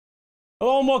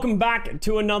Hello and welcome back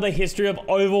to another history of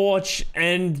Overwatch,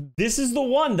 and this is the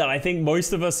one that I think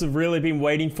most of us have really been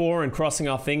waiting for and crossing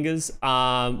our fingers.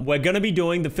 We're going to be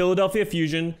doing the Philadelphia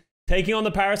Fusion, taking on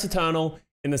the Paris Eternal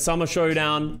in the Summer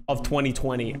Showdown of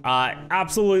 2020.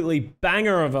 Absolutely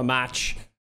banger of a match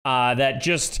that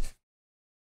just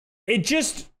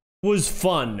was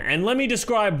fun. And let me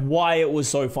describe why it was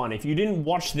so fun. If you didn't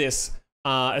watch this,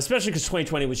 especially because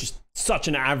 2020 was just such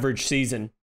an average season,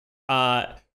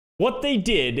 what they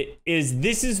did is,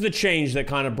 this is the change that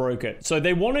kind of broke it. So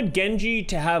they wanted Genji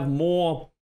to have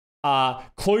more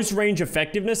close range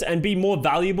effectiveness and be more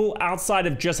valuable outside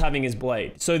of just having his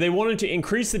blade. So they wanted to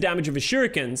increase the damage of his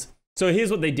shurikens. So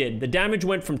here's what they did. The damage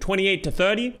went from 28 to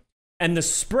 30, and the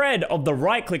spread of the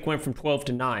right click went from 12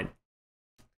 to 9.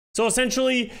 So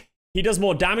essentially, he does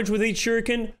more damage with each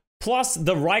shuriken, plus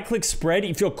the right click spread.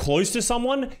 If you're close to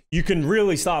someone, you can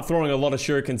really start throwing a lot of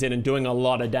shurikens in and doing a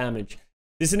lot of damage.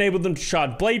 This enabled them to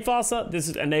charge blade faster.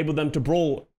 This enabled them to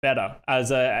brawl better,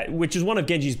 which is one of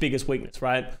Genji's biggest weakness,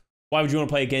 right? Why would you want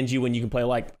to play a Genji when you can play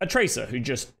like a Tracer who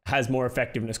just has more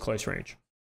effectiveness close range?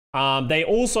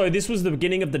 This was the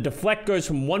beginning of the deflect goes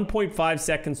from 1.5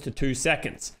 seconds to 2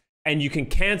 seconds. And you can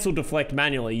cancel deflect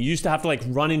manually. You used to have to like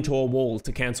run into a wall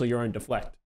to cancel your own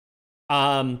deflect.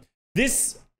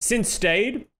 This since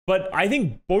stayed, but I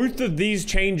think both of these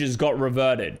changes got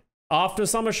reverted. After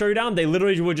Summer Showdown, they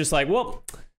literally were just like, well,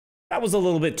 that was a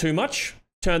little bit too much.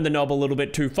 Turned the knob a little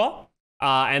bit too far.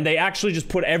 And they actually just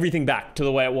put everything back to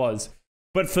the way it was.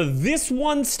 But for this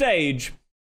one stage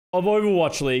of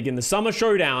Overwatch League in the Summer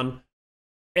Showdown,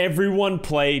 everyone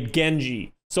played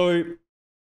Genji. So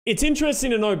it's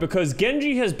interesting to note because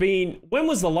Genji has been... When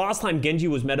was the last time Genji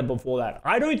was meta before that?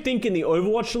 I don't think in the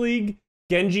Overwatch League,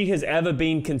 Genji has ever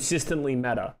been consistently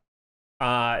meta.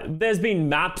 There's been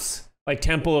maps like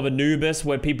Temple of Anubis,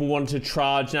 where people wanted to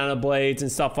charge nano blades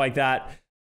and stuff like that.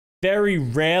 Very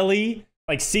rarely,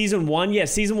 like Season 1, yeah,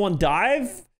 Season 1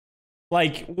 dive,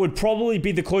 like, would probably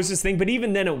be the closest thing, but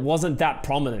even then it wasn't that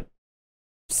prominent.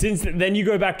 Since then you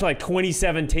go back to like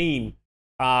 2017,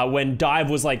 when dive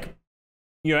was like,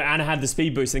 you know, Ana had the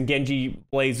speed boost and Genji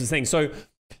blades was the thing. So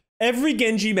every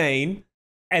Genji main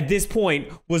at this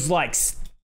point was like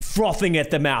frothing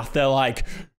at the mouth. They're like,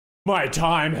 my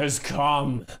time has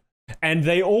come. And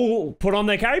they all put on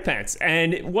their carry pants.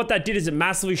 And what that did is it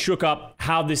massively shook up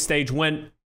how this stage went.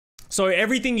 So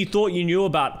everything you thought you knew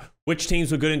about which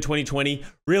teams were good in 2020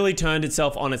 really turned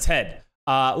itself on its head.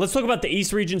 Let's talk about the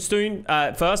East region soon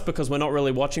first, because we're not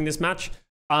really watching this match.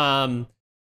 The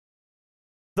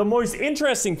most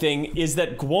interesting thing is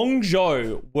that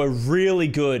Guangzhou were really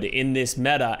good in this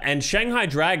meta, and Shanghai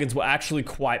Dragons were actually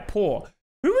quite poor.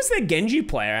 Who was their Genji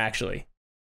player, actually?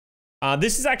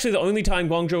 This is actually the only time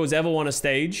Guangzhou has ever won a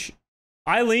stage.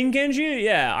 Eileen Genji?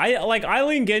 Yeah,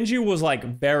 Eileen Genji was like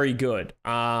very good.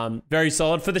 Very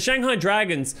solid. For the Shanghai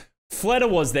Dragons, Fleta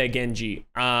was their Genji.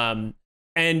 And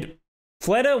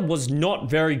Fleta was not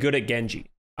very good at Genji.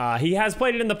 He has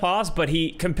played it in the past, but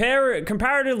he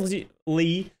comparatively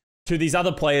to these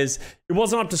other players, it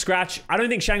wasn't up to scratch. I don't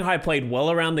think Shanghai played well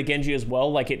around the Genji as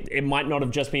well. Like it might not have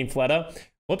just been Fleta.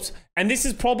 Whoops. And this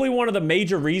is probably one of the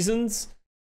major reasons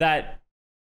that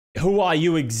Who Are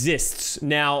You exists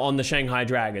now on the Shanghai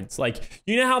Dragons. Like,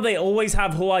 you know how they always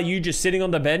have Who Are You just sitting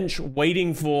on the bench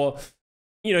waiting for,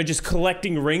 you know, just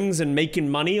collecting rings and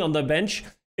making money on the bench,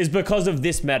 is because of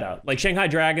this meta. Like, Shanghai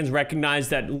Dragons recognize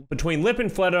that between Lip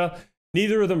and Fleta,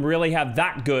 neither of them really have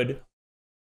that good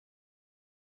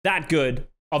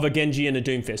of a Genji and a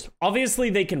Doomfist.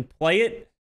 Obviously, they can play it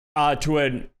to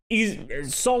a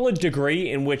solid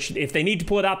degree in which if they need to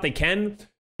pull it out, they can.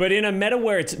 But in a meta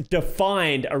where it's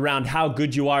defined around how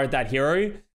good you are at that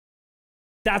hero,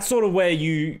 that's sort of where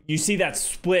you see that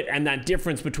split and that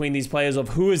difference between these players of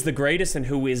who is the greatest and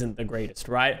who isn't the greatest,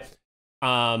 right?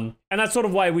 And that's sort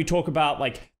of why we talk about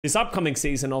like this upcoming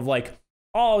season of like,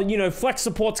 oh, you know, flex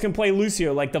supports can play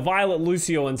Lucio, like the Violet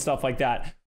Lucio and stuff like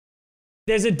that.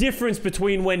 There's a difference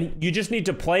between when you just need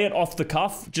to play it off the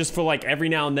cuff just for like every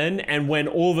now and then, and when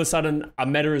all of a sudden a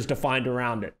meta is defined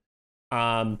around it.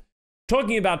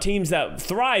 Talking about teams that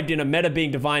thrived in a meta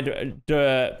being defined,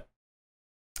 meta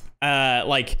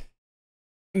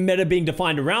being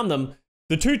defined around them,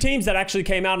 the two teams that actually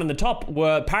came out on the top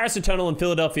were Paris Eternal and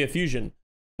Philadelphia Fusion.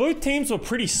 Both teams were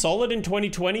pretty solid in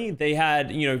 2020. They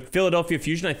had, you know, Philadelphia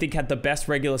Fusion, I think, had the best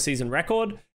regular season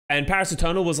record, and Paris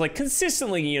Eternal was like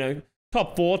consistently, you know,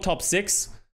 top 4, top 6.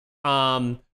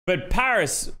 But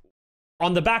Paris,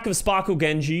 on the back of Sparkle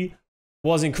Genji,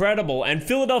 was incredible, and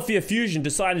Philadelphia Fusion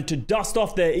decided to dust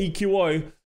off their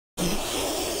EQO.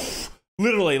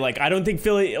 Literally, like, I don't think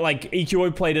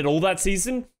EQO played at all that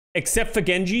season, except for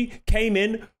Genji, came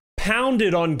in,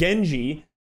 pounded on Genji,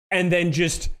 and then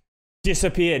just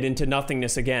disappeared into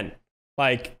nothingness again.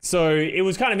 Like, so it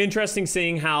was kind of interesting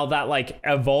seeing how that like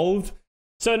evolved.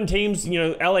 Certain teams, you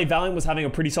know, LA Valiant was having a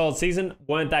pretty solid season,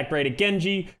 weren't that great at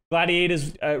Genji.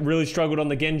 Gladiators really struggled on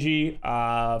the Genji.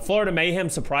 Florida Mayhem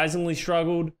surprisingly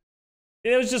struggled.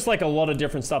 It was just like a lot of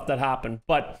different stuff that happened.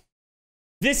 But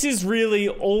this is really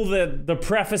all the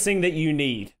prefacing that you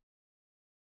need.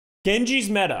 Genji's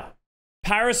meta.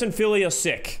 Paris and Philly are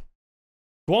sick.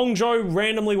 Guangzhou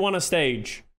randomly won a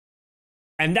stage.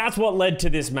 And that's what led to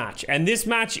this match. And this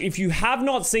match, if you have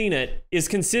not seen it, is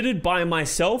considered by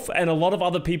myself and a lot of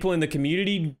other people in the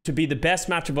community to be the best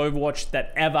match of Overwatch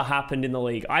that ever happened in the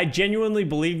league. I genuinely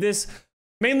believe this,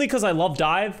 mainly because I love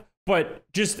Dive, but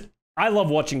just, I love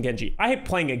watching Genji. I hate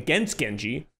playing against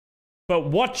Genji, but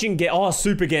watching,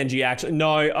 Super Genji, actually.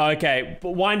 No, okay,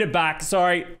 but wind it back.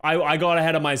 Sorry, I got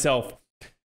ahead of myself.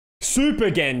 Super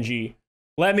Genji.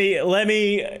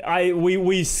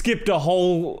 We skipped a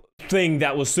whole thing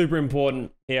that was super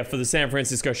important here for the San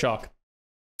Francisco Shock.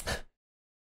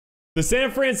 The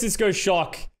San Francisco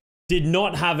Shock did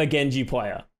not have a Genji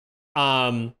player.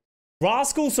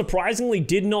 Rascal surprisingly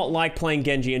did not like playing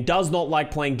Genji and does not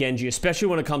like playing Genji, especially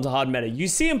when it comes to hard meta. You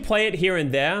see him play it here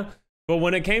and there, but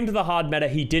when it came to the hard meta,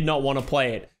 he did not want to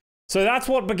play it. So that's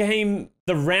what became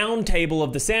the round table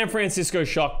of the San Francisco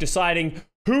Shock, deciding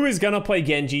who is going to play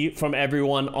Genji from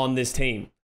everyone on this team.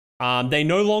 They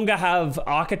no longer have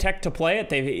Architect to play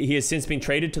it. He has since been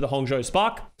traded to the Hangzhou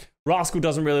Spark. Rascal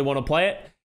doesn't really want to play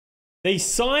it. They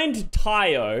signed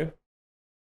Tayo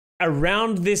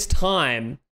around this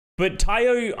time, but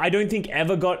Tayo, I don't think,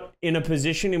 ever got in a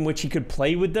position in which he could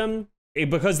play with them.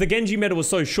 Because the Genji meta was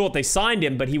so short, they signed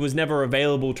him, but he was never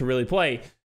available to really play.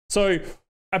 So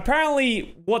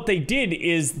apparently what they did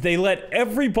is they let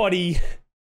everybody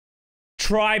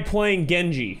try playing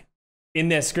Genji in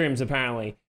their scrims,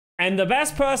 apparently. And the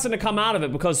best person to come out of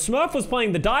it, because Smurf was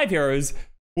playing the dive heroes,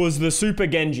 was the Super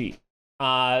Genji.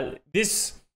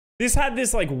 This had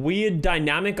this like weird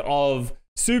dynamic of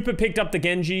Super picked up the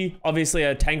Genji, obviously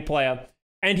a tank player,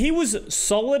 and he was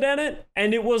solid at it.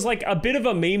 And it was like a bit of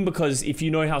a meme because if you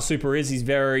know how Super is, he's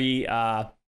very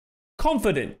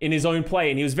confident in his own play,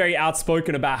 and he was very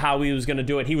outspoken about how he was going to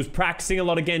do it. He was practicing a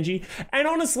lot of Genji, and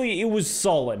honestly, it was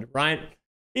solid, right?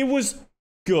 It was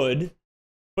good,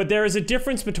 but there is a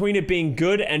difference between it being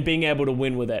good and being able to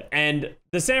win with it. And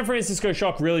the San Francisco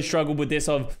Shock really struggled with this.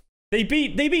 They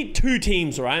beat two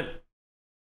teams, right,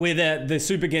 with the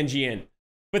Super Genji in,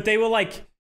 but they were like,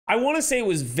 I want to say it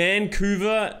was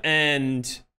Vancouver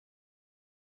and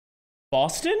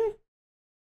Boston.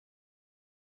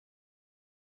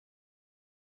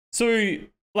 So,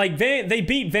 like, they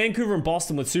beat Vancouver and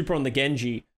Boston with Super on the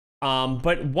Genji.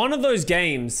 But one of those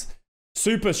games,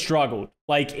 Super struggled.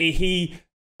 Like,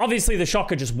 obviously the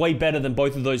Shock are just way better than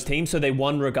both of those teams, so they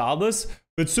won regardless.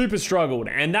 But Super struggled.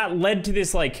 And that led to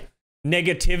this, like,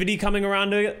 negativity coming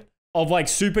around it of, like,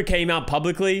 Super came out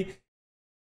publicly.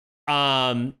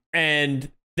 And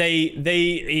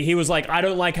he was like, I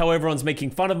don't like how everyone's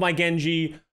making fun of my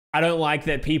Genji. I don't like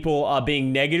that people are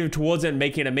being negative towards it and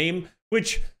making a meme,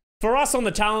 which for us on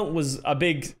the talent was a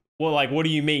big, well, like, what do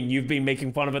you mean? You've been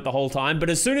making fun of it the whole time. But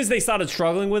as soon as they started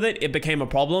struggling with it, it became a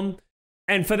problem.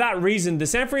 And for that reason, the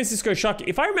San Francisco Shock,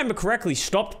 if I remember correctly,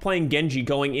 stopped playing Genji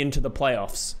going into the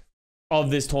playoffs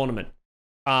of this tournament.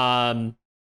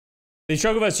 They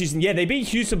struggled versus Houston. Yeah, they beat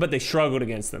Houston, but they struggled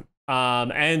against them.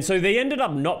 And so they ended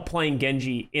up not playing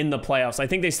Genji in the playoffs. I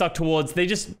think they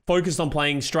just focused on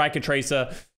playing Striker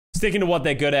Tracer, sticking to what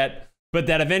they're good at. But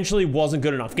that eventually wasn't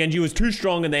good enough. Genji was too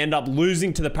strong, and they end up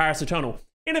losing to the Paris Eternal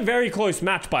in a very close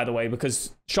match, by the way,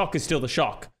 because Shock is still the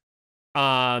Shock.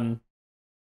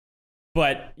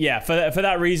 But yeah, for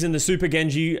that reason, the Super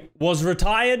Genji was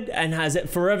retired and has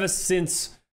forever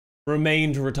since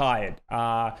remained retired.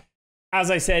 As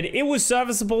I said, it was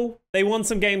serviceable. They won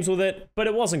some games with it, but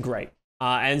it wasn't great.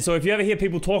 And so if you ever hear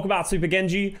people talk about Super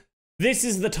Genji, this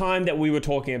is the time that we were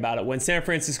talking about it, when San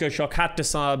Francisco Shock had to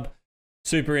sub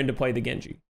Super in to play the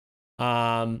Genji.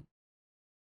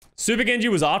 Super Genji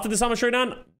was after the Summer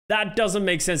Showdown. That doesn't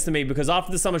make sense to me, because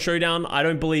after the Summer Showdown, I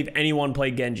don't believe anyone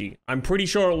played Genji. I'm pretty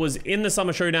sure it was in the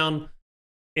Summer Showdown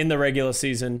in the regular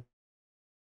season.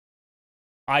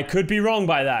 I could be wrong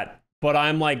by that, but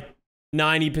I'm like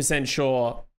 90%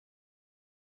 sure.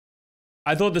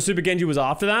 I thought the Super Genji was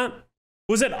after that.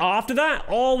 Was it after that?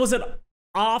 Or was it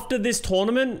after this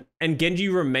tournament and Genji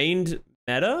remained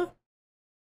meta?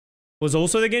 Was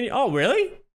also the Genji? Oh,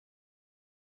 really?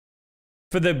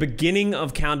 For the beginning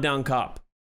of Countdown Cup.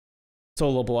 It's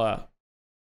all a blur.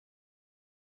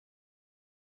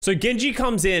 So Genji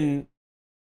comes in.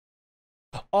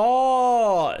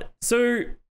 Oh, so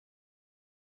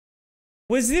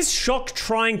was this Shock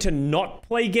trying to not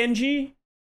play Genji?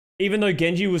 Even though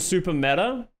Genji was super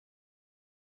meta?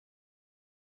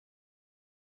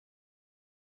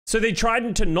 So they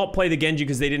tried to not play the Genji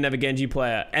because they didn't have a Genji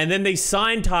player. And then they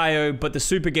signed Tayo, but the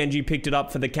Super Genji picked it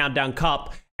up for the Countdown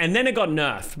Cup. And then it got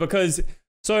nerfed because...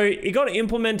 So it got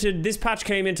implemented... This patch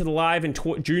came into the live in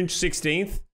June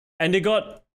 16th. And it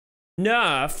got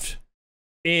nerfed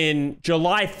in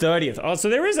July 30th. Oh, so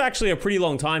there is actually a pretty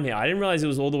long time here. I didn't realize it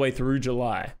was all the way through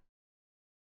July.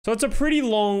 So it's a pretty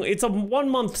long... It's a 1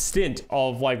 month stint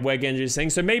of like where Genji is saying.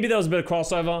 So maybe there was a bit of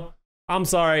crossover. I'm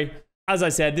sorry. As I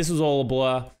said, this was all a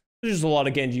blur. There's just a lot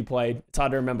of Genji played. It's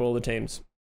hard to remember all the teams.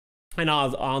 And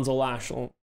Arnzel Lash.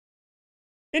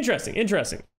 Interesting,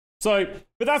 interesting. So,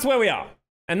 but that's where we are.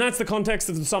 And that's the context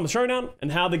of the Summer Showdown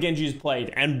and how the Genji is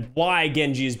played and why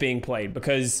Genji is being played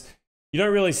because you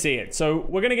don't really see it. So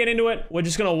we're going to get into it. We're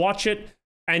just going to watch it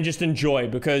and just enjoy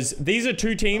because these are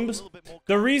two teams.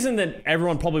 The reason that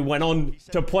everyone probably went on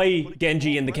to play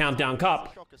Genji in the Countdown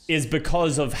Cup is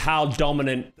because of how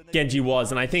dominant Genji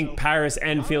was. And I think Paris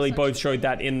and Philly both showed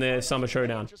that in the Summer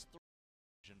Showdown.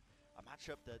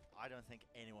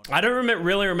 I don't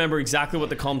really remember exactly what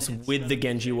the comps with the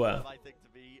Genji were.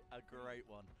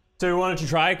 So we wanted to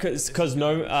try because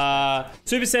no,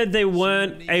 Super said they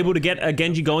weren't able to get a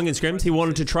Genji going in scrims. He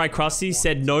wanted to try Krusty,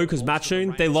 said no because match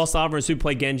soon. They lost Arbor and Super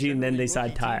played Genji and then they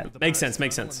decided tired. Makes sense,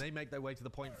 makes sense. They make their way to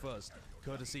the point first,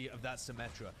 courtesy of that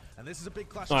Symmetra. And this is a big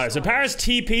clash. All right, so Paris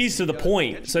TPs to the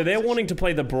point. So they're wanting to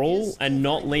play the Brawl and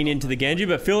not lean into the Genji,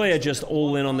 but Philly are just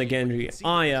all in on the Genji.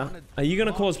 Oh yeah, are you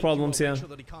gonna cause problems here?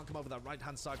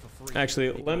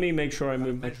 Actually, let me make sure I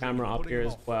move my camera up here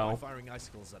as well.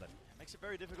 Makes it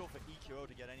very difficult for EQO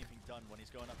to get anything done when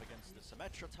he's going up against the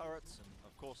Symmetra turrets and,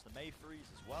 of course, the Mayfreeze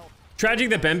as well.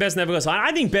 Tragic that Benbest never got signed.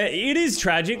 I think it is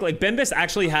tragic. Like, Benbest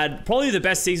actually had probably the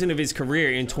best season of his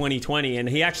career in 2020, and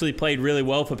he actually played really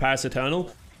well for Paris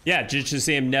Eternal. Yeah, just to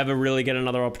see him never really get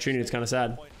another opportunity, it's kind of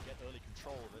sad.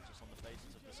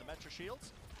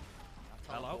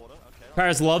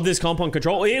 Paris loved this comp on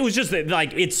Control. It was just that,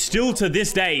 like, it's still to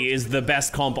this day is the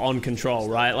best comp on Control,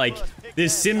 right? Like,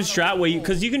 this sim strat where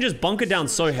because you can just bunker down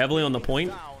so heavily on the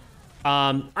point.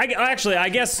 I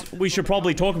guess we should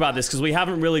probably talk about this because we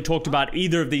haven't really talked about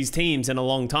either of these teams in a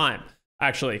long time.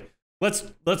 Actually, let's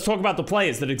talk about the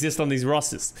players that exist on these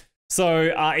rosters. So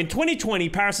in 2020,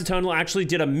 Paris Eternal actually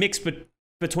did a mix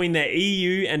between their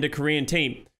EU and a Korean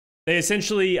team. They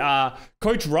essentially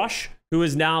Coach Rush, who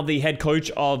is now the head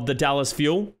coach of the Dallas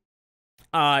Fuel,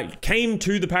 came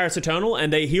to the Paris Eternal,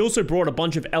 and he also brought a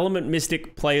bunch of Element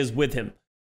Mystic players with him.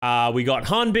 We got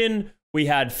Hanbin, we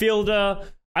had Fielder.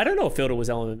 I don't know if Fielder was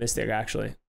Element Mystic,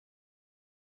 actually.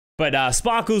 But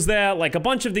Sparkle's there. Like, a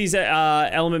bunch of these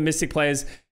Element Mystic players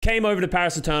came over to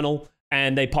Paris Eternal,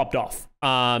 and they popped off.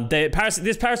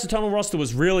 This Paris Eternal roster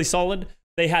was really solid.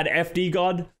 They had FD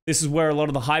God. This is where a lot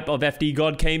of the hype of FD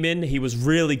God came in. He was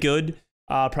really good.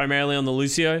 Primarily on the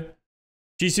Lucio.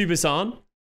 Jisoo Basan.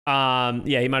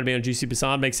 Yeah, he might have been on Jisoo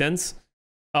Basan. Makes sense.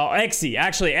 Oh, Exy.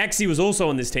 Actually, Exy was also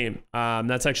on this team.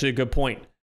 That's actually a good point.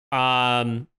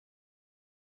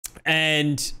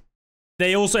 And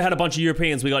they also had a bunch of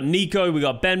Europeans. We got Nico, we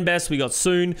got Benbest, we got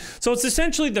Soon. So it's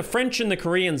essentially the French and the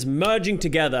Koreans merging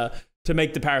together to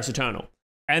make the Paris Eternal.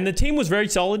 And the team was very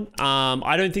solid.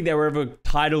 I don't think they were ever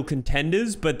title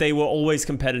contenders, but they were always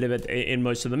competitive in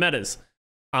most of the metas.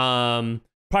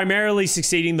 Primarily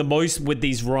succeeding the most with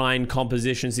these Ryan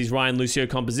compositions, these Ryan Lucio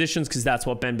compositions, because that's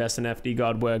what Benbest and FD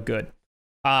God were good.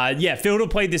 Yeah, Fielder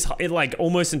played this like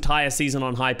almost entire season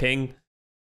on high ping,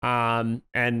 and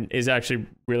is actually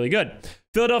really good.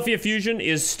 Philadelphia Fusion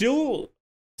is still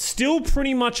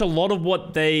pretty much a lot of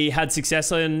what they had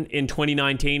success in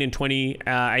 2019 and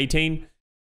 2018.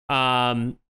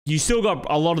 You still got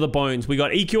a lot of the bones. We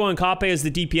got EQO and Carpe as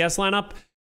the DPS lineup.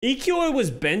 EQO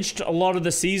was benched a lot of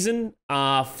the season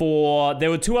there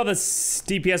were two other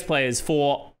DPS players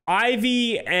for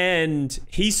Ivy and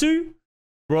Hisu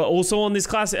were also on this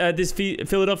this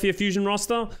Philadelphia Fusion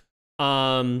roster.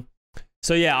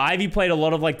 So yeah, Ivy played a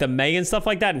lot of like the Mei and stuff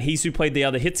like that, and Hisu played the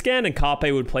other hit scan, and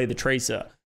Carpe would play the Tracer.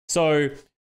 So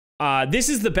this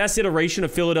is the best iteration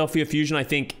of Philadelphia Fusion, I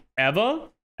think, ever,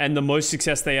 and the most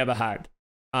success they ever had.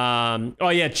 Oh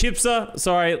yeah, Chipsa,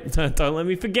 sorry, don't let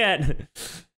me forget.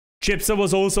 Chipsa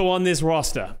was also on this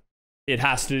roster. It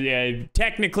has to,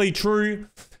 technically true.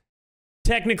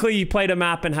 Technically, he played a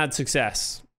map and had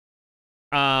success.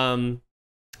 Not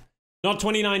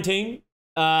 2019.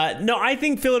 No, I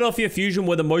think Philadelphia Fusion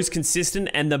were the most consistent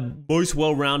and the most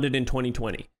well-rounded in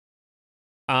 2020.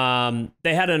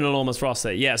 They had an enormous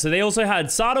roster. Yeah, so they also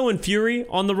had Sato and Fury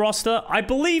on the roster. I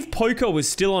believe Poco was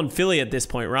still on Philly at this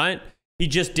point, right? He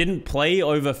just didn't play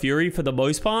over Fury for the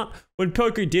most part. When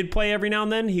Poco did play every now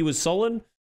and then, he was solid.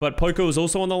 But Poco was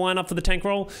also on the lineup for the tank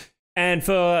role. And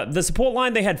for the support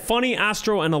line, they had Funny,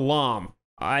 Astro, and Alarm.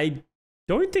 I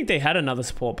don't think they had another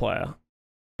support player.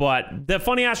 But the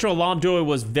Funny, Astro, Alarm duo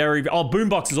was very... Oh,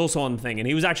 Boombox is also on the thing. And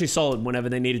he was actually solid whenever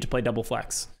they needed to play double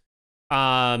flex.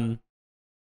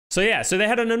 So yeah, so they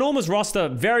had an enormous roster,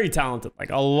 very talented, like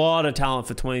a lot of talent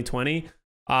for 2020.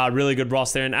 Really good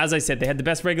roster. And as I said, they had the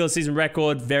best regular season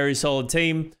record, very solid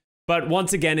team. But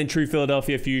once again, in true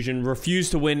Philadelphia Fusion,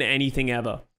 refused to win anything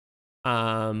ever.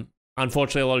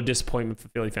 Unfortunately, a lot of disappointment for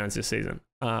Philly fans this season.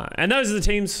 And those are the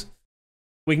teams.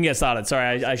 We can get started.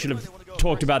 Sorry, I should have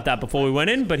talked about that before we went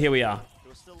in, but here we are.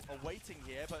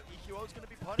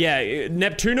 Yeah,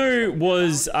 Neptuno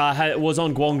was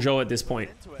on Guangzhou at this point,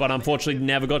 but unfortunately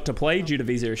never got to play due to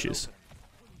visa issues.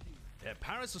 Yeah,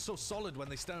 Paris are so solid when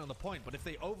they stand on the point, but if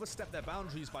they overstep their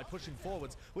boundaries by pushing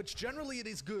forwards, which generally it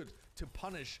is good to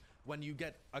punish when you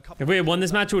get a couple... If we had won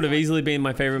this match, it would have easily been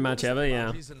my favorite match ever,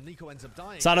 yeah.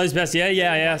 Sato's best,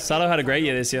 yeah. Sato had a great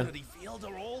year this year.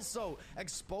 Are also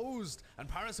exposed, and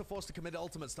Paris are forced to commit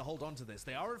ultimates to hold on to this.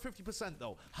 They are at 50%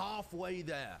 though, halfway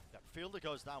there. Fielder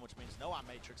goes down, which means no Amp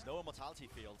Matrix, no Immortality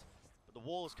Field. But the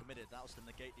wall is committed. That was to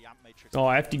negate the Amp Matrix. Oh,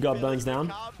 FD God burns down.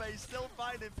 Carpe still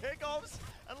finding pickoffs.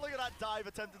 And look at that dive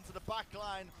attempt into the back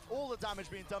line. All the damage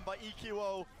being done by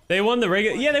EQO. They won the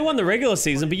regular... Yeah, they won the regular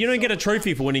season, but you don't get a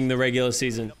trophy for winning the regular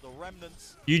season.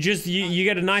 You just... You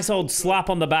get a nice old slap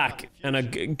on the back and a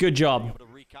good job.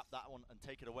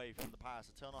 Take it away from the Paris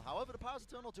Eternal. However, the Paris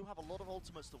Eternal do have a lot of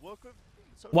ultimates to work with.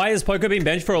 So why has Poco been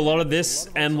benched for a lot of this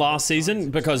and last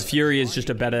season? Because Fury is just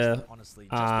a better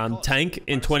tank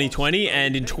in 2020,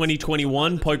 and in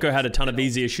 2021, Poco had a ton of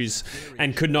visa issues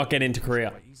and could not get into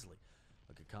Korea.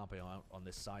 Look at Carpe on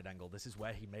this side angle. This is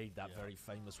where he made that very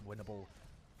famous winnable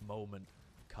moment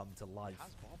come to life.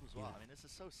 Has Bob as well. I mean, this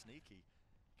is so sneaky.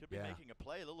 Could be making a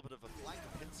play, a little bit of a flank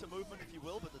pincer movement, if you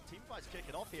will, but the team fight's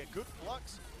kicking off here. Good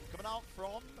flux coming out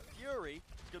from Fury.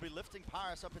 He's going to be lifting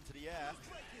Paris up into the air,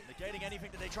 negating anything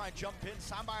that they try and jump in.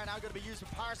 Sandbar now going to be used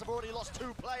for Paris. Have already lost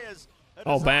 2 players.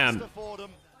 Oh, bam.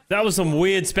 That was some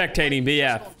weird spectating, but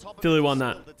yeah, Philly won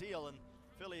that.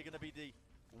 Philly are going to be the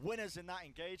winners in that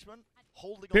engagement.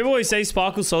 People always say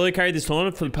Sparkle solo carried this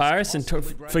tournament for Paris and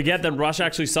forget that Rush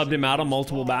actually subbed him out on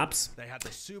multiple maps.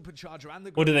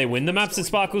 Or do they win the maps that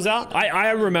Sparkle's out?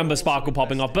 I remember Sparkle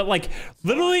popping off, but like,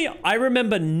 literally, I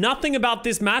remember nothing about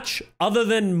this match other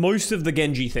than most of the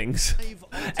Genji things.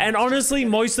 And honestly,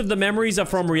 most of the memories are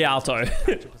from Rialto.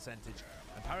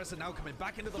 Paris are now coming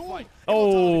back into the fight.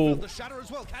 Oh. The Shadow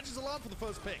as well catches Alarm for the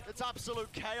first pick. It's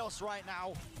absolute chaos right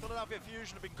now. Philadelphia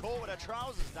Fusion have been caught with their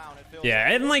trousers down, it feels.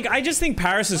 Yeah, and like, I just think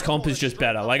Paris's comp is just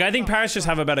better. Like, I think Paris just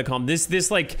have a better comp. This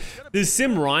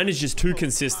Sim Ryan is just too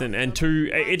consistent and too,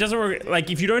 it doesn't,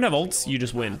 like, if you don't have ults, you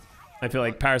just win. I feel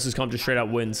like Paris's comp just straight up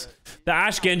wins. The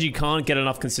Ashe Genji can't get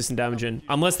enough consistent damage in,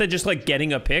 unless they're just like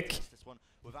getting a pick.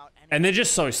 And they're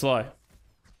just so slow.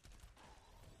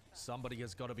 Somebody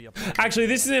has got to be Actually,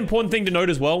 this is an important thing to note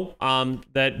as well,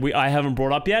 that I haven't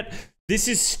brought up yet. This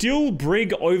is still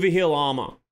Brig overheal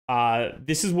armor.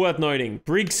 This is worth noting.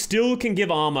 Brig still can give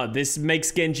armor. This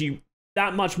makes Genji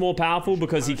that much more powerful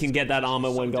because he can get that armor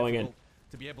when going in.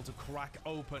 To be able to crack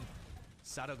open.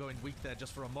 Sato going weak there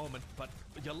just for a moment, but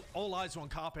all eyes are on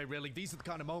Carpe, really. These are the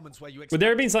kind of moments where you expect... Would there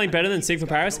have been something better than Sig for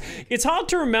Paris? It's hard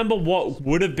to remember what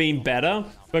would have been better,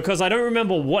 because I don't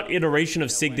remember what iteration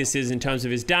of Sig this is in terms of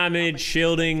his damage,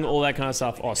 shielding, all that kind of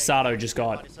stuff. Oh, Sato just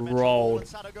got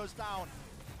rolled.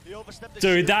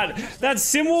 Dude, that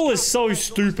sim wall is so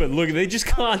stupid. Look, they just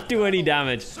can't do any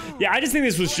damage. Yeah, I just think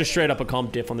this was just straight up a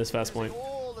comp diff on this first point.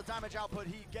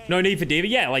 No need for D.Va?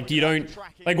 Yeah, like, you don't...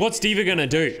 Like, what's D.Va gonna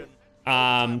do?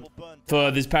 For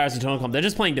this Paris Eternal comp. They're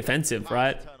just playing defensive,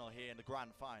 right?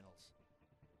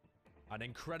 An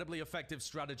incredibly effective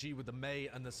strategy with the Mei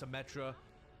and the Symmetra.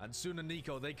 And soon and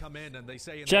Nico, they come in and they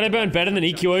say... Shadowburn better than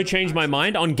EQO changed my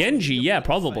mind? On Genji, yeah,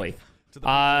 probably.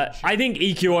 I think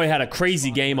EQO had a crazy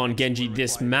game on Genji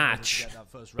this match.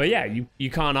 But yeah,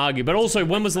 you can't argue. But also,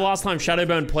 when was the last time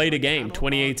Shadowburn played a game?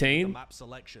 2018?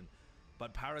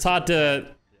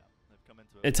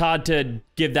 It's hard to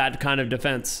give that kind of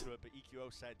defense.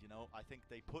 Said, you know, I think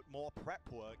they put more prep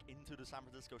work into the San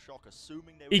Francisco Shock,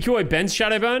 assuming they EQO bench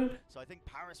Shadowburn? So I think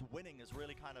Paris winning is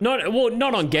really kind of...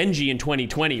 Not on Genji in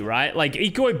 2020, right? Like,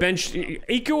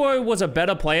 EQO was a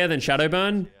better player than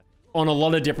Shadowburn on a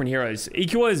lot of different heroes.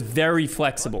 EQO is very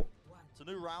flexible.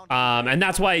 And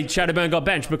that's why Shadowburn got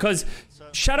benched, because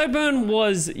Shadowburn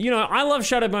was, you know, I love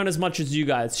Shadowburn as much as you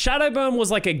guys. Shadowburn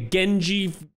was like a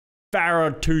Genji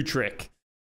Pharah 2 trick.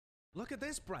 Look at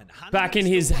this, Brent. Back in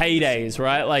his heydays,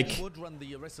 right? Like, he would run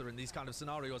the Orisa in these kind of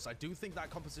scenarios. I do think that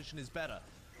composition is better.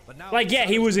 But now, like, yeah,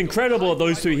 he was incredible at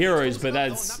those two heroes, but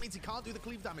that's... That means he can't do the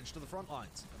cleave damage to the front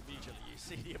lines. Immediately you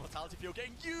see the immortality field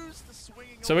getting used, the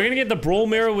swinging So we're gonna get the Brawl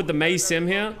Mirror with the Mei Sim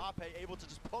here.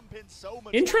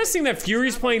 Interesting that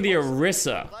Fury's playing the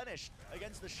Orisa.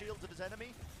 Against the shields of his enemy,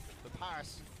 but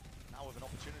Paris now with an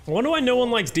opportunity. I wonder why no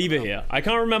one likes D.Va here. I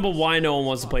can't remember why no one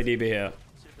wants to play D.Va here.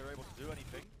 See if they're able to do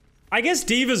anything. I guess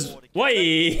D.Va's...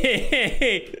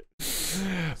 Wait!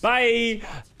 Bye!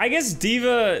 I guess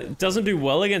D.Va doesn't do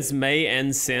well against Mei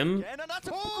and Sim. And that's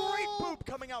a great boop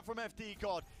coming out from FD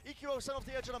God. EQO sent off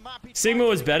the edge of the map. Sigma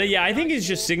was better? Yeah, I think it's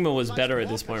just Sigma was better at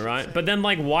this point, right? But then,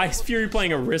 like, why is Fury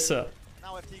playing Orisa?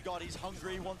 Now FD God, he's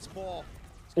hungry once more.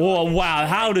 Oh, wow.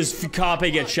 How does Carpe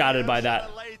get shattered by that?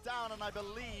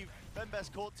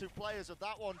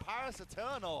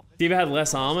 D.Va had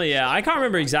less armor? Yeah, I can't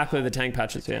remember exactly the tank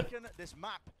patches here. This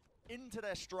map into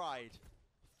their stride,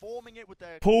 forming it with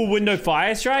their Pull window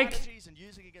fire strike?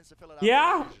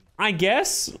 Yeah, I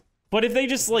guess. But if they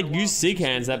just like use Sig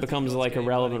hands, that becomes like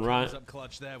irrelevant, right? It's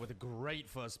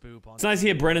nice to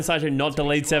hear Brennan Saito not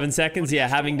delayed 7 seconds.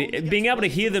 Yeah, being able to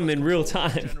hear them in real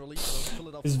time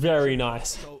is very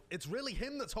nice.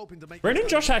 Brennan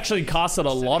Josh actually casted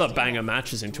a lot of banger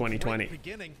matches in 2020.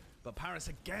 But Paris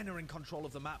again are in control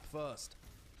of the map first.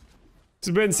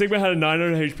 So Ben Sigma had a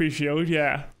 900 HP shield,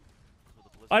 yeah.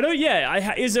 I don't,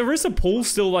 yeah, is Orisa Pool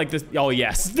still like this? Oh,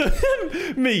 yes.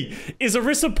 Me. Is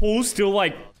Orisa Pool still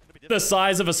like the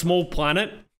size of a small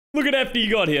planet? Look at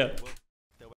FD God here.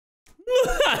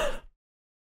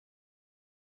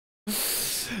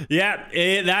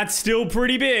 Yeah, that's still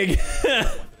pretty big.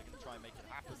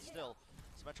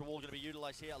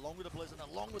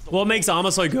 What makes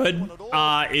armor so good?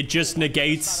 It just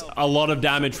negates a lot of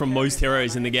damage from most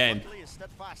heroes in the game.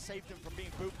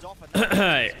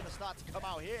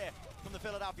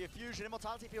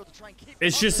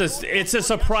 It's just it's a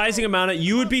surprising amount of,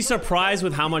 you would be surprised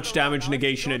with how much damage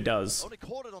negation it does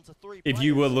if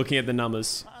you were looking at the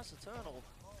numbers.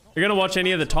 You're gonna watch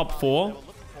any of the top 4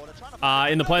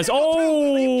 in the players.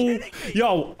 Oh,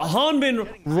 yo,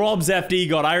 Hanbin robs FD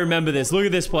God. I remember this. Look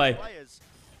at this play.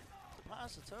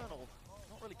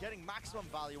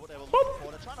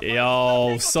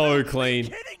 Yo, so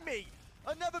clean.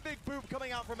 Another big boop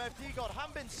coming out from FD God.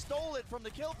 Hanbin stole it from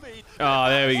the kill feed. Oh,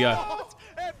 there we go.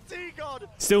 FD God.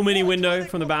 Still mini window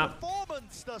from the map.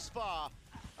 Performance thus far.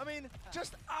 I mean,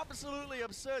 just absolutely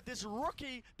absurd. This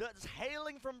rookie that's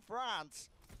hailing from France,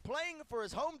 playing for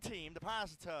his home team, the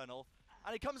Paris Eternal,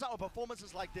 and he comes out with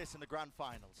performances like this in the grand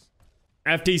finals.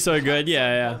 FD so good,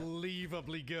 yeah.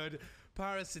 Unbelievably good.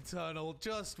 Paris Eternal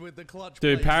just with the clutch.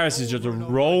 Dude, Paris is just a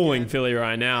rolling Philly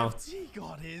right now.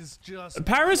 God is just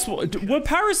Paris, were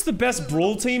Paris the best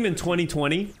brawl team in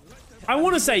 2020? I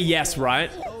want to say yes,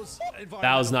 right?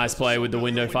 That was a nice play with the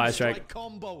window fire strike.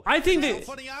 I think that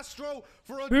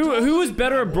who was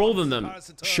better at brawl than them?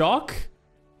 Shock?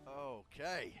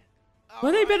 Okay.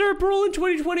 Were they better at brawl in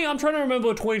 2020? I'm trying to remember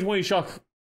 2020 Shock.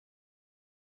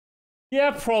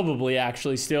 Yeah, probably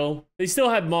actually still. They still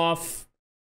had Moth.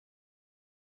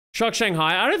 Shock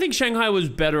Shanghai. I don't think Shanghai was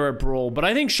better at brawl, but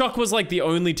I think Shock was like the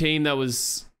only team that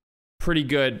was pretty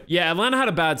good. Yeah, Atlanta had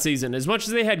a bad season. As much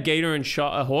as they had Gator and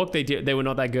Hawk, they were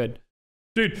not that good.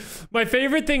 Dude, my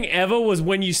favorite thing ever was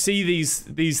when you see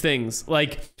these things.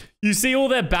 Like, you see all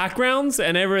their backgrounds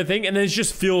and everything, and there's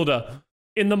just Fielder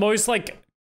in the most like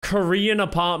Korean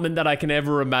apartment that I can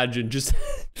ever imagine, just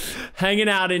hanging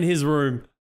out in his room.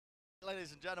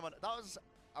 Ladies and gentlemen, that was,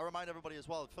 I remind everybody as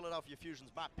well, Philadelphia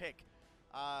Fusion's map pick.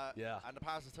 Yeah. And the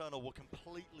Paris Eternal will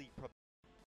completely...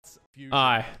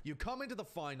 Aye. You come into the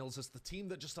finals as the team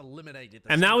that just eliminated.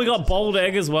 And now we got Bold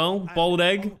Egg as well. Bold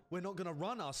Egg. We're not going to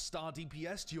run our star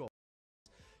DPS to your...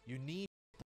 You need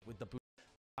with the boost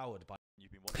powered by...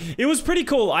 It was pretty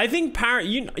cool. I think Paris...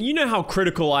 You know how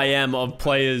critical I am of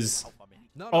players...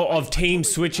 of teams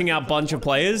switching out a bunch of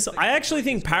players. I actually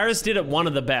think Paris did it one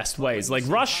of the best ways. Like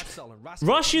Rush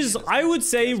is... I would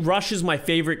say Rush is my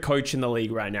favorite coach in the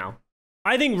league right now.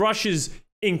 I think Rush is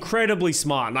incredibly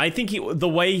smart, and I think the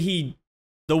way he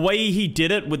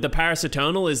did it with the Paris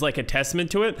Eternal is like a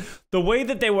testament to it. The way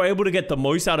that they were able to get the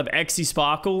most out of Exy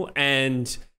Sparkle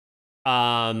and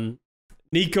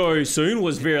Nico Soon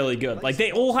was really good. Like,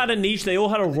 they all had a niche, they all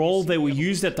had a role, they were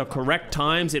used at the correct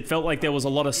times. It felt like there was a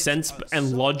lot of sense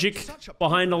and logic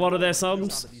behind a lot of their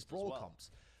subs.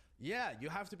 Yeah, you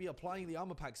have to be applying the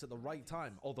armor packs at the right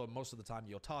time, although most of the time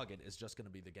your target is just going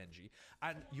to be the Genji.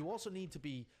 And you also need to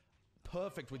be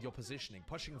perfect with your positioning,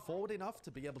 pushing forward enough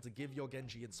to be able to give your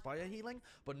Genji Inspire healing,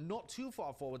 but not too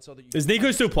far forward so that you Is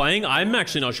Nico still playing? I'm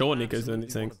actually not sure what Nico's doing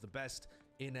these one things. of the best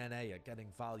in NA at getting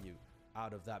value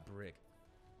out of that brig.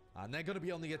 And they're going to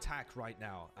be on the attack right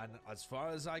now. And as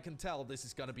far as I can tell, this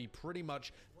is going to be pretty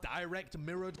much direct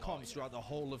mirrored comps throughout the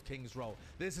whole of King's Row.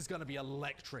 This is going to be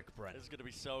electric, Brent. This is going to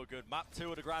be so good. Map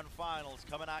 2 of the grand finals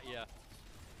coming at you.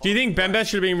 Do you think Bembes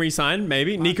should have been re-signed?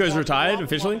 Maybe. Nico's retired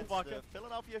officially. The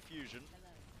Philadelphia Fusion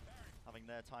having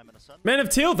their time in the sun. Man of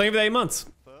Teal, thank you for the 8 months.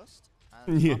 First,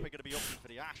 and Yeah. Mbappe going to be opting for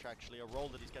the Ash, actually, a role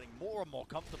that he's getting more and more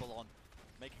comfortable on,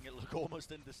 making it look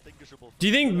almost indistinguishable. Do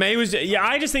you think May was? Yeah,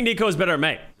 I just think Nico was better at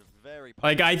May. Very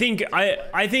Like, I think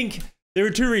there are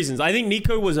two reasons. I think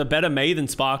Nico was a better May than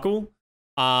Sparkle.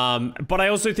 But I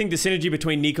also think the synergy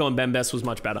between Nico and Bembes was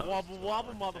much better. Wobble,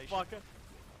 wobble, motherfucker.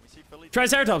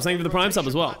 Triceratops, thank you for the Prime sub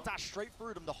as well.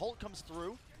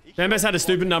 Bembes had a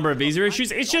stupid number of visa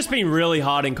issues. It's just been really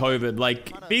hard in COVID.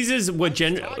 Like, visas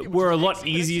were a lot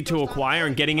easier to acquire,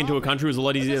 and getting into a country was a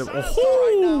lot easier to...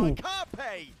 Oh!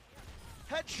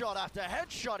 Headshot after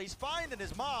headshot, he's finding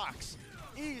his marks.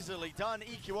 Easily done.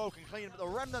 EQO can clean up the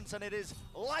remnants, and it is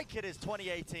like it is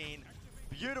 2018.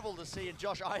 Beautiful to see. And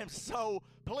Josh, I am so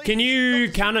pleased. Can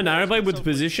you counter Nanoblade with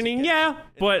positioning? Yeah,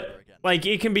 but like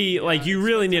it can be like you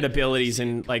really need abilities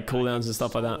and like cooldowns and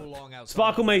stuff like that.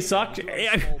 Sparkle May sucked.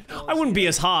 I wouldn't be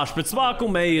as harsh, but Sparkle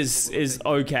May is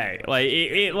okay. Like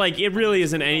it really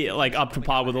isn't any like up to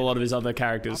par with a lot of his other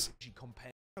characters.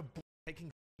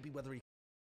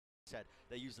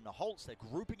 They're using the halts, they're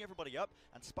grouping everybody up,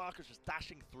 and Sparkle's just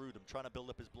dashing through them, trying to build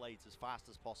up his blades as fast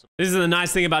as possible. This is the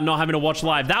nice thing about not having to watch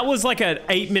live. That was like an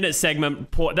 8-minute segment.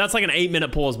 That's like an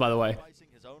 8-minute pause, by the way.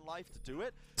 His own life to do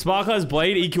it. Sparkle has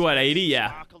blade, EQ at 80,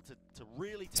 yeah.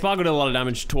 Sparkle did a lot of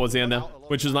damage towards the end there,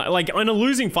 which is like on a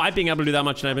losing fight, being able to do that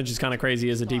much damage is kind of crazy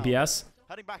as a DPS.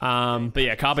 But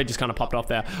yeah, Carpe just kind of popped off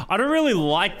there. I don't really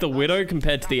like the Widow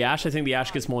compared to the Ashe. I think the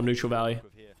Ashe gets more neutral value.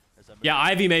 Yeah,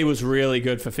 Ivy May was really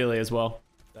good for Philly as well.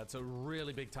 That's a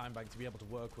really big time bank to be able to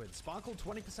work with. Sparkle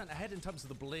 20% ahead in terms of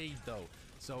the blade, though.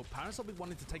 So Paris will be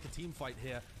wanting to take a team fight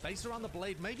here, based around the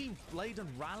blade. Maybe blade and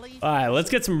rally. All right,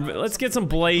 let's get some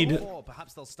blade.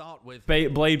 Perhaps they'll start with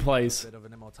blade plays. Bit of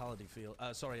an immortality feel.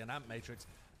 Sorry, an amp matrix.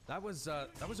 That was a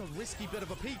risky bit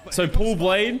of a peek. So pull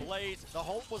blade.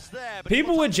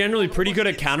 People were generally pretty good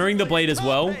at countering the blade as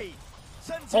well.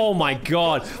 Oh my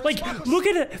god. Like, look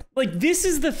at it. Like, this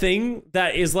is the thing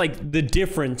that is like the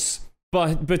difference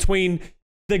between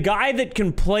the guy that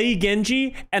can play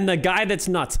Genji and the guy that's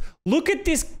nuts. Look at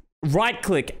this right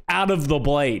click out of the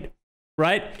blade,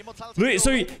 right?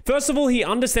 So first of all, he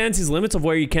understands his limits of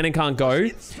where you can and can't go,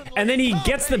 and then he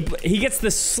gets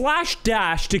the slash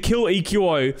dash to kill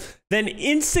EQO, then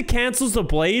insta cancels the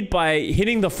blade by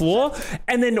hitting the floor,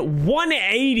 and then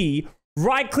 180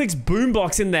 right clicks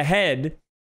Boombox in the head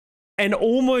and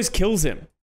almost kills him.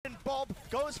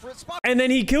 And then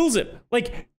he kills him.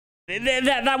 Like,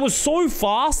 that was so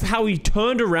fast how he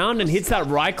turned around and hits that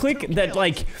right click that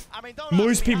like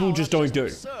most people just don't do,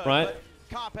 right?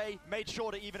 Carpe made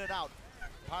sure to even it out.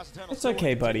 It's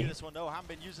okay, buddy. This one, though, haven't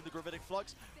been using the gravitic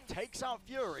flux. Takes out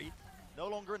Fury. No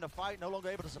longer in the fight, no longer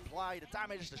able to supply the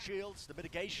damage, the shields, the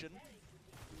mitigation.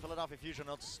 Philadelphia Fusion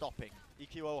not stopping.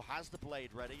 EQO has the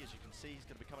blade ready, as you can see. He's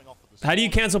going to be coming off with the... How do you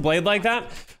cancel blade like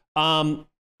that?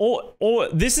 Or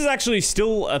this is actually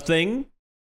still a thing.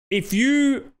 If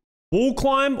you wall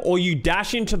climb or you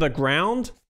dash into the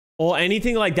ground or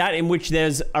anything like that in which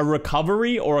there's a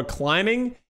recovery or a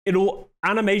climbing, it'll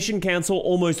animation cancel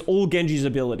almost all Genji's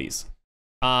abilities.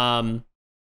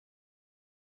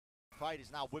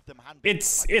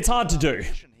 It's hard to do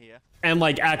and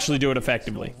like actually do it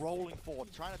effectively. Rolling forward,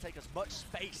 trying to take as much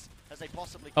space as they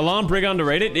possibly can. Alarm Brig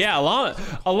underrated? Yeah,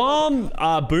 Alarm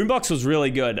Boombox was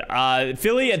really good.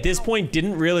 Philly at this point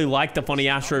didn't really like the Funny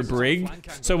Astro Brig,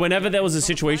 so whenever there was a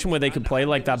situation where they could play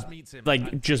like that,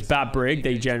 like just Bat Brig,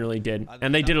 they generally did,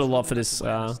 and they did it a lot for this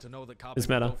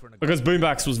meta because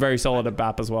Boombox was very solid at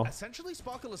BAP as well. Essentially,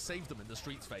 Sparkle has saved them in the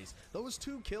streets phase. Those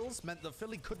 2 kills meant that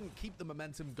Philly couldn't keep the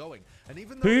momentum going, and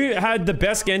even though who had the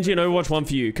best Genji in Overwatch 1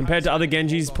 for you compared to other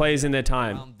Genji's players in their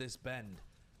time?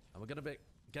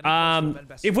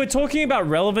 If we're talking about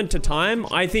relevant to time,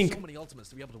 I think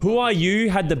Who Are You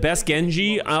had the best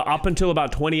Genji up until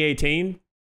about 2018,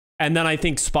 and then I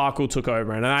think Sparkle took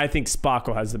over, and I think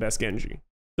Sparkle has the best Genji.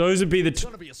 Those would be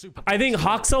the I think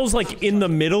Huxell's like in the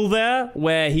middle there,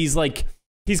 where he's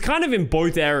kind of in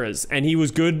both eras, and he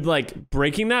was good like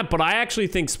breaking that, but I actually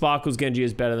think Sparkle's Genji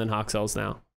is better than Huxell's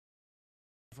now.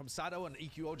 from Sado and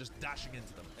EQO just dashing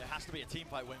into them. It has to be a team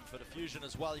fight win for the Fusion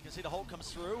as well. You can see the Hulk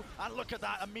comes through, and look at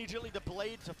that, immediately the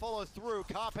blade to follow through.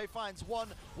 Carpe finds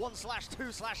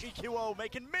 1/2/EQO,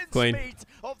 making mincemeat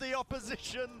of the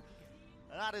opposition.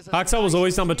 Haxel was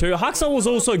always number 2. Haxel was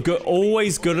also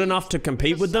always good enough to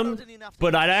compete with them,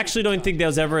 but I actually don't think there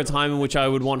was ever a time in which I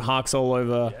would want Haxel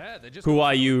over Who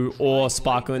Are You or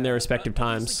Sparkle in their respective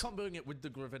times. Haxel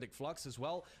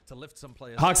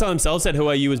himself said Who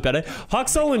Are You was better.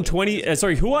 Haxel in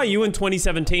Who Are You in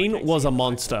 2017 was a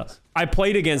monster. I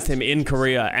played against him in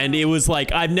Korea, and it was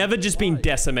like I've never just been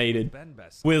decimated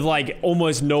with like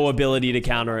almost no ability to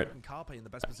counter it. Carpe in the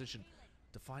best position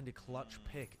to find a clutch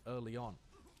pick early on.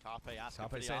 Carpe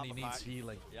saying he needs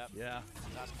healing. Yep. Yeah.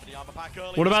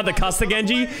 What about the Custa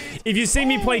Genji? If you see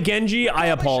me play Genji, I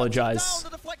apologize.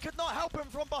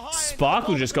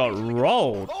 Sparkle just got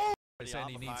rolled. Saying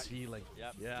he needs healing.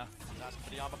 Yep. Yeah.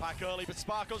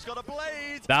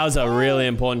 That was a really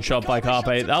important shot by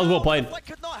Carpe. That was well played.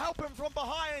 Could not help him from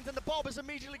behind, and the Bob is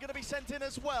immediately going to be sent in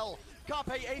as well.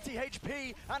 Carpe 80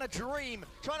 HP and a dream,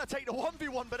 trying to take the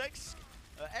 1v1, but Exit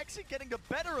getting the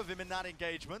better of him in that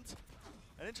engagement.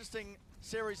 An interesting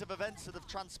series of events that have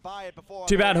transpired before.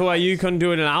 Too bad Who Are You couldn't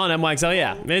do it in Allen MYXL.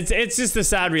 Yeah, it's just a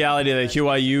sad reality that Who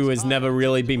Are You has never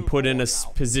really been put in a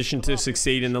position to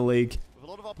succeed in the league.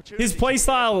 His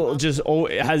playstyle just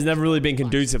has never really been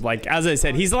conducive. Like, as I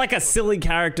said, he's like a silly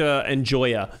character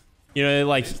enjoyer. You know,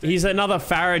 like, he's another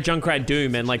Pharah Junkrat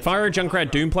Doom, and like, Pharah Junkrat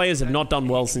Doom players have not done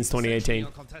well since 2018.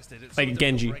 Like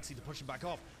Genji.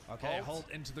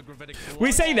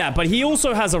 We say that, but he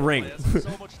also has a ring.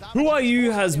 Who Are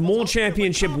You has more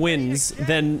championship wins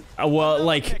than, well,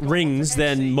 like, rings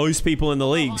than most people in the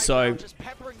league, so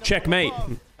checkmate.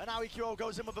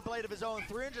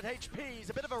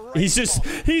 He's just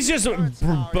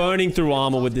burning through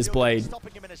armor with this blade.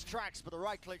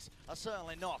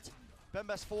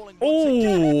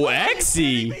 Oh,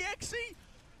 Exy!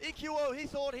 EQO, he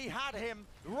thought he had him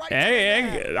right.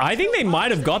 Hey, I think they might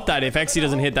have got that if Exy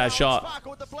doesn't hit that shot.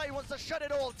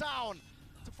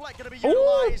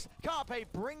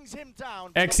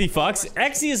 Exy fucks.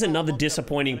 Exy is another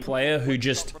disappointing player who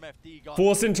just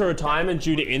forced into retirement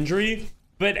due to injury.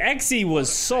 But Exy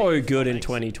was so good in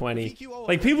 2020.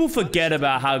 Like, people forget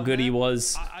about how good he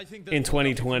was in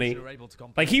 2020.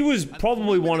 Like, he was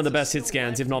probably one of the best hit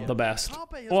scans, if not the best.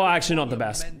 Well, actually not the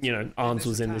best. You know, Arns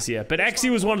was in this year. But Exy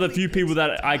was one of the few people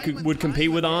that would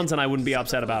compete with Arns, and I wouldn't be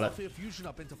upset about it.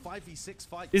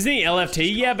 Isn't he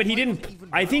LFT? Yeah, but he didn't...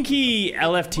 I think he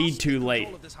LFT'd too late.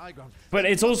 But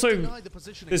it's also...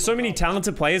 There's so many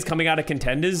talented players coming out of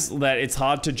contenders that it's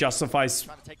hard to justify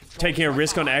taking a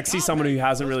risk on Exy, someone who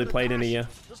hasn't really played in a year.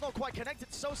 Just not quite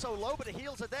connected, so low, but the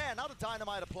heals are there. Now the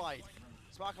dynamite applied.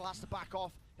 Sparkle has to back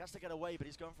off. He has to get away, but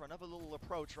he's going for another little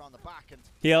approach around the back. And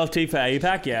he LFT for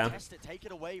APAC, yeah. Take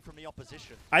it away from the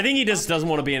opposition. I think he just doesn't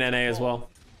want to be in NA as well.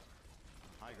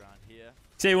 High ground here.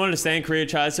 So he wanted to stay in Korea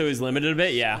Chai, so he's limited a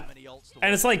bit, yeah.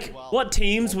 And it's like, what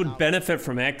teams would benefit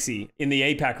from Exy in the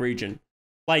APAC region?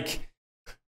 Like,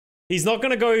 he's not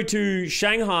going to go to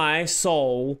Shanghai,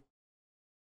 Seoul,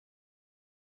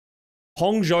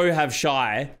 Hangzhou have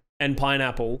Shy and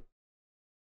Pineapple.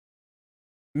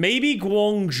 Maybe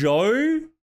Guangzhou?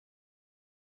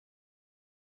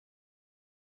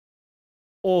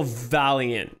 Or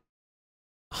Valiant.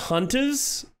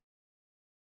 Hunters?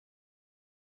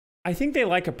 I think they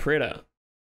like a Predator.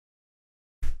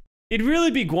 It'd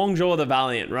really be Guangzhou or the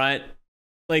Valiant, right?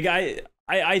 Like,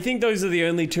 I think those are the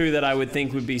only two that I would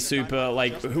think would be super,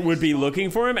 like, who would be looking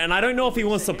for him. And I don't know if he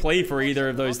wants to play for either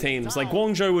of those teams. Like,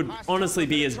 Guangzhou would honestly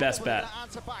be his best bet.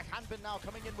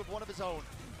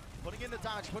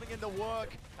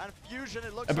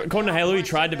 According to Halo, he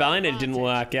tried to Valiant and it didn't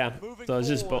work, yeah. So it's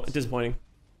just disappointing.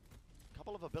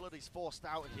 Couple of abilities forced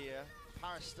out here.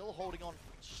 Paris still holding on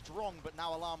strong, but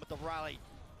now Alarm with the rally.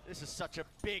 This is such a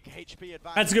big HP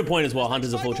advantage. That's a good point as well.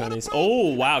 Hunters are full Chinese.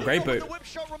 Oh, wow, great boot.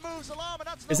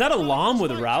 Is that Alarm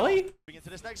with a rally?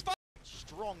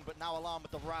 Strong, but now Alarm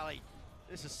with the rally.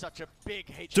 This is such a big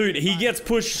HP. Dude, he gets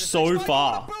pushed so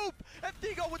far.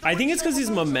 I think it's because his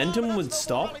momentum would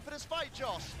stop.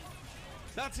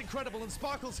 That's incredible, and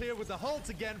Sparkle's here with the halt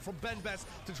again from Ben Best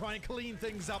to try and clean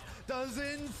things up. Does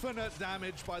infinite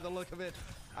damage by the look of it.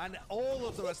 and all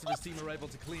of the rest of his team are able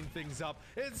to clean things up.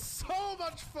 It's so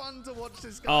much fun to watch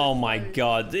this guy. Oh my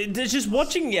god. Just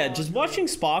watching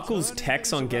Sparkle's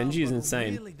techs on Genji is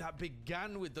insane. Really, that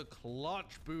began with the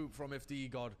clutch boot from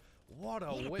FD God. What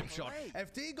a whip shot.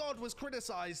 FD God was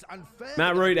criticized unfairly.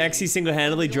 Matt wrote Exy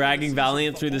single-handedly dragging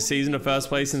Valiant through the season to first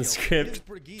place in the script.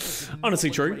 Honestly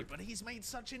true. But he's made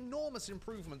such enormous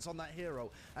improvements on that hero,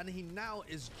 and he now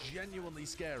is genuinely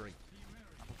scary.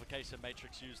 Amplification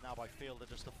matrix used now by Fielder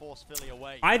just to force Philly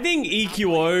away. I think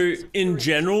EQO in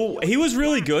general, he was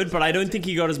really good, but I don't think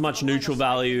he got as much neutral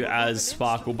value as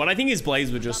Sparkle. But I think his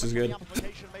blades were just as good.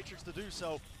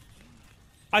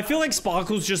 I feel like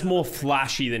Sparkle's just more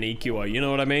flashy than EQO, you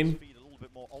know what I mean? A little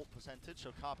bit more ult percentage,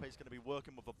 so Carpe's going to be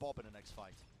working with a Bob in the next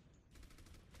fight.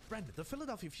 Brandon, the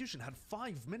Philadelphia Fusion had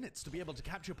 5 minutes to be able to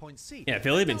capture point C. Yeah,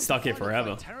 Philly have been stuck here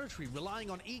forever. Territory relying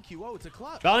on EQO to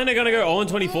clutch. Valiant are gonna go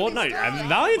 0-24? No,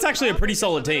 Valiant's actually a pretty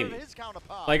solid team.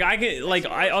 Like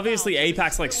I obviously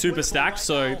Apac's like super stacked,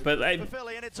 so but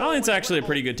Valiant's actually a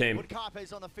pretty good team.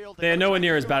 They're nowhere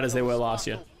near as bad as they were last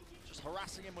year.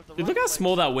 Dude, look how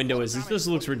small that window is. This just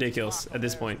looks ridiculous at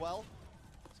this point.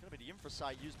 It's going to be the infra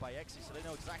site used by Exy, so they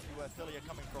know exactly where Philly are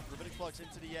coming from. Rabbinic plugs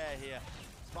into the air here.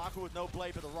 Sparkle with no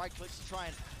blade, but the right clicks to try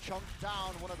and chunk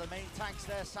down one of the main tanks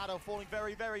there. Sado falling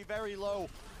very, very, very low.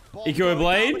 EQO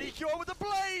blade? EQO with the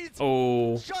blade!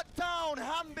 Oh. Shut down,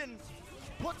 Hambin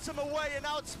puts him away, and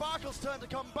now it's Sparkle's turn to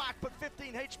come back, but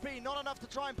 15 HP, not enough to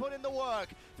try and put in the work.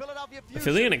 Philadelphia Fusion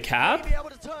Philly in a cap? may be able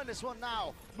to turn this one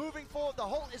now. Moving forward, the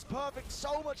Holt is perfect.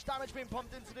 So much damage being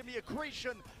pumped into them. The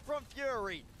accretion from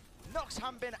Fury knocks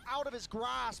Hambin out of his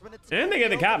grasp, and they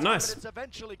get the cap, nice. It's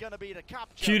eventually going to be the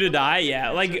capture. Q to die, yeah.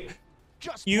 Like,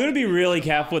 you gotta be really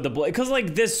careful with the blade, because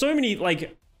like, there's so many,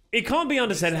 like, it can't be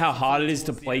understated how hard it is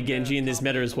to play Genji in this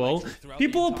meta as well.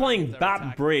 People are playing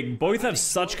Bat Brig. Both have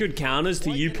such good counters to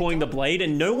you pulling the blade,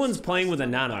 and no one's playing with a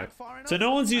nano. So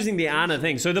no one's using the Ana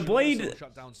thing. So the blade,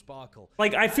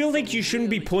 like, I feel like you shouldn't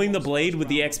be pulling the blade with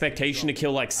the expectation to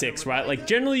kill like 6, right? Like,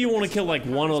 generally you want to kill like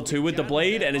 1 or 2 with the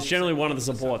blade, and it's generally one of the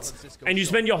supports. And you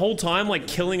spend your whole time like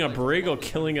killing a Brig or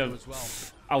killing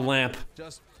a lamp.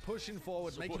 Just pushing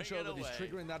forward, making sure that he's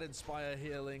triggering that Inspire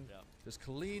healing. Just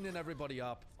cleaning everybody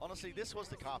up. Honestly, this was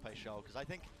the Carpe show, because I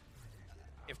think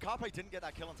if Carpe didn't get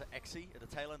that kill onto Exy at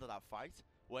the tail end of that fight,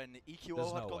 when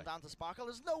EQO had gone down to Sparkle,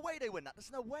 there's no way they win that.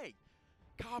 There's no way.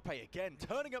 Carpe, again,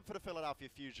 turning up for the Philadelphia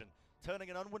Fusion,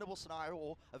 turning an unwinnable scenario,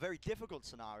 or a very difficult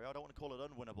scenario, I don't want to call it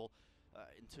unwinnable,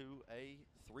 into a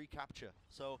 3 capture.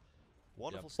 So,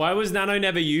 wonderful. Why was Nano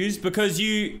never used? Because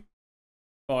you...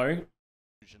 Oh.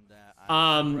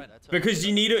 Because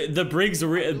you need the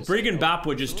Brig and Bap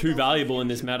were just too valuable in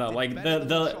this meta. Like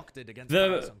the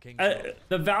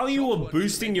value of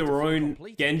boosting your own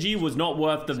Genji was not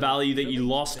worth the value that you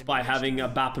lost by having a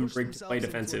Bap and Brig to play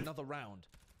defensive. Another round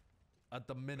at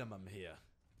the minimum here.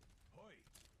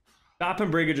 Bap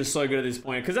and Brig are just so good at this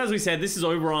point, because as we said, this is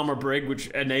over armor Brig, which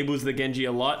enables the Genji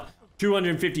a lot.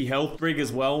 250 health Brig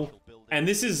as well. And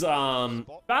this is,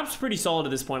 Bap's pretty solid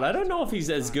at this point. I don't know if he's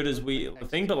as good as we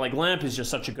think, but like Lamp is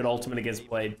just such a good ultimate against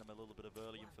Blade.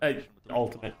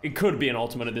 Ultimate. It could be an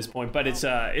ultimate at this point, but it's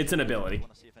an ability.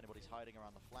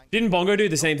 Didn't Bongo do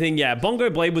the same thing? Yeah, Bongo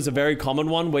Blade was a very common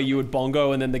one where you would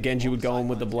Bongo and then the Genji would go in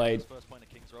with the Blade.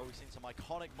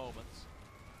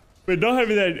 But not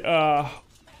having that,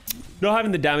 not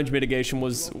having the damage mitigation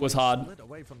was hard.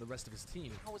 Away from the rest of his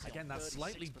team. Again, that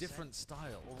slightly different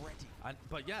style.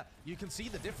 But yeah, you can see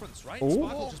the difference, right? Ooh.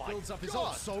 Sparkle just builds up his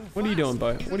ult so fast. What are you doing,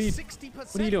 Bo? What are you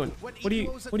doing? What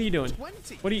are you doing?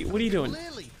 What are you doing?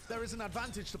 Clearly, there is an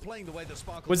advantage to playing the way that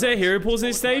Sparkle. Was there hero pulls in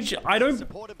this stage? I don't.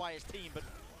 Were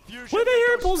there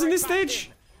hero pulls in this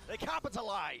stage?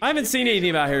 I haven't seen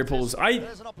anything about hero pulls. I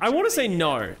want to say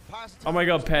no. Oh my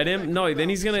god, pet him? No, then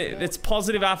he's gonna. It's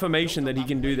positive affirmation that he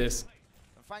can do this.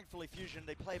 Thankfully, Fusion,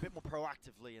 they play a bit more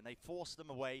proactively, and they force them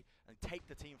away and take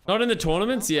the team fight. Not in the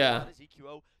tournaments, yeah.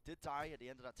 EQO did die at the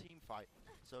end of that team fight,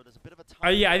 so there's a bit of a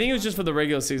time. Yeah, I think it was just for the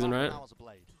regular season, right?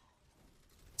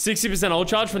 60% ult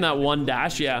charge from that one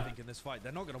dash, yeah. I think in this fight,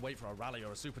 they're not going to wait for a rally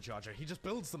or a supercharger. He just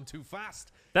builds them too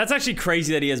fast. That's actually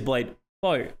crazy that he has Blade.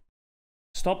 Oh,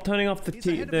 stop turning off the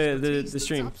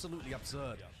stream. Absolutely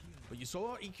absurd. But you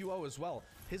saw EQO as well.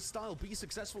 His style be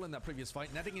successful in that previous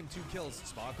fight, netting him 2 kills.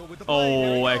 Sparkle with the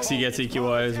blade. Oh, Exy gets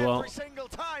EQO as well.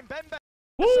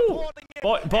 Woo!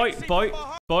 Boy.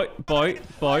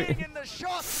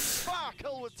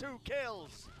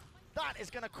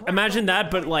 Imagine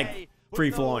that, but like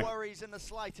free flowing.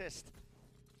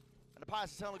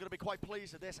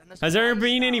 Has there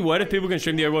been any word if people can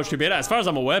stream the Overwatch 2 beta? As far as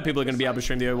I'm aware, people are going to be able to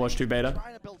stream the Overwatch 2 beta.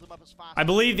 as fast. I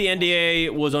believe the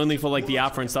NDA was only for like the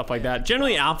alpha and stuff like that.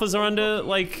 Generally, alphas are under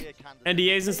like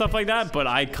NDAs and stuff like that, but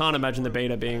I can't imagine the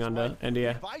beta being under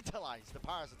NDA. Vitalize the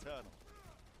Paris Eternal.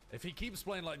 If he keeps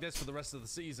playing like this for the rest of the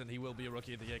season, he will be a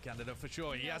Rookie of the Year candidate for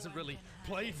sure. He hasn't really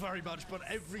played very much, but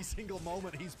every single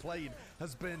moment he's played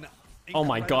has been Oh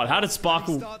my god, how did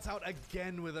Sparkle... He starts out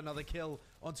again with another kill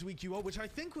onto EQO, which I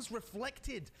think was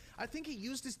reflected. I think he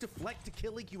used his deflect to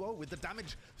kill EQO with the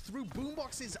damage through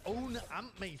Boombox's own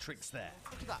amp matrix there.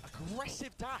 Look at that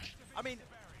aggressive dash. I mean,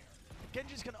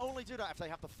 Genjis can only do that if they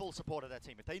have the full support of their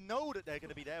team. If they know that they're going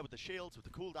to be there with the shields, with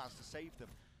the cooldowns to save them.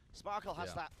 Sparkle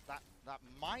has that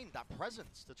mind, that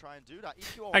presence to try and do that.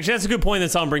 EQO Actually, that's a good point that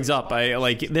someone brings up.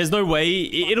 Like, there's no way...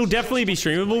 It'll definitely be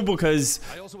streamable because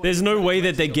there's no way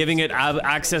that they're giving it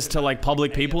access to, like,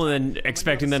 public people and then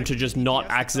expecting them to just not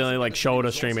accidentally, like, show it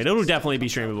or stream it. It'll definitely be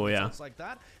streamable, yeah. Like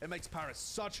that, it makes Paris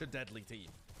such a deadly team.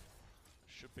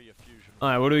 should be a fusion.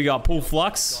 Alright, what do we got? Pull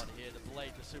Flux. Here, the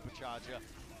Blade, the Supercharger.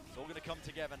 It's all going to come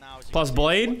together now. Plus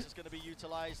Blade.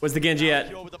 Where's the Genji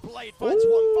at? With the Blade finds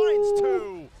one, finds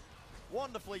two.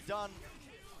 Wonderfully done.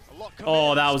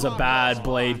 Oh, that was a bad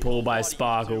blade pull by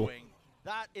Sparkle.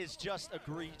 That is just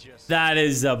egregious. That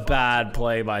is a bad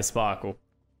play by Sparkle.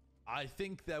 I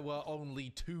think there were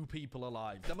only 2 people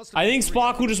alive. I think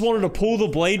Sparkle just wanted to pull the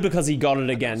blade because he got it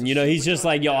again. You know, he's just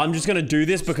like, yo, I'm just going to do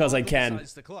this because I can.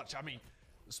 The clutch. I mean,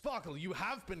 Sparkle, you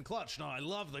have been clutch. Now, I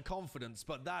love the confidence,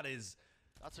 but that's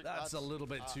a little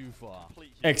bit too far.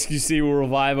 XQC will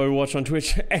revive Overwatch on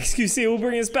Twitch. XQC will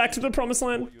bring us back to the promised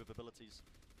land.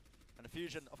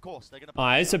 Fusion, of course, they're gonna.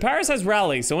 Alright, so Paris has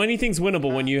Rally, so anything's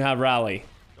winnable when you have Rally.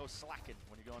 Go slacking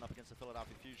when you're going up against the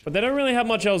Philadelphia Fusion. But they don't really have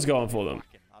much else going for them.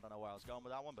 I don't know where I was going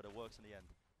with that one, but it works in the end.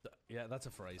 Yeah, that's a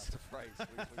phrase. That's a phrase.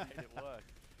 we made it work.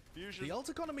 Fusion. The ult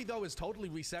economy, though, is totally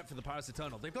reset for the Paris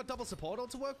Eternal. They've got double support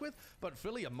ult to work with, but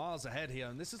Philly are miles ahead here,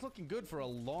 and this is looking good for a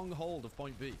long hold of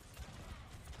point B.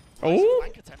 Oh,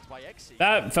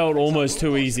 that felt almost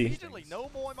too easy.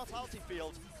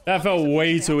 That felt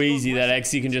way too easy that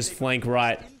XE can just flank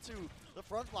right. Into the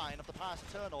front line of the Paris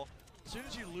Eternal. As soon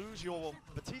as you lose your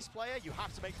Batiste player, you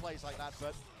have to make plays like that,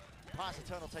 but Paris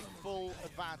Eternal take full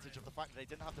advantage of the fact that they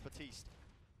didn't have the Batiste.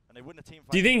 And they win the team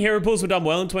fight. Do you think hero pools were done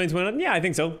well in 2021? Yeah, I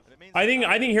think so. I think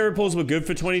hero pools were good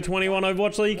for 2021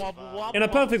 Overwatch League. In a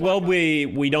perfect world,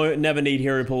 we don't never need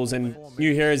hero pools and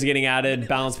new heroes are getting added,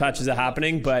 balance patches are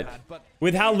happening, but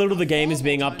with how little the game is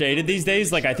being updated these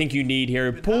days, like I think you need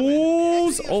hero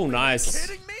pools. Oh,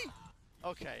 nice.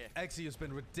 Okay. XE has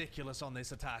been ridiculous on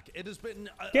this attack. It has been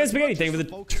Yeah, Spaghetti, thank you for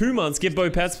the 2 months. Give Bo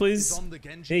pets, please.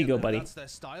 There you go, buddy. That's their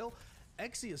style.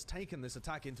 XE has taken this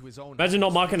attack into his own. Imagine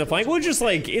not marking the flank. We're just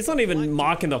like, it's not even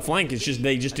marking the flank. It's just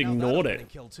they just ignored it.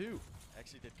 XE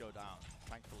did go down.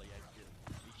 Thankfully,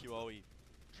 EQO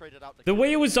traded out the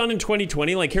way it was done in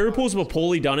 2020, like hero pools were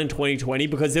poorly done in 2020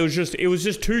 because it was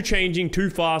just too changing, too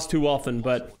fast, too often.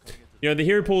 But you know, the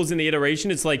hero pools in the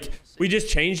iteration, it's like we just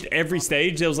changed every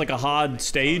stage. There was like a hard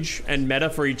stage and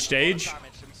meta for each stage.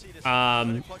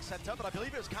 And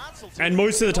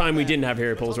most of the time we didn't have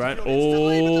hero pools, right?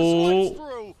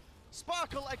 Oh,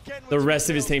 the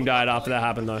rest of his team died after that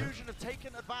happened, though.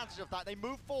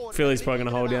 Philly's probably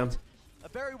gonna hold down. A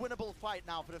very winnable fight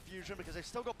now for the Fusion because they've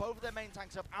still got both of their main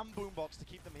tanks up and Boombox to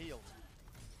keep them healed.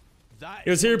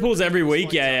 It was hero pools every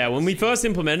week, yeah. When we first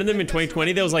implemented them in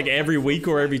 2020, there was like every week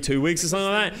or every 2 weeks or something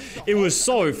like that. It was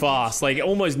so fast, like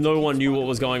almost no one knew what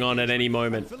was going on at any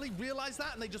moment. Philly realized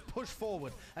that and they just pushed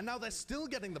forward, and now they're still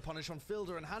getting the punish on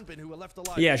Fielder and Handbin, who were left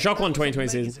alive. Yeah, Shock 1 2020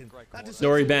 season.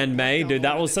 Dory banned May, dude.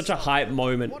 That was such a hype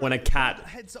moment when a cat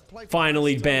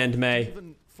finally banned May.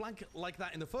 Flank like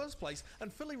that in the first place,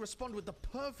 and Philly respond with the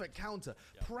perfect counter,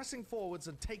 pressing forwards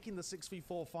and taking the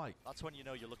 6v4 fight. That's when you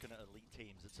know you're looking at elite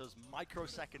teams. It's those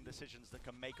microsecond decisions that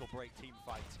can make or break team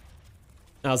fights.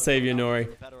 I'll save you,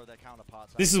 Nori.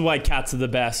 This is why cats are the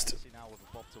best.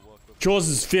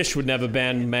 Jaws' fish would never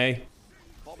ban May.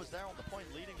 Bob is there on the point,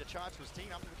 leading the charge for his team.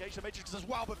 Amplification matrix as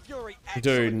well, but Fury.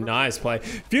 Dude, nice play.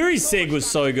 Fury's Sig was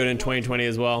so good in 2020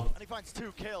 as well. And he finds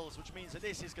 2 kills, which means that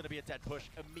this is going to be a dead push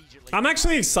immediately. I'm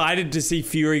actually excited to see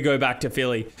Fury go back to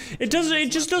Philly. It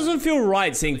just doesn't feel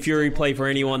right seeing Fury play for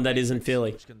anyone that isn't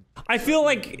Philly. I feel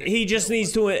like he just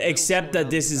needs to accept that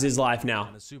this is his life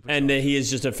now, and that he is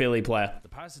just a Philly player. The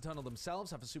Paris Eternal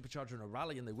themselves have a supercharger and a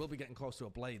rally, and they will be getting close to a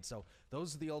blade, so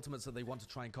those are the ultimates that they want to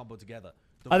try and combo together.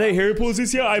 Are they hero pools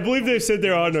this year? I believe they've said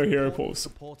there are no hero pools.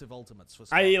 Supportive ultimates for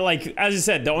like, as I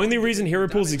said, the only reason hero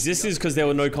pools exist is because there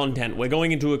were no content. We're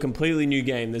going into a completely new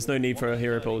game. There's no need for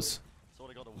hero pools. That's all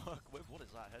they got to work with. What is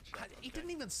that headshot? He didn't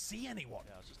even see anyone.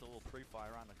 Yeah, it's just a little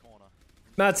pre-fire around the corner.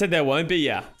 Matt said there won't be,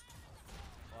 yeah.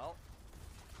 Well,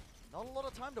 Not a lot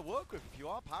of time to work with if you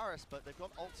are Paris, but they've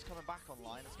got ults coming back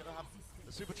online. It's going to have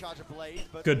the Supercharger Blade.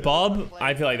 But Good Bob.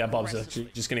 I feel like that Bob's actually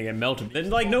just going to get melted. And,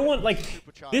 like, no one, like,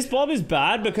 this Bob is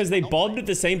bad because they bobbed at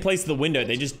the same place of the window.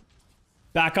 They just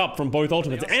back up from both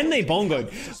ultimates. And they bongoed.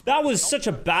 That was such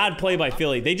a bad play by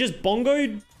Philly. They just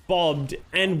bongoed, bobbed,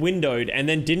 and windowed, and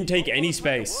then didn't take any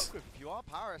space.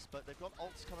 Paris, but they've got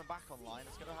ults coming back online.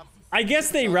 It's gonna have I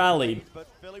guess they rallied. But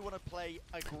Philly want to play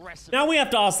aggressive. Now we have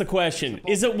to ask the question,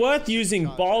 is it worth using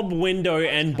Bob, Window,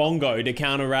 and Bongo to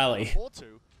counter rally?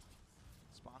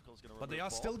 But they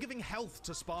are still giving health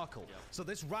to Sparkle. Yeah. So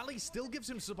this rally still gives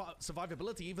him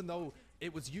survivability, even though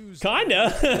it was used.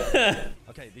 Kinda.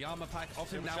 Okay, the armor pack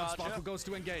off him now, and Sparkle goes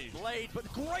to engage. Blade, but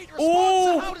great response.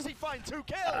 So how does he find 2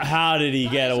 kills? How did he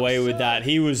get away with that?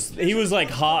 He was like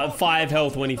 5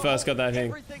 health when he first got that thing.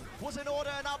 Everything was in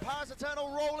order, and now Paris Eternal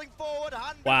rolling forward.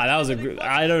 Wow, that was a good.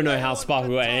 I don't know how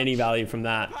Sparkle got any value from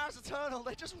that. Paris Eternal,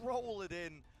 they just roll it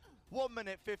in. 1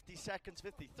 minute 50 seconds,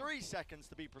 53 seconds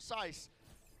to be precise.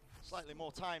 Slightly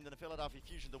more time than a Philadelphia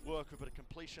Fusion to work with, but a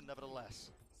completion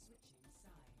nevertheless.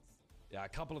 Yeah, a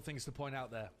couple of things to point out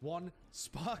there. One,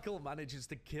 Sparkle manages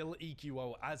to kill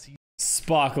EQO as he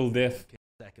Sparkle diff.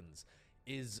 Seconds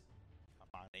is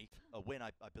a win, I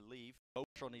believe.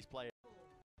 On these players.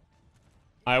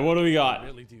 Alright, what do we got?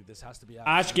 Really do. This has to be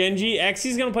Ash Genji.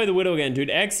 Exy's gonna play the Widow again, dude.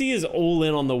 Exy is all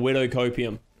in on the Widow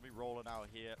copium. Gonna be rolling out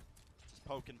here. Just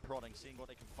poking, prodding, seeing what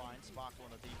they can find. Sparkle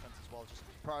on the defense as well. Just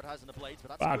prioritizing the blades,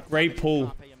 but that's great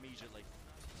pull. Immediately.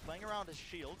 He's playing around his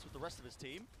shields with the rest of his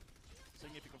team,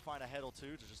 seeing if he can find a head or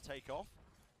two to just take off.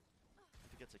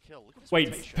 If he gets a kill.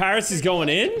 Wait, Paris is going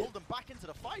in? Pulled them back into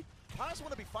the fight. Paris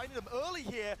want to be fighting them early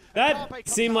here. That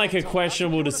seemed like a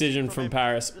questionable decision from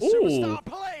Paris. Ooh.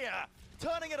 Player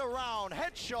turning it around.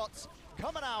 Headshots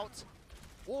coming out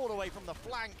all the way from the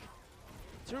flank.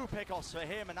 2 pickoffs for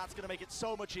him, and that's going to make it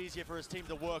so much easier for his team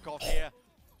to work off here.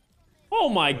 Oh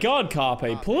my god,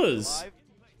 Carpe, please.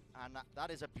 And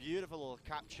that is a beautiful little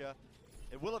capture.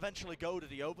 It will eventually go to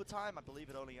the overtime. I believe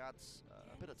it only adds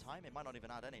a bit of time. It might not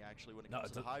even add any, actually, when it comes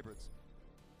to the hybrids.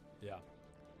 Yeah.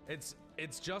 It's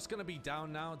just going to be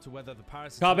down now to whether the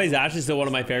Paris... Carpe's Ash is still one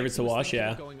of my favorites to watch,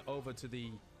 yeah. Going over to the...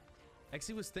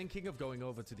 Exy was thinking of going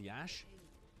over to the Ash,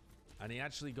 and he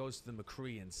actually goes to the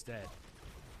McCree instead.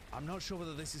 I'm not sure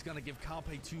whether this is going to give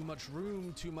Carpe too much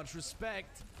room, too much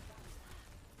respect.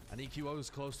 And EQO's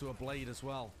close to a blade as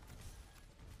well.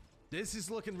 This is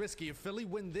looking risky. If Philly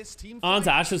win this team... Arn's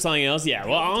Ash was something else? Yeah,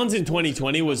 well, Arn's in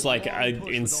 2020 was like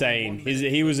insane.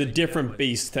 He was a different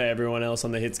beast to everyone else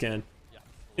on the hit scan.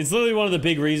 It's literally one of the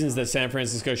big reasons that San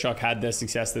Francisco Shock had their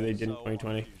success that they did in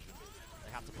 2020. They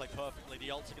have to play perfectly. The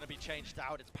ults are going to be changed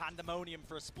out. It's pandemonium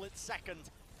for a split second.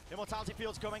 Immortality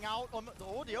Field's coming out.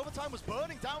 Oh, the overtime was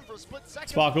burning down for a split second.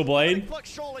 Sparkle Blade.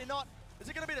 Surely not. Is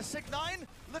it going to be the Sig 9?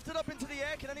 Lifted up into the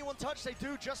air. Can anyone touch? They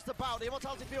do just about. The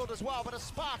Immortality Field as well, but a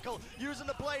Sparkle using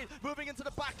the blade, moving into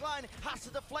the back line. Has to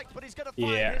deflect, but he's going to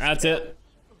find Yeah, that's it.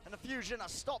 And the Fusion are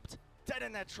stopped dead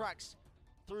in their tracks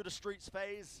through the streets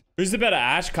phase. Who's the better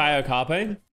Ash, Kai or Carpe?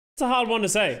 It's a hard one to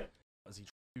say.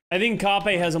 I think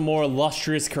Carpe has a more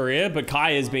illustrious career, but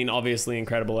Kai has been obviously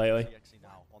incredible lately.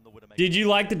 Did you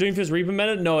like the Doomfist Reaper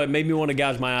meta? No, it made me want to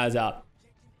gouge my eyes out.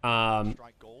 I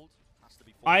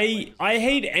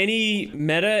hate any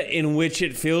meta in which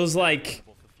it feels like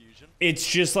it's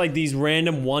just like these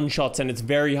random one-shots and it's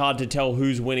very hard to tell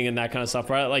who's winning and that kind of stuff,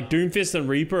 right? Like Doomfist and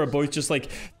Reaper are both just like,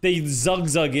 they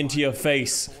zug into your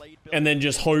face and then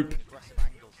just hope.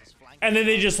 And then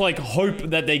they just like hope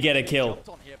that they get a kill.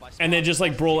 And then just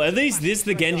like brawl. At least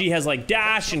the Genji has like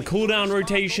dash and cooldown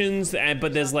rotations,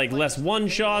 but there's like less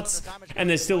one-shots. And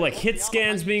there's still like hit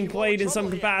scans being played in some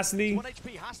capacity. 1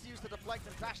 HP has to use the deflect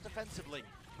and dash defensively.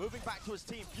 Moving back to his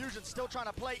team. Fusion still trying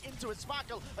to play into his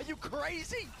Sparkle. Are you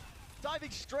crazy?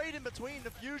 Diving straight in between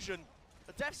the Fusion.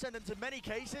 The death sentence in many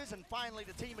cases, and finally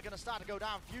the team are going to start to go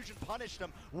down. Fusion punished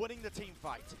them, winning the team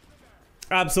fight.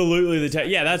 Absolutely,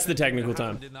 yeah, that's the technical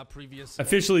time.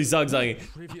 Officially zugzagging.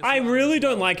 I really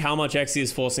don't like how much Exy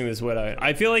is forcing this Widow.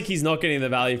 I feel like he's not getting the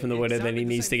value from the Widow that he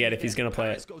needs to get if he's going to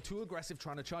play it. Go too aggressive,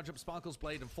 trying to charge up Sparkle's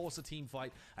blade and force a team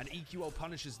fight, and EQO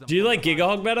punishes them. Do you like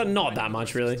Gigahog better? Not that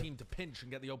much, really. Can you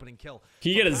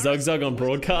get a zugzug on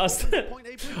broadcast?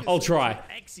 I'll try.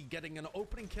 Exy getting an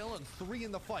opening kill and 3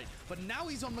 in the fight, but now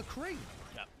he's on McCree.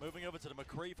 Yeah, moving over to the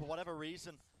McCree for whatever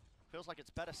reason. Feels like it's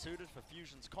better suited for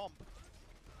Fusion's comp.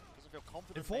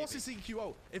 It forces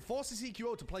EQO. It forces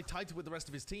EQO to play tighter with the rest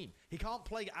of his team. He can't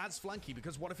play as flanky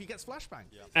because what if he gets flashbang?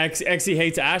 Yeah. Exy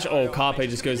hates Ash. Oh, Carpe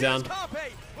just goes down.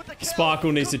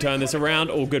 Sparkle needs to turn this around.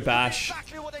 Oh, good bash.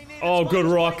 Oh, good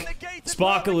rock.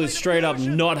 Sparkle is straight up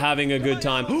not having a good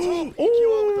time. Ooh,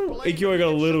 EQO got a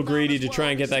little greedy to try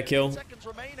and get that kill. Seconds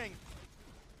remaining.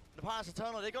 The Pirates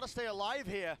Eternal, they got to stay alive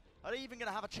here. Are they even going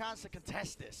to have a chance to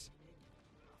contest this?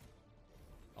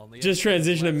 Just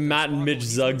transition to Matt and Mitch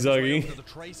zug-zugging. The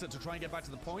Tracer to try and get back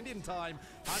to the point in time.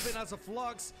 Advin has a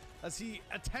flux as he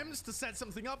attempts to set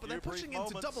something up, but they're pushing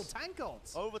into double tank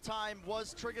ults. Overtime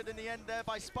was triggered in the end there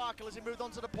by Sparkle as he moved on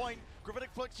to the point.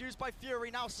 Gravitic Flux used by Fury,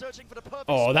 now searching for the perfect.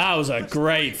 Oh, that was a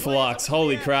great flux.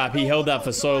 Holy crap, he held that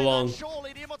for so long.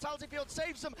 Surely the Immortality Field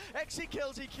saves him. XE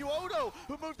kills EQ Odo,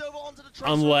 who moved over onto the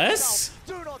Tracer. Unless...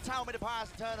 Do not tell me the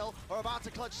Pirates Eternal are about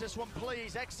to clutch this one,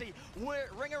 please. XE,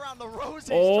 ring around the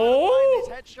roses. Oh! Trying to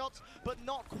find these headshots, but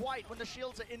not quite when the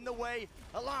shields are in the way.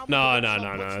 No,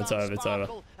 it's over, it's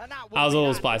over. I was a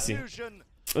little spicy.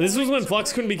 This was when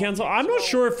Flux couldn't be cancelled. I'm not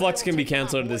sure if Flux can be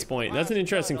cancelled at this point. That's an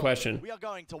interesting question. We are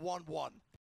going to 1-1.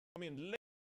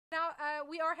 Now,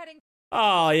 we are heading...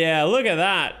 Oh, yeah, look at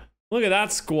that. Look at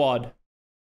that squad.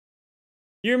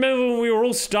 You remember when we were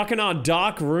all stuck in our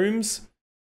dark rooms?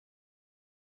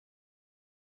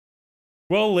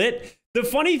 Well lit. The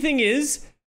funny thing is,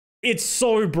 it's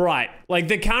so bright. Like,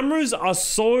 the cameras are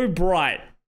so bright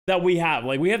that we have.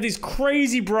 Like, we have these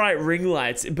crazy bright ring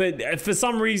lights, but for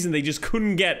some reason, they just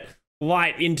couldn't get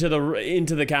light into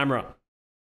the camera.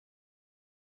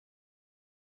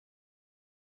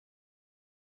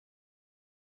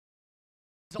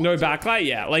 No backlight?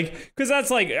 Yeah, like, because that's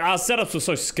like, our setups were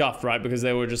so scuffed, right? Because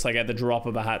they were just like at the drop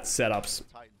of a hat setups.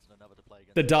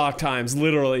 The dark times,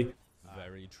 literally.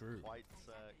 Very true.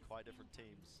 Quite different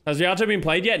teams. Has Rialto been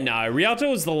played yet? No, Rialto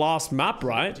was the last map,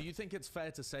 right? Do you think it's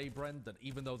fair to say, Brent, that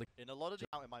even though the... In a lot of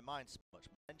out in my mind, so much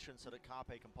mention so that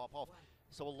Carpe can pop off.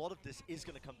 So a lot of this is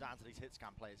going to come down to these hit scan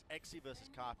players. XE versus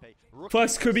Carpe.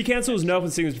 Flux could be cancelled as nerf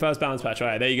and Sigma's first balance patch.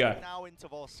 Alright, there you go.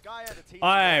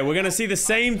 Alright, we're going to see the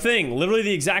same thing. Literally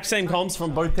the exact same comps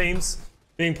from both teams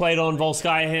being played on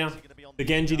Volskaya here. The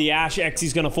Genji, the Ashe.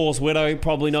 XE's going to force Widow.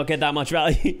 Probably not get that much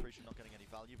value.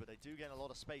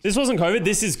 This wasn't COVID.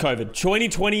 This is COVID.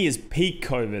 2020 is peak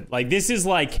COVID. Like, this is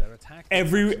like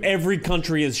every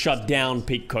country has shut down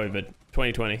peak COVID.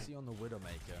 2020. On the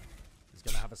Widowmaker is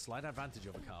going to have a slight advantage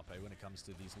over Carpe when it comes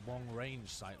to these long-range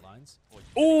sightlines.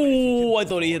 Oh, I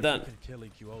thought he hit that. Kill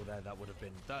EQO there, that would have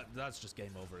been that's just game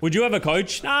over. Would you ever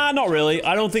coach? Nah, not really.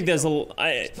 I don't think there's a.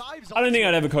 I don't think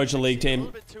I'd ever coach a league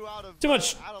team. Too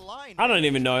much. I don't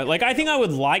even know. Like, I think I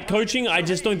would like coaching. I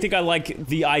just don't think I like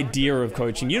the idea of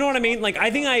coaching. You know what I mean? Like, I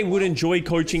think I would enjoy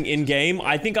coaching in game.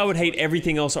 I think I would hate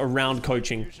everything else around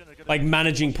coaching, like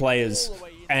managing players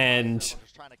and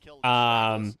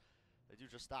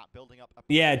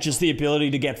yeah, just the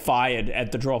ability to get fired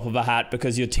at the drop of a hat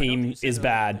because your team is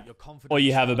bad, or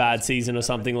you have a bad season or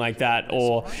something like that,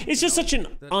 or it's just such an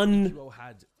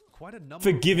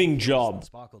unforgiving job,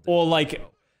 or like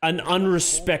an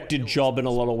unrespected job in a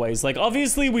lot of ways. Like,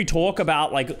 obviously we talk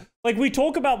about like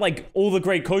all the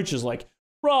great coaches like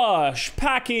Rush,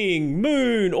 Packing,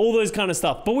 Moon, all those kind of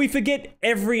stuff, but we forget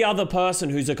every other person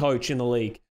who's a coach in the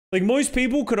league. Like, most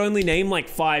people could only name like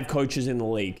 5 coaches in the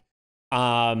league.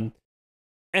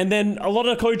 And then a lot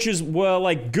of coaches were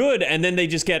like good, and then they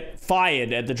just get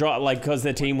fired at the drop, like, because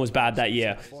their team was bad that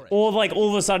year. Or like all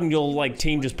of a sudden your like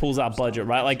team just pulls out budget,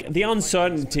 right? Like, the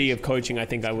uncertainty of coaching, I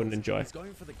think I wouldn't enjoy.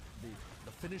 Going for the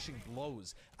finishing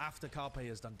blows after Carpe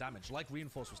has done damage, like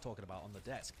Reinforce was talking about on the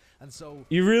desk. And so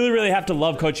you really have to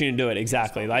love coaching to do it.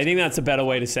 Exactly. I think that's a better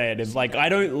way to say it. If, like, I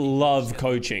don't love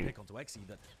coaching.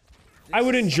 I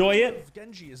would enjoy it,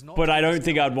 but I don't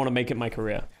think I'd want to make it my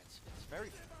career. It's very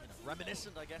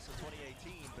reminiscent, I guess, of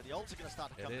 2018, but the ults are going to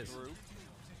start to come through.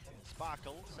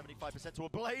 Sparkle, 75% to a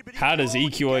blade, but how does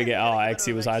EQO get... Oh,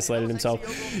 XE was isolated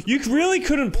himself. You really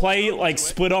couldn't play, like,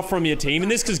 split off from your team in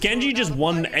this, because Genji just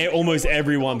won almost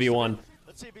every 1v1.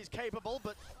 Let's see if he's capable,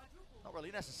 but not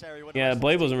really necessary. Yeah,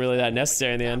 Blade wasn't really that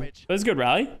necessary in the end. But it's a good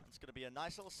rally. It's going to be a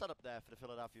nice little setup there for the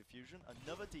Philadelphia Fusion.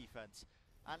 Another defense.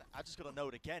 And I just got to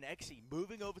note again, XE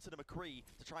moving over to the McCree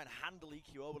to try and handle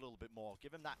EQO a little bit more.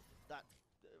 Give him that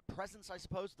presence, I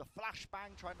suppose, the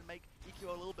flashbang, trying to make EQO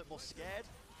a little bit more scared.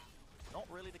 Not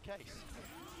really the case.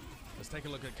 Let's take a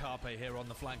look at Carpe here on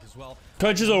the flank as well.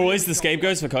 Coaches are always the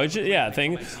scapegoats for coaches. Yeah,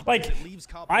 thing. Like,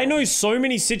 I know so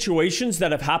many situations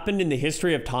that have happened in the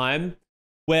history of time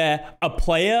where a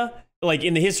player, like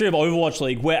in the history of Overwatch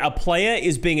League, where a player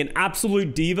is being an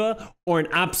absolute diva or an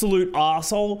absolute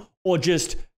arsehole or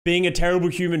just being a terrible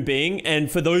human being,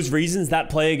 and for those reasons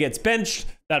that player gets benched,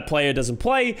 that player doesn't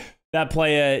play, that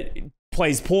player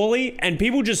plays poorly, and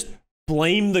people just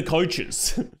blame the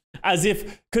coaches. As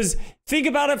if, because think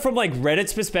about it from like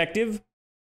Reddit's perspective,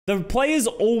 the players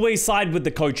always side with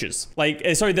the coaches. Like,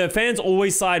 sorry, the fans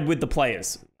always side with the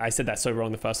players. I said that so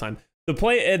wrong the first time.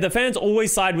 The fans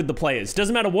always side with the players.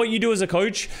 Doesn't matter what you do as a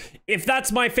coach. If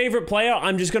that's my favorite player,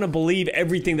 I'm just going to believe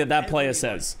everything that player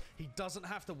says. He doesn't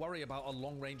have to worry about a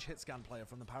long-range hit scan player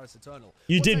from the Paris Eternal.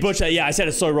 You did butcher that. Yeah, I said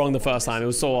it so wrong the first time. It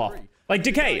was so off. Like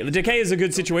Decay. The Decay is a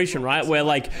good situation, right? Where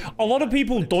like a lot of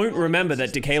people don't remember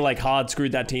that Decay like hard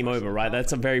screwed that team over, right?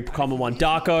 That's a very common one.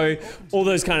 Darko, all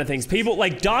those kind of things. People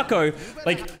like Darko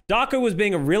was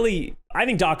being a really, I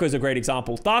think Darko's a great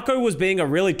example. Darko was being a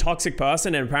really toxic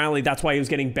person, and apparently that's why he was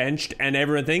getting benched and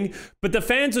everything. But the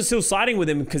fans are still siding with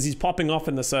him because he's popping off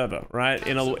in the server, right?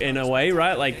 In a way,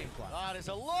 right? Like. There's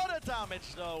a lot of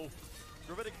damage though.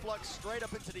 Gravitic Flux straight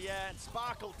up into the air, and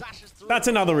Sparkle dashes through. That's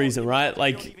another reason, right?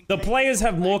 Like the players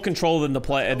have more control than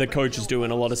the coaches do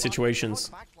in a lot of situations.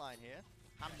 Backline here.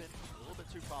 Hampton a little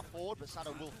bit too far forward, but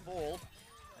Shadow will fall.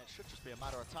 And it should just be a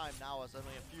matter of time now, as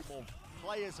only a few more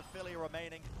players of Philly are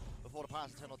remaining before the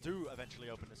Paris Eternal do eventually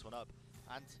open this one up.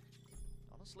 And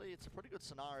honestly, it's a pretty good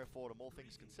scenario for them, all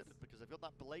things considered, because they've got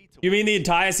that blade to... You mean the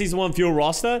entire Season 1 Fuel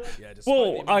roster? Yeah,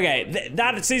 well, okay,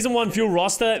 that Season 1 Fuel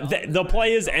roster, the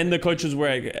players and the coaches were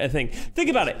a thing. Think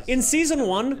about it. In Season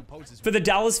 1, for the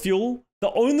Dallas Fuel,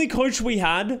 the only coach we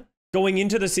had going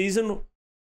into the season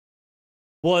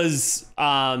was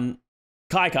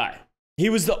Kai. He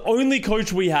was the only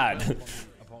coach we had.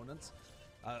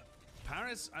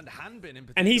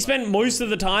 And he spent most of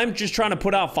the time just trying to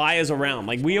put out fires around.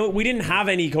 Like we didn't have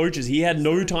any coaches. He had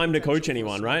no time to coach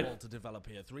anyone, right?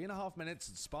 3.5 minutes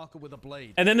and Sparkle with a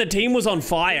blade. And then the team was on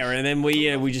fire, and then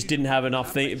we just didn't have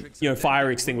enough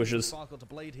fire extinguishers. Sparkle to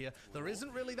blade here. There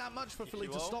isn't really that much for Philly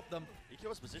to stop them.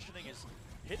 EQO's positioning is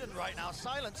hidden right now.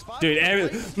 Silent Sparkle.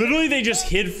 Dude, literally they just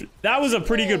hid. That was a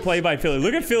pretty good play by Philly.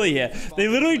 Look at Philly here. They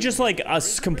literally just like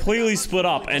us completely split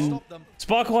up, and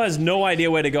Sparkle has no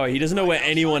idea where to go. He doesn't know where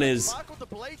anyone is. That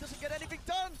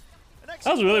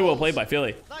was really well played by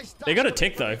Philly. They got a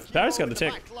tick though. Paris got the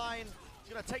tick.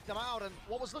 Gonna take them out, and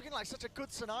what was looking like such a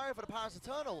good scenario for the Paris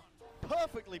Eternal,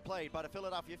 perfectly played by the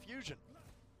Philadelphia Fusion.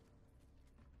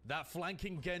 That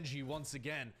flanking Genji once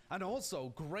again, and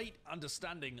also great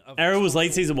understanding of... Arrow was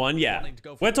late Season 1, yeah.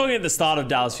 We're talking at the start of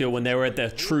Dallas Fuel when they were at their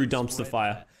true dumpster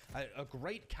fire. A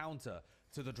great counter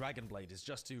to the Dragon Blade is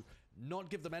just to not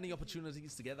give them any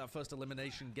opportunities to get that first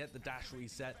elimination, get the dash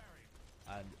reset,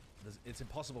 and it's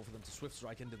impossible for them to swift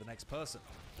strike into the next person.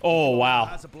 Oh,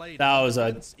 wow. That was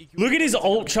a... Look at his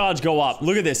ult charge go up.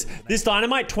 Look at this. This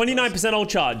Dynamite, 29% ult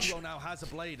charge. Now has a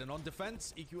blade, and on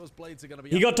defense, EQO's blades are going to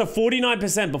be... He got to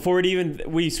 49% before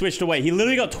we switched away. He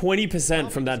literally got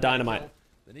 20% from that Dynamite.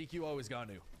 Then EQO is going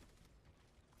to...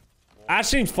 Ash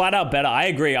seems flat out better. I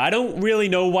agree. I don't really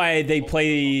know why they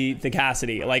play the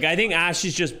Cassidy. Like, I think Ash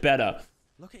is just better.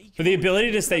 For the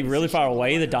ability to stay really far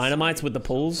away, the Dynamites with the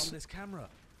pulls...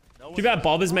 Too bad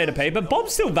Bob has made a pay, but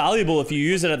Bob's still valuable if you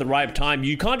use it at the right time.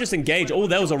 You can't just engage. Oh,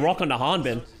 there was a rock on the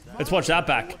Hanbin. Let's watch that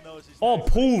back. Oh,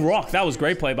 pull rock. That was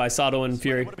great play by Sato and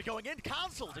Fury.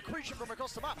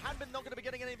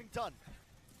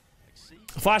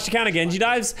 Flash to counter Genji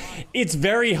dives. It's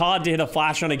very hard to hit a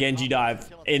flash on a Genji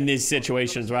dive in these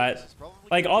situations, right?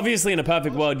 Like, obviously in a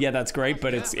perfect world, yeah, that's great,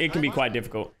 but it can be quite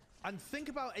difficult. And think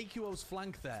about AQO's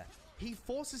flank there. He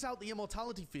forces out the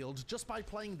immortality field just by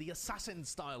playing the assassin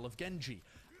style of Genji.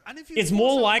 And if it's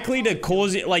more likely to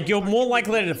cause it, like, you're more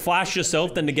likely to flash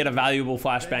yourself than to get a valuable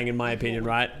flashbang, in my opinion,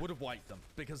 right? Would have wiped them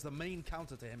because the main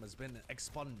counter to him has been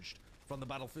expunged from the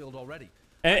battlefield already.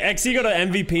 XE got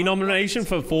an MVP nomination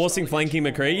for forcing flanking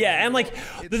McCree. Yeah, and like,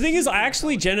 the thing is, I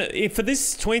actually, for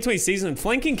this 2020 season,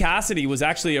 flanking Cassidy was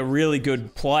actually a really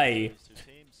good play.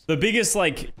 The biggest,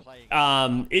 like,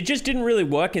 it just didn't really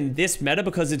work in this meta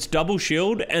because it's double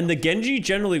shield, and the Genji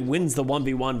generally wins the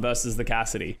 1v1 versus the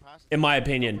Cassidy, in my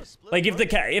opinion. Like, if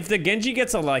the Genji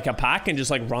gets a pack and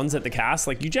just like runs at the cast,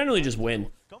 like, you generally just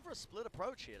win. Gone for a split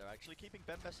approach here, they're actually keeping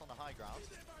Bembest on the high ground.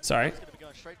 Sorry. It's going to be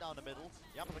going straight down the middle.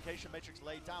 The amplification matrix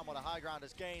laid down while the high ground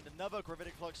has gained. Another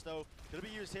gravitic flux though, going to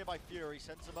be used here by Fury.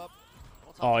 Sends him up.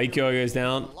 Oh, EQO goes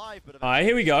down. Alright,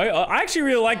 here we go. I actually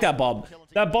really like that Bob.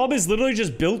 That Bob is literally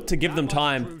just built to give them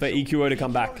time for EQO to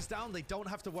come back. They don't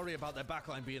have to worry about their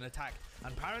backline being attacked.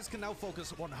 And Paris can now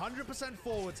focus 100%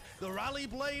 forwards. The rally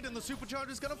blade and the supercharger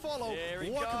is going to follow.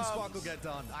 What can Sparkle get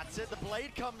done? That's it. The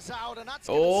blade comes out, and that's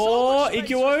oh,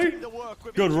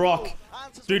 EQO. Good rock.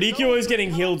 Dude, EQO is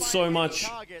getting healed so much.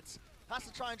 I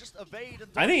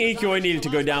think EQO needed to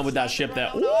go down with that ship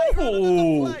there.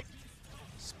 Ooh.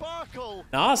 Sparkle,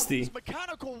 nasty.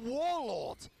 Mechanical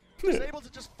warlord, is able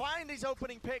to just find these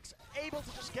opening picks, able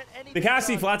to just get any. The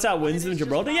Cassidy flats out wins in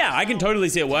Gibraltar. Yeah, I can totally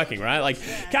see it working, right? Like,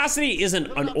 Cassidy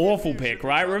isn't an awful pick,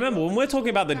 right? Remember, when we're talking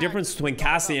about the difference between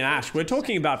Cassidy and Ash, we're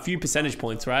talking about a few percentage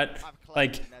points, right?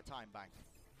 Like,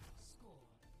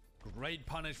 Great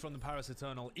punish from the Paris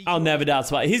Eternal. I'll never doubt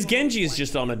Sparkle. His Genji is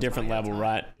just on a different level,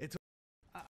 right?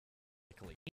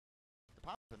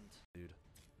 Dude.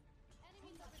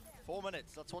 4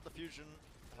 minutes, that's what the Fusion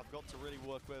have got to really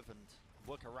work with and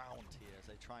work around here as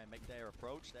they try and make their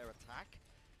approach, their attack.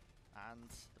 And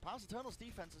the Paris Eternal's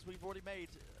defense, as we've already made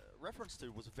reference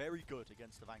to, was very good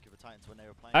against the Vancouver Titans when they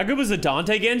were playing. How good was the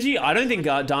Dante Genji? I don't think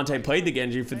Dante played the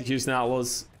Genji for the Houston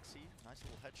Outlaws. Nice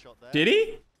little headshot there. Did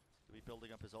he? Be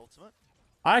building up his ultimate.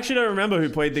 I actually don't remember who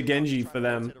played the Genji for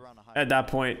them at that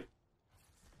point.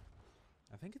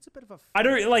 I think it's a bit of a...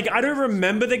 I don't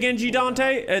remember the Genji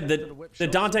Dante, the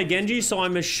Dante Genji, so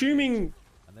I'm assuming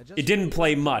it didn't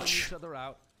play much.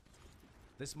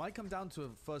 This might come down to a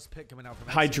first pick coming out from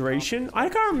Hydration? I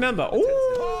can't remember. Ooh!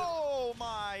 Oh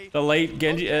my! The late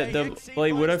Genji, the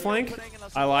late Widow flank.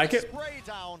 I like it.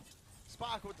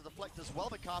 Sparkle with the deflect as well,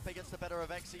 but Carpe gets the better of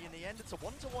Xe in the end. It's a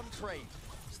 1-to-1 trade.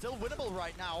 Still winnable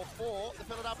right now for the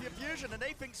Philadelphia Fusion, and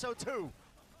they think so too.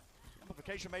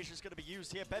 Amplification measure is going to be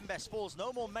used here. Bembes falls.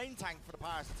 No more main tank for the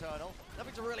Paris Eternal.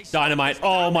 Nothing to really Dynamite.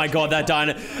 Oh my god, that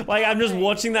dynamite. Like, I'm just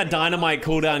watching that dynamite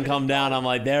cooldown come down. I'm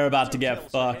like, they're about to get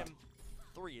fucked.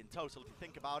 3 in total if you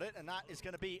think about it, and that is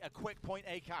going to be a quick point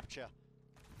A capture.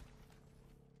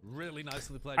 Really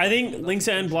nicely played. I think Lynx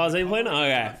and Blase played.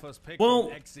 Okay.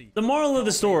 Well, the moral of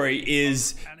the story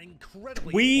is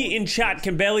we in chat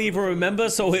can barely even remember,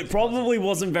 so it probably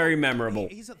wasn't very memorable.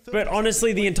 But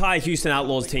honestly, the entire Houston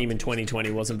Outlaws team in 2020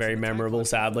 wasn't very memorable,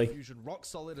 sadly. Rock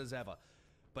solid as ever.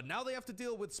 But now they have to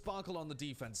deal with Sparkle on the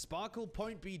defense. Sparkle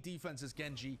point B defense as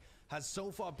Genji has so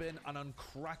far been an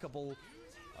uncrackable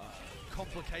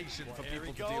complication for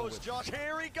people to deal with. Josh,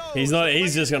 here he goes.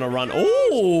 He's just gonna run.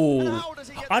 Oh,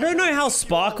 I don't know how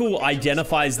Sparkle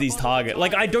identifies these targets.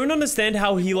 Like, I don't understand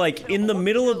how he, like, in the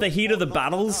middle of the heat of the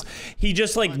battles, he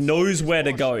just, like, knows where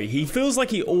to go. He feels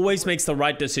like he always makes the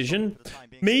right decision.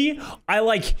 Me,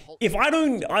 if I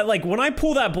don't, when I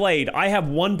pull that blade, I have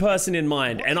one person in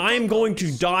mind, and I am going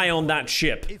to die on that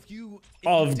ship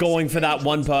of going for that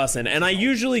one person. And I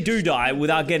usually do die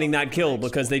without getting that kill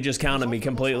because they just counter me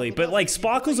completely. But, like,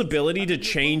 Sparkle's ability to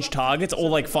change targets or,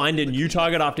 like, find a new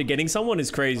target after getting someone is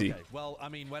crazy. Okay, well, I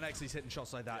mean, when Xe's hitting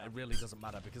shots like that, it really doesn't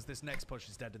matter because this next push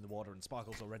is dead in the water and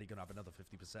Sparkle's already going to have another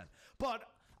 50%. But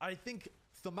I think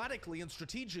thematically and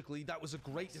strategically, that was a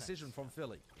great decision from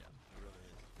Philly. Yeah.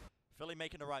 Philly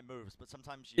making the right moves, but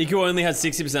sometimes EQ only has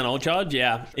 60% ult charge.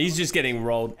 Yeah, he's just getting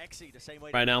rolled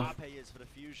right now.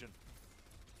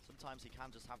 Sometimes he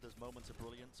can just have those moments of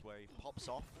brilliance where he pops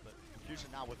off, but Fusion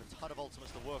now with a ton of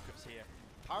ultimates to work with here.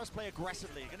 Paris play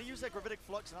aggressively, going to use their gravitic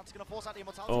flux, and that's going to force out the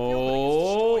immortality.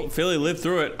 Oh, Philly lived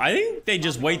through it. I think they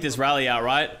just wait this rally out,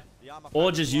 right?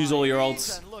 Or just use all your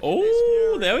ults.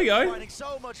 Oh, there we go.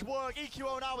 So much work.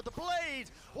 EQO now with the blade.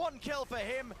 1 kill for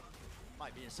him.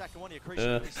 Might be a second one.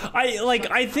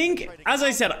 I think, as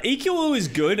I said, EQO is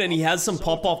good and he has some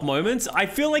pop-off moments. I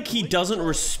feel like he doesn't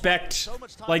respect,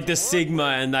 like, the Sigma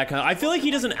and that kind of... I feel like he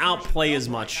doesn't outplay as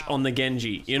much on the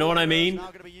Genji. You know what I mean?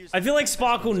 I feel like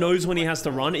Sparkle knows when he has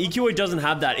to run. EQO doesn't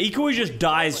have that. EQO just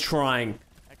dies trying.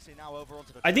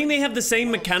 I think they have the same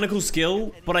mechanical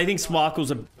skill, but I think Sparkle's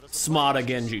a smarter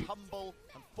Genji. Humble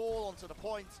and fall onto the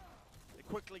point. They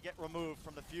quickly get removed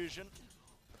from the Fusion.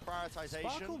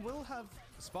 Prioritization.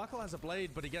 Sparkle has a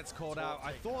blade, but he gets caught out.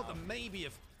 I thought that maybe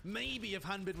if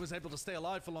Hanbin was able to stay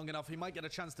alive for long enough, he might get a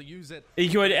chance to use it.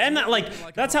 EQO, and that,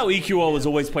 like, that's how EQO has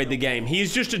always played the game.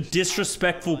 He's just a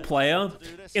disrespectful player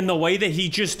in the way that he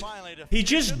just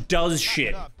does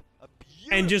shit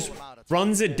and just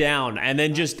runs it down and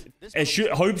then just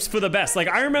hopes for the best. Like,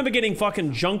 I remember getting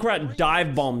fucking Junkrat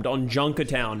dive bombed on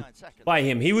Junkertown by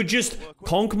him. He would just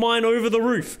conk mine over the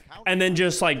roof and then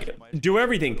just, like, do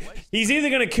everything. He's either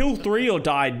gonna kill 3 or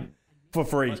die for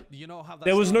free.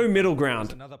 There was no middle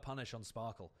ground. Another punish on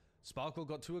Sparkle. Sparkle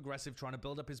got too aggressive trying to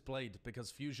build up his blade because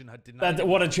Fusion had denied.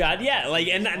 What a chat. Yeah, like,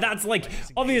 and that's like,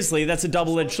 obviously that's a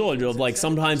double-edged sword of, like,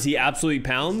 sometimes he absolutely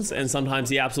pounds and sometimes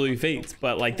he absolutely feeds.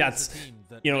 But, like, that's,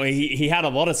 you know, he had a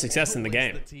lot of success in the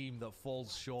game.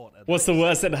 What's the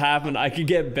worst that happened? I could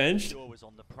get benched.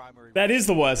 That is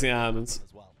the worst thing that happens.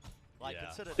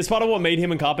 It's part of what made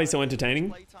him and Carpe so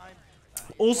entertaining.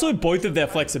 Also, both of their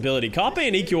flexibility. Carpe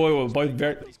and EQO were both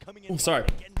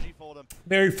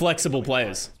very flexible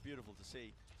players.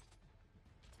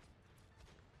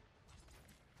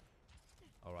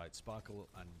 Alright, Sparkle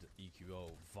and EQO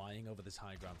vying over this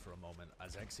high ground for a moment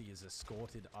as Xe is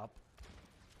escorted up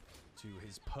to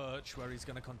his perch where he's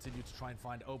going to continue to try and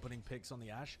find opening picks on the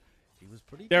Ash. He was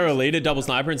pretty... They're a leader, double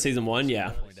sniper in season 1,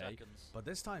 yeah. But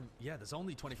this time, yeah, there's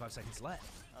only 25 seconds left.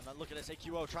 And then look at this,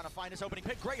 EQO trying to find his opening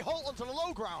pick. Great hold onto the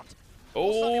low ground.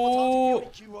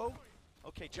 Oh.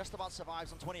 Okay, just about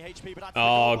survives on 20 HP, but that's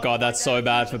Oh god, that's so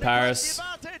bad for Paris.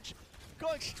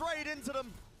 Going straight into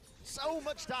them. So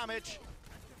much damage.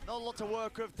 Not a lot to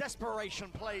work with. Desperation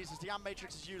plays as the Amp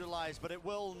Matrix is utilized, but it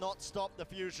will not stop the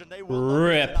fusion. They will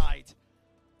Rip. tonight.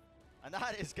 And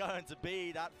that is going to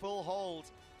be that full hold.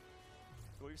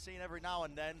 We've seen every now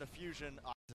and then the fusion.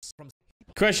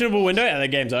 Questionable window. Yeah, the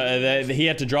game's he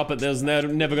had to drop it. There's never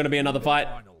going to be another fight.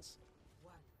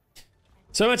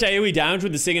 So much AoE damage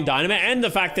with the Sig and Dynamite, and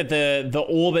the fact that the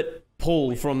orbit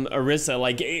pull from Orisa,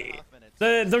 like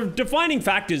the defining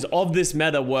factors of this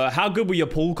meta were how good were your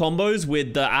pull combos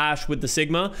with the Ashe, with the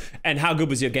Sigma, and how good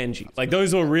was your Genji. Like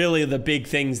those were really the big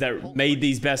things that made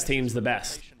these best teams the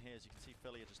best. Here, as you can see,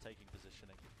 Philly are just taking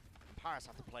positioning. Paris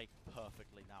have to play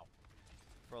perfectly now.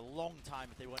 For a long time,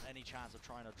 if they want any chance of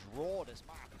trying to draw this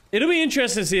map. It'll be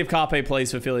interesting to see if Carpe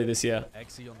plays for Philly this year,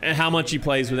 and how much he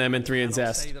plays with MN3 and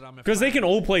Zest, because they can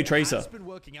all play Tracer. It's been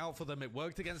working out for them. It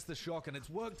worked against the Shock, and it's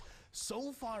worked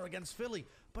so far against Philly.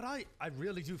 But I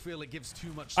really do feel it gives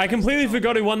too much. I completely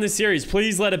forgot who won this series.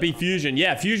 Please let it be Fusion.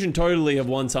 Yeah, Fusion totally have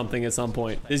won something at some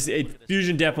point.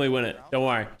 Fusion definitely win it. Don't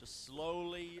worry. Just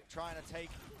slowly trying to take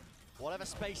whatever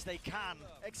space they can.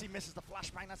 Exi misses the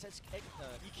flashbang. That says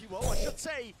EQO, I should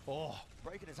say. Oh,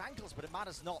 breaking his ankles, but it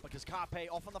matters not because Carpe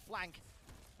off on the flank.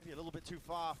 Maybe a little bit too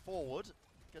far forward.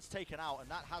 Gets taken out, and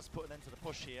that has put an end to the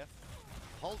push here.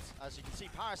 Holt, as you can see,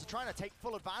 Paris are trying to take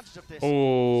full advantage of this.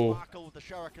 Oh. Sparkle with the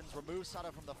shurikens, removes Sato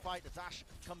from the fight. The dash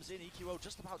comes in. EQO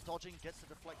just about dodging, gets to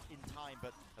deflect in time,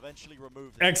 but eventually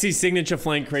removed. Xy's signature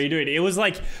flank creed, dude. It was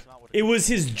like, it was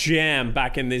his jam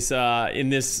back in this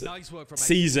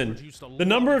season. The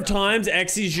number of times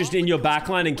Xy's just in your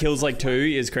backline and kills like 2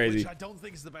 is crazy. Which I don't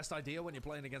think is the best idea when you're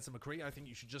playing against a McCree. I think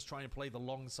you should just try and play the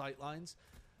long sight lines.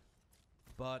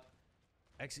 But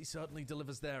Xy certainly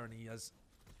delivers there, and he has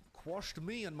quashed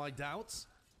me and my doubts.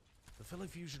 The Philly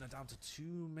Fusion are down to 2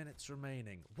 minutes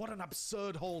remaining. What an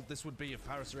absurd hold this would be if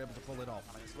Paris are able to pull it off.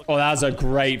 Oh, that was a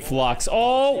great flux.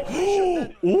 Oh,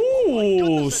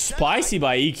 ooh, spicy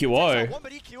by EQO.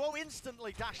 But EQO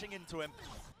instantly dashing into him.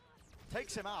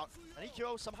 Takes him out, and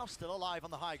EQO somehow still alive on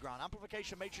the high ground.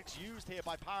 Amplification Matrix used here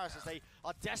by Paris as they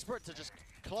are desperate to just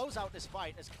close out this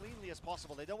fight as cleanly as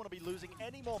possible. They don't want to be losing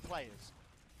any more players.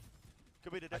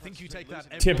 I think you take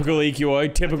that. Typical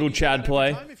EQO, typical Chad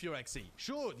play. If you're Xy,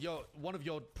 sure, one of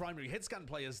your primary hit scan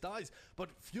players dies, but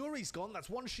Fury's gone. That's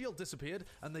one shield disappeared,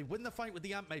 and they win the fight with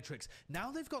the Amp Matrix.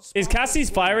 Now they've got. Is Cassidy's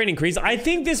fire rate increased? I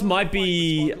think this might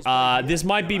be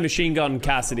Machine Gun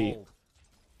Cassidy.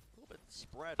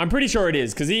 I'm pretty sure it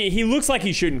is because he looks like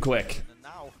he's shooting quick.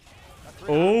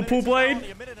 Oh, pool blade.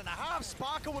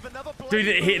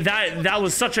 Dude, that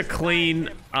was such a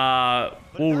clean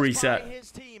wall reset.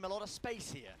 His team a lot of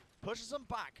space here. Pushes them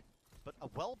back, but a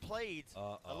well played,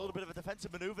 a little bit of a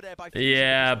defensive maneuver there by.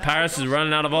 Yeah, Paris is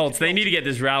running out of ults. They need to get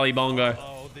this rally bongo.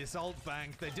 Oh, this ult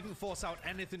bank. They didn't force out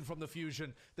anything from the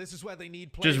fusion. This is where they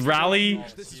need just rally,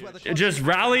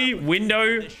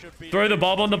 window, throw the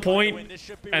bob on the point,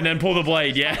 and then pull the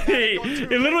blade. Yeah, it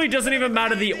literally doesn't even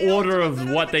matter the order of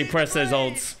what they press those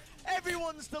ults.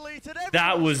 Everyone's deleted.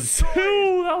 That was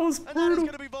brutal. And that is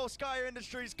going to be Volskaya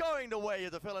Industries going the way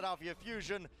of the Philadelphia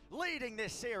Fusion, leading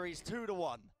this series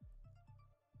 2-1.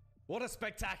 What a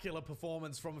spectacular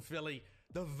performance from Philly.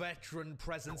 The veteran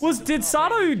presence. Did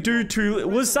Sato do two?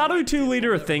 Was Sato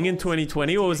 2-liter a thing in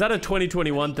 2020, or was that a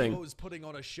 2021 thing? He was putting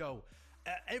on a show.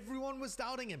 Everyone was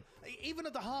doubting him. Even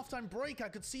at the halftime break, I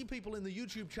could see people in the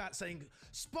YouTube chat saying,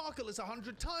 Sparkle is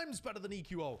 100 times better than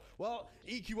EQO. Well,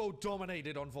 EQO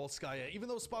dominated on Volskaya, even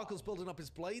though Sparkle's building up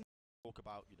his blade. Talk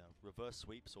about, reverse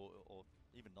sweeps or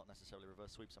even not necessarily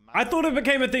reverse sweeps. I thought it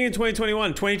became a thing in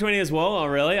 2021. 2020 as well? Oh,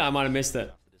 really? I might have missed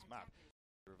it.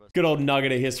 Good old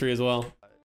nugget of history as well.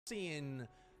 Seeing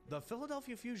the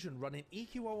Philadelphia Fusion running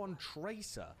EQO on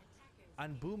Tracer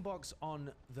and Boombox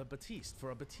on the Batiste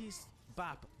for a Batiste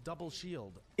BAP double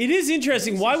shield. It is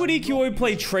interesting. Why would EQO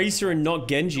play Tracer and not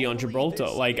Genji on Gibraltar?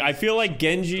 Like, I feel like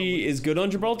Genji is good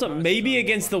on Gibraltar. Maybe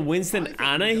against the Winston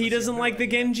Ana, he doesn't like the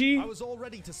Genji. I was all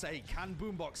ready to say, can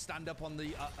Boombox stand up on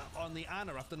the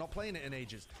Ana after not playing it in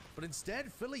ages? But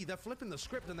instead, Philly, they're flipping the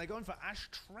script and they're going for Ashe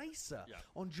Tracer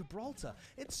on Gibraltar.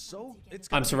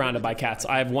 I'm surrounded by cats.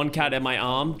 I have one cat at my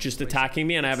arm just attacking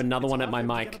me, and I have another one at my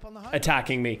mic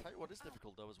attacking me. What is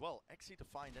difficult though as well, Xy to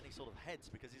find any sort of heads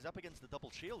because he's up against the double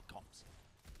shield comps.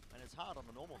 And it's hard on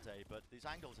a normal day, but these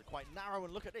angles are quite narrow,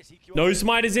 and look at this. No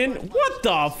Smite is in? What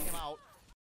the f...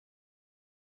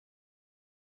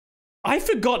 I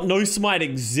forgot No Smite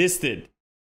existed.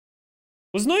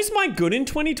 Was No Smite good in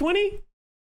 2020?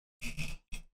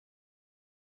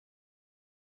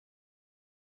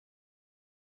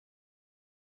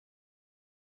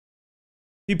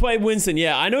 He played Winston.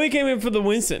 Yeah, I know he came in for the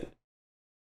Winston.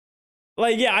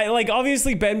 Like, yeah,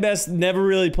 obviously Ben Best never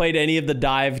really played any of the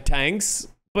dive tanks,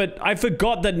 but I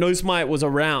forgot that No Smite was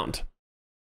around.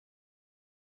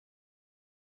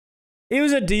 He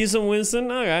was a decent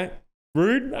Winston. Okay.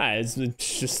 Rude? It's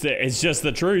just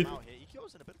the truth.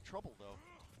 EQO's in a bit of trouble though.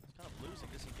 He's kind of losing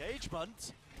this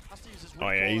engagement. Has to use his Oh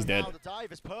yeah, he's dead. the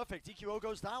dive is perfect. EQO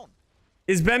goes down.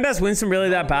 Is Ben Best Winston really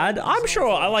that bad? I'm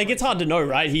sure. Like, it's hard to know,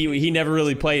 right? He never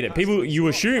really played it. People, you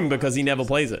assume because he never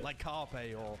plays it. Like Carpe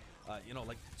or you know,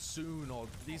 like Soon or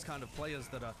these kind of players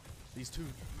that these two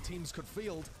teams could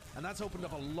field, and that's opened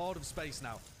up a lot of space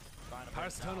now.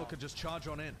 Paris Eternal could just charge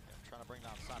on in. Trying to bring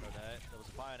down Sano there. There was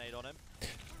a Bionade on him.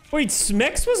 Wait,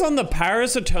 Smex was on the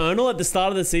Paris Eternal at the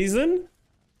start of the season? You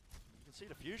can see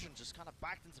the fusion just kind of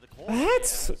backed into the corner.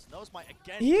 What?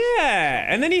 Again. Yeah,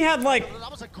 and then he had like,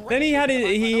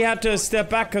 he had to step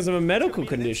back because of a medical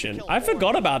condition. I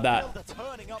forgot about that.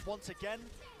 Turning up once again.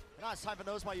 Now it's time for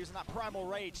Nosma using that primal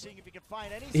rage, seeing if he can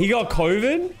find any. He got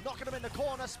COVID? Knocking him in the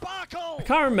corner. Sparkle! I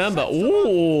can't remember.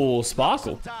 Ooh,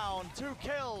 Sparkle. Down, 2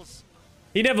 kills.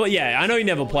 He never, yeah, I know he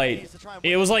never played.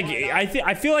 It was like,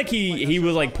 I feel like he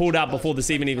was like pulled out before this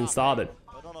even started.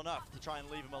 But not enough to try and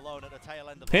leave him alone at the tail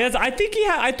end of I think he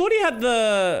had, I thought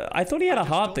he had a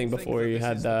heart thing before he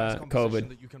had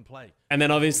COVID. And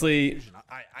then obviously,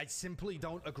 I simply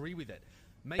don't agree with it.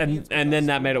 and then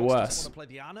that made it worse.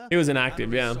 He was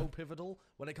inactive, yeah. So pivotal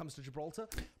when it comes to Gibraltar,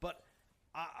 but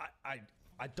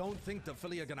I don't think that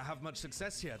Philly are going to have much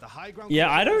success here. The high ground,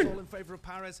 yeah, I don't. All in favor of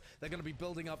Paris. They're going to be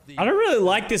building up the. I don't really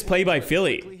like this play by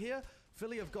Philly. Here,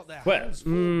 Philly have got their What?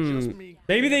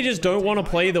 Maybe they just don't want to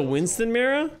play the Winston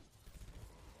mirror.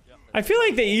 I feel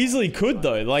like they easily could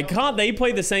though. Like, can't they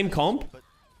play the same comp?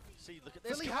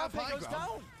 Philly have high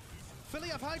ground. Philly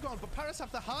have high ground, but Paris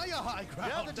have the high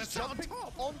ground. Yeah, they're just jumping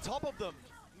on top of them.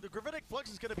 The gravitic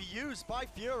flux is going to be used by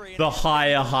Fury. The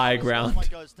high ground.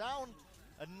 Goes down.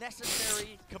 A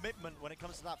necessary commitment when it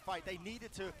comes to that fight. They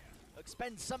needed to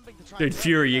expend something to try. Dude,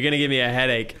 Fury, you're gonna give me a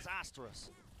headache. Disastrous.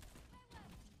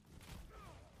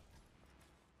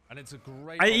 And it's a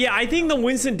great. Yeah, I think the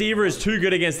Winston Diva is too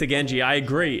good against the Genji. I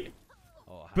agree.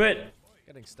 But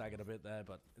getting staggered a bit there,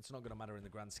 but it's not going to matter in the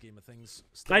grand scheme of things.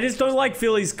 I just don't like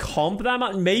Philly's comp that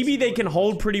much. Maybe they can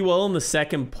hold pretty well on the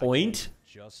second point,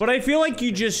 but I feel like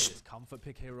you just. Comfort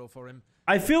pick hero for him.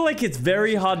 I feel like it's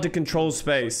very hard to control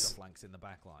space. In the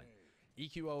back line.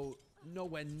 EQO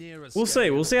nowhere near as We'll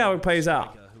see how it plays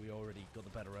out. Who we already got the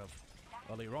better of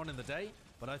earlier on in the day,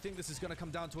 but I think this is going to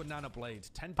come down to a Nano Blade.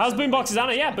 How's Boombox's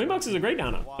Nano? Yeah, Boombox is a great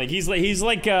Nano. Like he's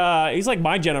like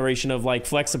my generation of like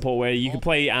flex support where you can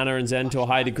play Ana and Zen to a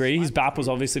high degree. His BAP was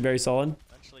obviously very solid.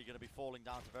 Eventually going to be falling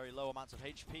down to very low amounts of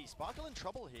HP. Sparkle in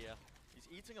trouble here. He's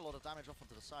eating a lot of damage off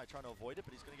onto the side, trying to avoid it,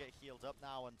 but he's going to get healed up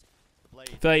now and. I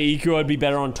feel like EQ would be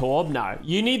better on Torb. No,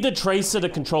 you need the Tracer to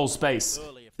control space.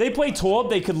 If they play Torb,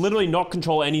 they could literally not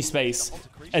control any space.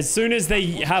 As soon as they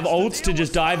have ults to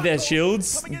just dive their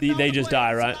shields, they just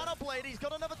die, right?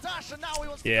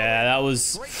 Yeah, that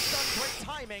was...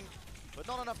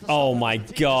 Oh my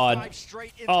god.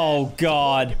 Oh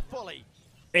god.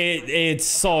 It's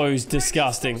so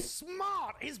disgusting.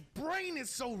 Smart. His brain is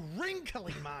so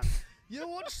wrinkly, man. You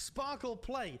watch Sparkle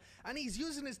play, and he's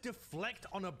using his deflect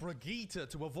on a Brigitte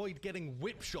to avoid getting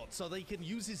whip shot, so they can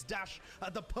use his dash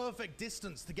at the perfect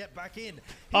distance to get back in.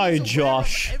 Oh,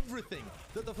 Josh.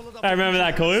 I remember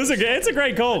that call. It's a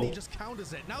great call. He just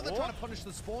counters it. Now they're trying to punish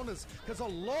the spawners, because a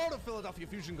lot of Philadelphia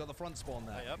Fusion got the front spawn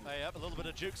there. Yep. A little bit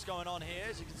of jukes going on here,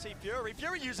 as you can see Fury.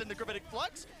 Fury using the gravitic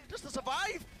flux just to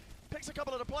survive. Picks a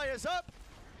couple of the players up.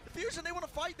 Fusion, they want to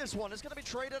fight this one. It's going to be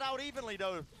traded out evenly,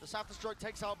 though. The South Destruct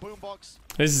takes out Boombox.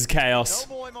 This is chaos.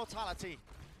 No more immortality.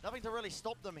 Nothing to really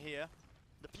stop them here.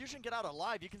 The Fusion get out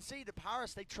alive. You can see the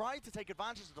Paris, they tried to take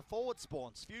advantage of the forward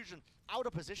spawns. Fusion out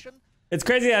of position. It's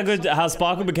crazy how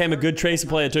Sparkle became a good Tracer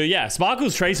player too. Yeah,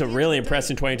 Sparkle's Tracer really impressed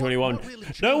in 2021.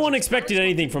 No one expected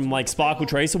anything from like Sparkle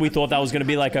Tracer. We thought that was going to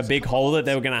be like a big hole that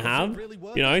they were going to have.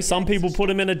 You know, some people put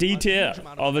him in a D tier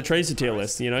of a Tracer tier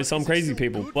list. You know, some crazy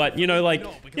people. But you know, like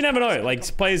you never know. Like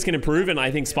players can improve, and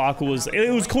I think Sparkle was.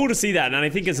 It was cool to see that. And I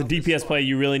think as a DPS player,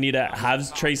 you really need to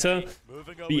have Tracer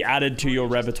be added to your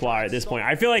repertoire at this point.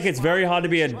 I feel like it's very hard to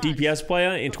be a DPS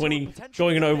player in going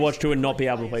in Overwatch 2 and not be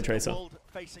able to play Tracer.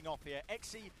 Facing off here,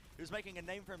 Exy, who's making a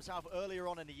name for himself earlier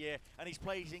on in the year, and he's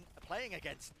playing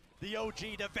against the OG,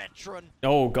 the veteran.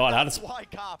 Oh god, that's why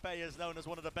Carpe is known as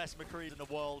one of the best McCrees in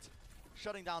the world,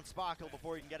 shutting down Sparkle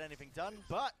before he can get anything done.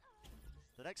 But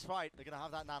the next fight, they're gonna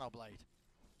have that Nano Blade.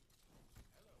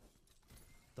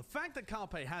 The fact that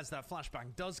Carpe has that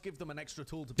flashbang does give them an extra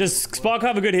tool to. Does Sparkle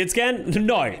have a good hit scan?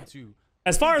 No.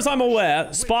 As far as I'm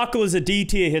aware, Sparkle is a D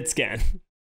tier hit scan.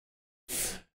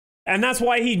 And that's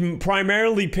why he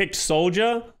primarily picked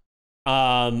Soldier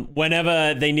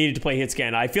whenever they needed to play hit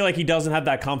scan. I feel like he doesn't have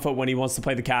that comfort when he wants to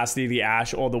play the Cassidy, the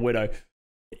Ashe, or the Widow.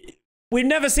 We've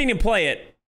never seen him play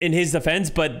it in his defense,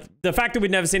 but the fact that we've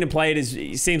never seen him play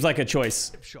it seems like a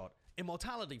choice. Shot,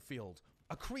 Immortality Field,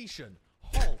 Accretion,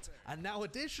 Halt, and now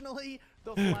additionally,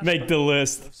 the make the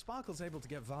list. If Sparkle's able to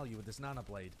get value with this Nana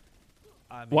Blade.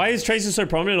 I mean, Why is Tracer so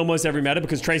prominent in almost every meta?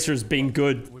 Because Tracer has been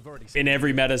good in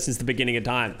every meta since the beginning of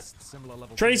time.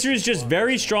 Tracer is just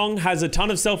very strong, has a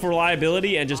ton of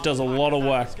self-reliability, and just does a lot of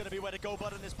work.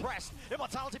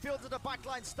 Immortality Field's at the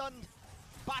backline, stunned,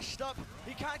 bashed up.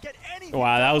 He can't get anything.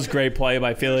 Wow, that was great play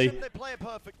by Philly. They play it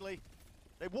perfectly.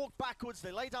 They walk backwards,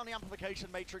 they lay down the amplification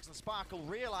matrix, and Sparkle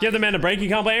realizes... Give the man a break, he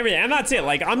can't play everything. And that's it.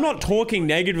 Like, I'm not talking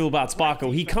negative about Sparkle.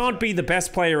 He can't be the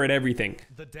best player at everything.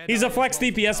 He's a flex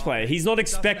DPS player. He's not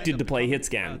expected to play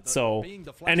hitscan. So,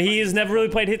 and he has never really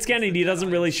played hitscan, and he doesn't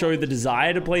really show the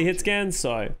desire to play hitscan,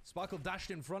 so... Sparkle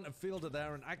dashed in front of Fielder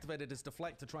there and activated his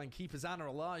deflect to try and keep his Ana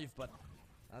alive, but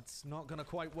that's not going to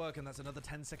quite work, and that's another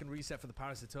 10-second reset for the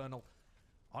Paris Eternal.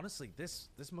 Honestly, this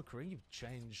McCree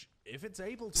change, if it's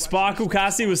able to... Sparkle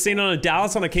Cassie was seen on a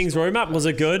Dallas on a King's roadmap. Was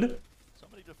it good? So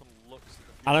many different looks.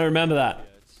 I don't remember that.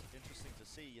 It's interesting to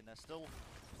see, and they're still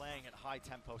playing at high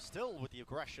tempo, still with the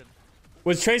aggression.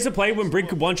 Was Tracer played when Brink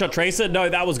could one-shot Tracer? No,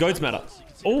 that was Goat's meta.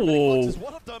 Oh.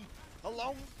 One of them,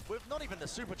 along with not even the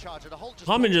supercharger, the whole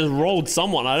Harmon just rolled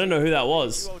someone. I don't know who that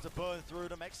was. To burn through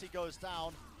them. XC goes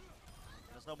down.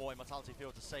 There's no more Immortality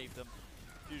Field to save them.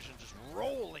 Fusion just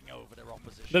rolling over their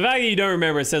opposition. The fact that you don't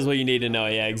remember it says what you need to know.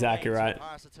 Yeah, exactly right.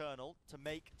 Paris Eternal to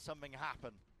make something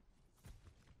happen.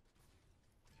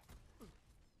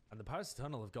 And the Paris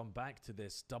Eternal have gone back to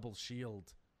this double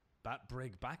shield Bat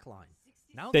Brig backline.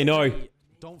 Now they know. They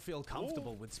don't feel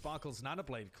comfortable with Sparkle's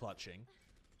Nanoblade clutching.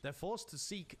 They're forced to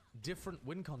seek different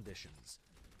win conditions.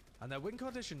 And their win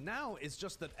condition now is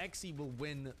just that XE will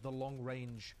win the long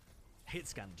range hit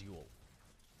scan duel.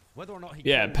 Whether or not he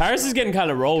Paris is getting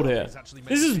kind of rolled here.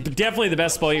 This is definitely the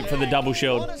best spot for the double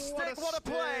shield. What a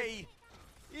play.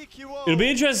 It'll be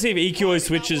interesting if EQO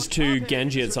switches to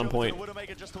Genji at some point.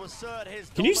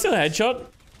 Can you still headshot?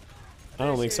 I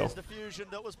don't think so.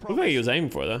 Looked like he was aiming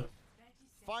for it though.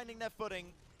 Finding their footing.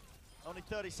 Only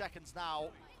 30 seconds now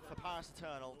for Paris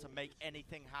Eternal to make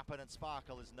anything happen, and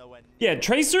Sparkle is nowhere near. Yeah,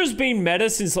 Tracer has been meta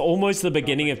since almost the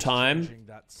beginning of time.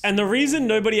 And the reason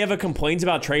nobody ever complains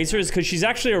about Tracer is because she's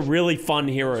actually a really fun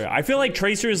hero. I feel like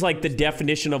Tracer is like the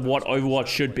definition of what Overwatch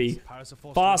should be.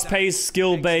 Fast-paced,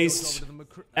 skill-based,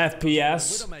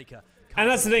 FPS. And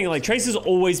that's the thing, like, Tracer's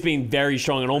always been very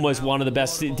strong and almost one of the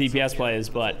best DPS players,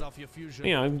 but,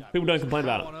 you know, people don't complain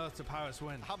about it.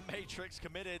 Matrix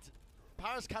committed.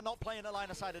 Paris cannot play in the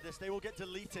line of sight of this. They will get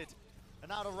deleted. And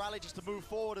now to rally just to move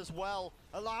forward as well.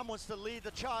 Alarm wants to lead the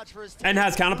charge for his team. And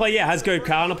has counterplay, yeah, has good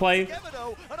counterplay.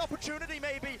 An opportunity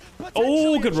maybe.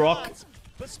 Oh, good rock.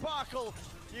 But Sparkle,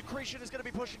 the accretion is going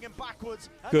to be pushing him backwards.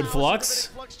 Good flux.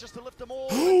 Just to lift them all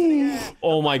into the air.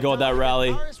 Oh my god, that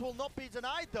rally. Paris will not be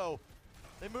denied though.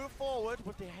 They move forward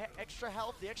with the extra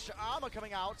health, the extra armor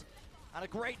coming out. And a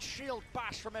great shield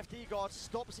bash from FD God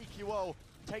stops EQO.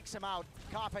 Takes him out.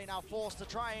 Carpe now forced to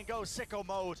try and go sicko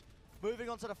mode. Moving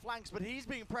onto the flanks, but he's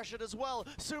being pressured as well.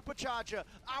 Supercharger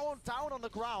down on the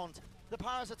ground. The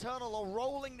Paris Eternal are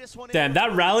rolling this one. Damn,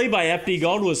 that rally by FD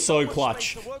God was so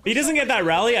clutch. If he doesn't get that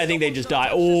rally, I think they just die.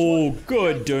 Oh,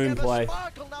 good Doom play.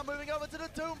 Sparkle now moving over to the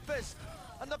Doom Fist.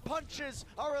 And the punches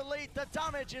are elite. The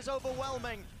damage is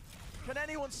overwhelming. Can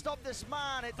anyone stop this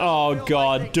man? Oh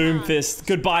god, Doomfist.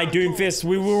 Goodbye, Doomfist.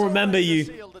 We will remember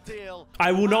you.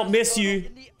 I will not miss you,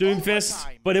 Doomfist.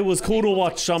 But it was cool to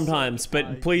watch sometimes.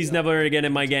 But please never again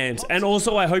in my games. And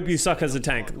also, I hope you suck as a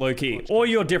tank, low-key. Or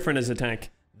you're different as a tank.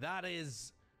 That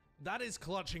is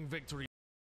clutching victory.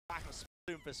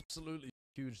 Doomfist absolutely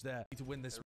huge there to win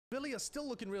this. Philly are still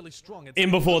looking really strong. In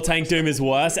before Tank Doom is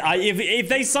worse. If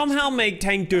they somehow make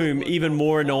Tank Doom even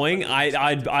more annoying,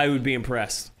 I would be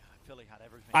impressed.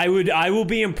 I will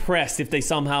be impressed if they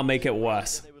somehow make it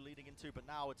worse. They were leading into, but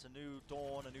now it's a new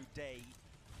dawn, a new day.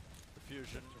 The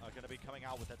Fusion are going to be coming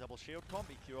out with their double shield comp.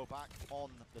 EQO back on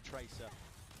the Tracer.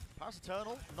 Paris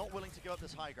Eternal not willing to go up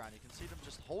this high ground. You can see them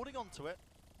just holding on to it.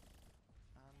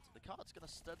 And the cart's going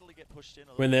to steadily get pushed in.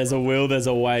 When there's a will, there's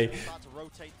a way.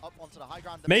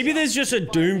 Maybe there's just a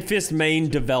Doomfist main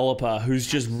developer who's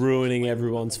just ruining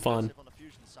everyone's fun.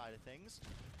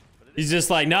 He's just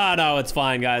like, no, it's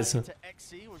fine, guys. To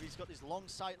XC with his He's got these long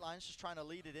sight lines, just trying to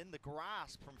lead it in. The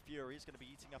grasp from Fury is going to be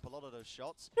eating up a lot of those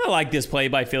shots. I like this play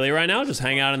by Philly right now. Just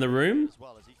hang out in the room. As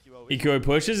well as EQO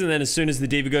pushes, and then as soon as the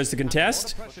D.Va goes to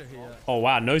contest. Oh,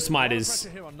 wow. No Smite is...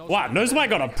 Wow, No Smite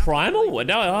got a primal?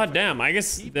 Oh, damn. I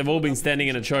guess they've all been standing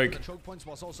in a choke.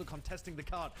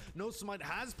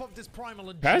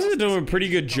 Paris is doing a pretty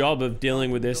good job of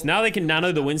dealing with this. Now they can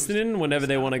nano the Winston in whenever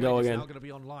they want to go again.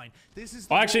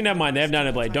 Oh, actually, never mind. They have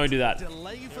Nano Blade. Don't do that.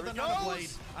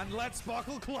 And let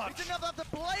Sparkle clutch. He didn't have the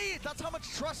blade. That's how much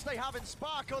trust they have in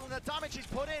Sparkle, and the damage he's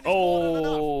put in is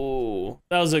Oh,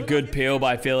 that was a good peel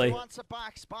by Philly. Answer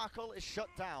back. Sparkle is shut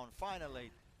down.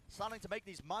 Finally, starting to make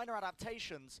these minor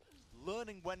adaptations,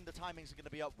 learning when the timings are going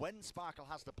to be up, when Sparkle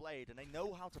has the blade, and they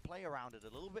know how to play around it a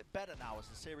little bit better now as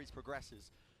the series progresses.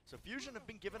 So Fusion have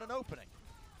been given an opening.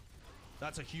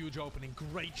 That's a huge opening.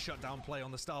 Great shutdown play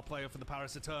on the star player for the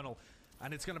Paris Eternal.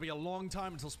 And it's going to be a long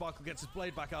time until Sparkle gets his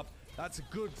blade back up. That's a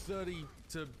good 30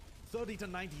 to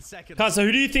 90 seconds. So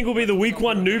who do you think will be the week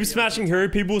 1 noob smashing hero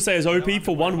people say is OP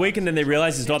for 1 week and then they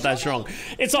realize he's not that strong?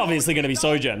 It's obviously going to be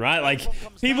Sojourn, right? Like,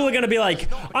 people are going to be like,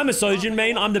 I'm a Sojourn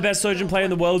main, I'm the best Sojourn player in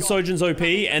the world, Sojourn's OP,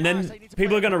 and then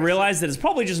people are going to realize that it's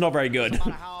probably just not very good,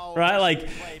 right? Like,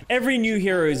 every new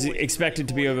hero is expected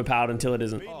to be overpowered until it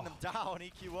isn't.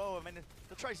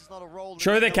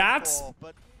 Show the cats?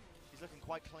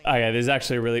 Okay, there's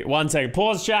actually a really... 1 second.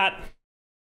 Pause, chat.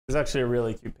 There's actually a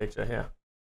really cute picture here.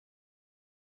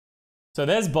 So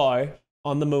there's Bo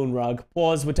on the moon rug.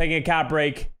 Pause. We're taking a cat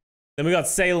break. Then we got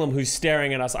Salem who's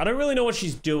staring at us. I don't really know what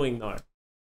she's doing, though.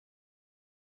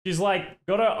 She's like,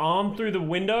 got her arm through the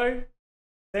window.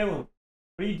 Salem,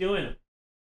 what are you doing?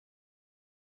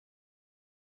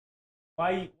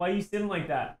 Why are you sitting like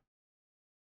that?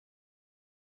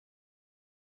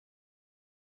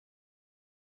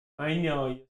 I know,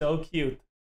 you're so cute.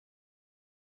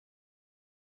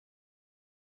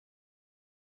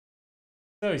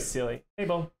 So silly. Hey,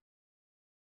 Bo.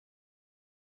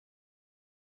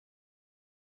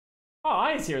 Oh,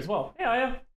 Aya's here as well. Hey,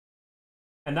 Aya.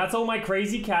 And that's all my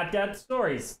crazy cat dad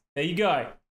stories. There you go.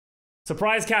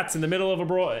 Surprise cats in the middle of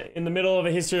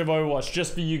a history of Overwatch,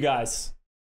 just for you guys.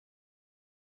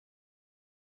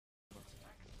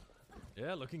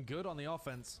 Yeah, looking good on the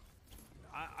offense.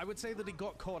 I would say that he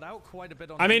got caught out quite a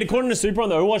bit on... I mean, according to Super on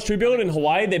the Overwatch 2 build in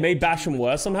Hawaii, they made Basham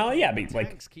worse somehow. Yeah, but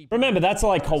like, remember, that's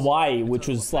like Hawaii, which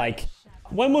was like...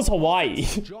 When was Hawaii?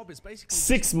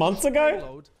 6 months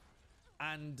ago?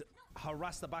 And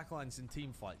harass the backlines in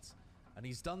team fights. And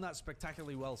he's done that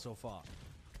spectacularly well so far.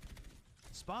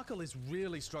 Sparkle is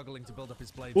really struggling to build up his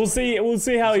blades. We'll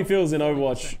see how he feels in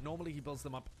Overwatch. Normally he builds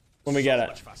them up when we get it.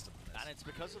 much faster. And it's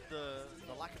because of the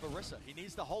lack of Orisa. He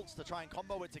needs the holds to try and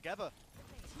combo it together.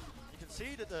 You can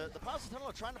see that the Paris Eternal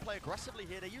are trying to play aggressively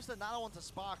here. They use the nano onto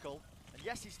Sparkle. And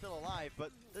yes, he's still alive,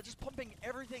 but they're just pumping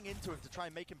everything into him to try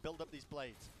and make him build up these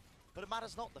blades. But it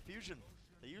matters not. The Fusion,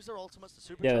 they use their ultimates to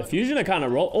super. Yeah, the Fusion are kind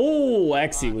of roll. Oh,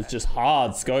 Exy was just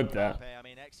hard scoped there. I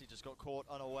mean, Exy just got caught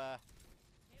unaware.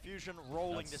 Fusion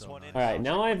rolling this one in. All right,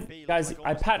 now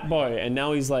I pat Bo, and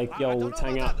now he's like, yo, let's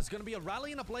hang out. There's going to be a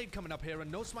rally and a blade coming up here,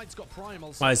 and No Smite's got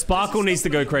primals. My Sparkle needs to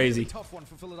go crazy. Tough one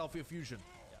for Philadelphia Fusion.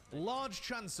 Large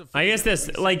chance of... I guess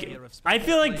this, like, I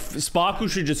feel like Sparkle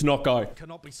should just not go.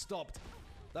 Cannot be stopped.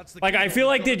 That's the like, I feel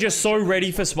like they're just so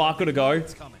ready for Sparkle to go.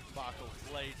 Sparkle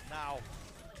blade now,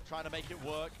 trying to make it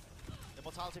work.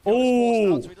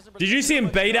 Oh, did you see him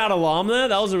bait out Alarm there?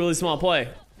 That was a really smart play.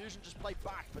 Fusion just played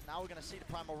back, but now we're going to see the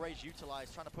Primal Rage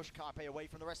utilized, trying to push Carpe away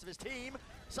from the rest of his team.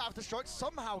 Self-destruct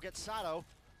somehow gets Sado.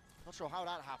 Not sure how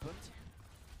that happened.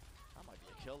 That might be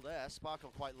a kill there.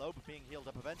 Sparkle quite low, but being healed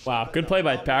up eventually. Wow, good play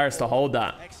by Paris to hold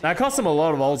that. That cost him a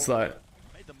lot of ults though.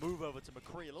 Made the move over to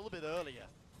McCree a little bit earlier.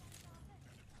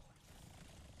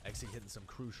 Exy hitting some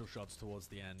crucial shots towards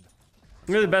the end.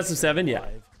 We're the best of 7, yeah.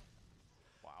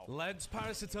 Wow. Let's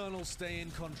Paris Eternal stay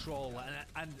in control.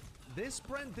 And this,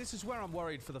 Brent, this is where I'm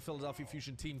worried for the Philadelphia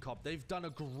Fusion team comp. They've done a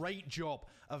great job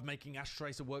of making Ash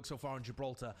Tracer work so far in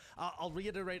Gibraltar. I'll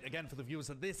reiterate again for the viewers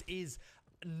that this is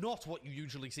not what you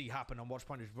usually see happen on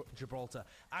Watchpoint Gibraltar.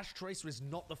 Ash Tracer is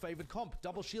not the favored comp.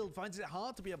 Double Shield finds it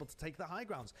hard to be able to take the high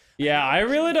grounds. Yeah, I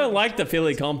really don't like the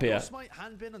Philly comp here.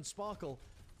 Handbin and Sparkle.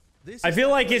 I feel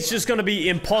like it's just going to be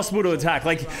impossible to attack.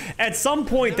 Like, at some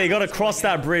point, they got to cross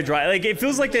that bridge, right? Like, it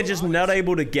feels like they're just not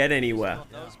able to get anywhere.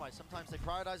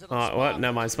 Oh, what?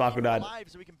 Never mind. Sparkle died.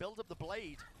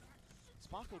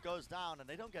 Sparkle goes down, and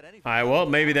they don't get anything. All right, well,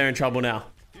 maybe they're in trouble now.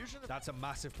 That's a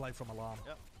massive play from Alarm.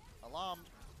 Yep. Alarm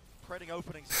creating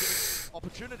openings, giving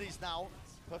opportunities now.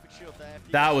 Perfect shield there.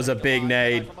 That was a big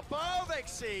nade. From above,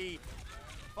 XC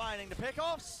finding the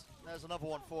pickoffs. There's another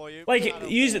one for you. Like,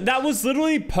 that was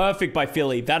literally perfect by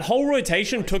Philly. That whole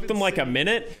rotation took them like a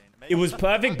minute. It was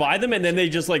perfect by them, and then they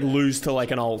just like lose to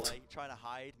like an ult.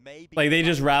 Like they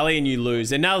just rally and you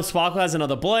lose. And now Sparkle has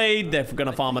another blade. They're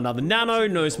gonna farm another nano.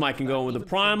 No Smite can go in with a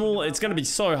primal. It's gonna be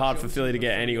so hard for Philly to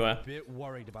get anywhere. A bit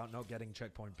worried about not getting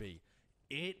checkpoint B.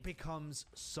 It becomes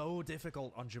so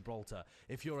difficult on Gibraltar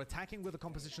if you're attacking with a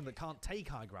composition that can't take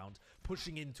high ground,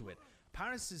 pushing into it.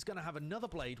 Paris is going to have another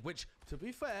blade, which, to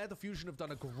be fair, the Fusion have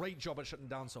done a great job at shutting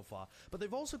down so far. But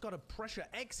they've also got to pressure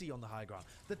Xe on the high ground.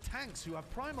 The tanks who have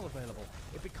Primal available,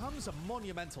 it becomes a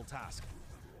monumental task.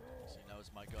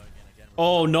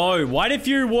 Oh no, why did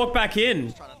Fury walk back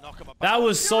in? That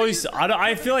was so...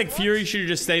 I feel like Fury should have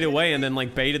just stayed away and then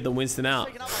like baited the Winston out.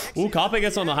 Ooh, Carpe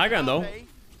gets on the high ground though.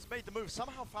 Made the move,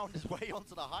 somehow found his way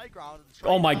onto the high ground.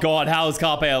 Oh my god, how is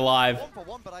Carpe alive?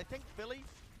 1-for-1, but I think Philly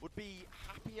would be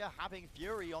happier having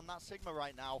Fury on that Sigma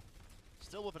right now.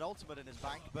 Still with an ultimate in his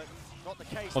bank, but not the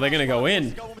case. Well, they're gonna go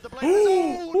in.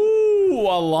 Ooh,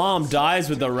 Alarm dies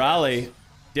with the rally.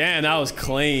 Damn, that was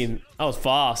clean. That was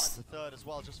fast. The third as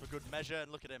well, just for good measure.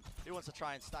 And look at him. He wants to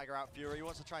try and stagger out Fury. He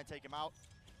wants to try and take him out.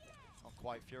 Not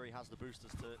quite. Fury has the boosters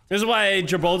to... This is why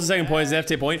Gibraltar's second point is an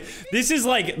FT point. This is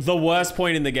like the worst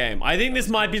point in the game. I think this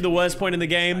might be the worst point in the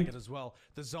game.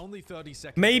 There's only 30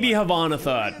 seconds. Maybe Havana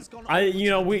third.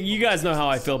 You guys know how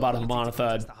I feel about Havana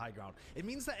third. It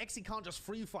means that Xe can't just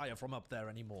free fire from up there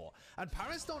anymore. And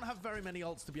Paris don't have very many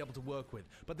ults to be able to work with.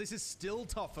 But this is still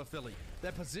tough for Philly.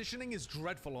 Their positioning is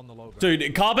dreadful on the logo.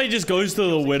 Dude, Carpe just goes to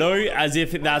the Widow as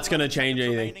if that's going to change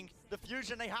anything.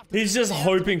 He's just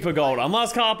hoping for gold.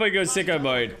 Unless Carpe goes sicko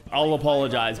mode, I'll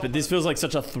apologize. But this feels like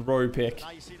such a throw pick.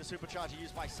 Now you see the supercharger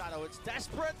used by Sado. It's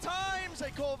desperate times.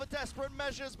 They call for desperate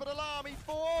measures, but Alarm, he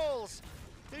falls.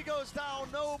 He goes down.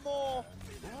 No more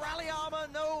rally armor.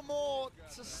 No more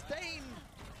sustain.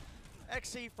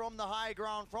 Xe from the high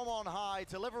ground, from on high,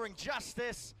 delivering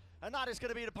justice. And that is going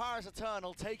to be the Paris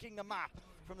Eternal taking the map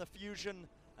from the Fusion.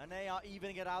 And they are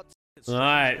evening it out. All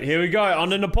right, here we go. On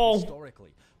to Nepal.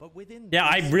 Yeah,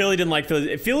 I really didn't like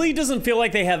Philly. Philly doesn't feel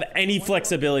like they have any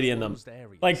flexibility in them.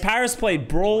 Like Paris played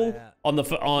Brawl on Li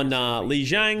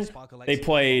Jiang. They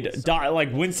played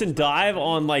like Winston Dive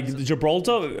on like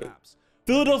Gibraltar.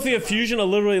 Philadelphia Fusion are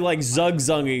literally like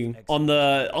zug-zugging on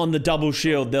the double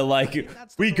shield. They're like,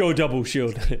 we go double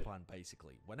shield.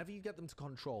 Basically, whenever you get them to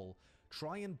control,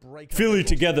 try and break Philly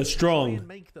together strong. And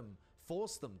make them,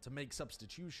 force them to make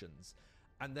substitutions.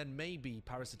 And then maybe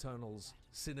Paris Eternal's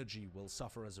synergy will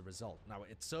suffer as a result. Now,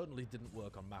 it certainly didn't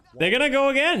work on map 1. They're going to go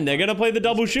again. They're going to play the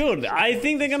double shield. I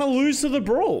think they're going to lose to the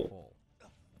Brawl.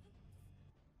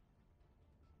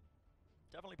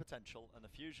 Definitely potential. And the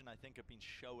Fusion, I think, have been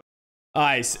showing.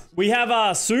 Nice. We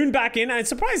have Soon back in. It's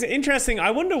surprising. Interesting. I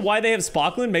wonder why they have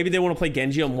Sparkle in. Maybe they want to play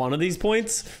Genji on one of these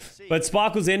points. But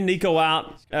Sparkle's in. Nico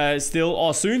out still.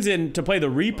 Oh, Soon's in to play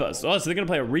the Reaper. Oh, so they're going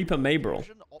to play a Reaper Maybrawl.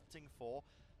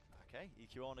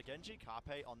 On a Genji,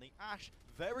 Carpe on the Ash.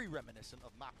 Very reminiscent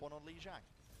of map 1 on Li Jiang.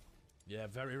 Yeah,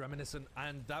 very reminiscent.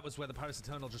 And that was where the Paris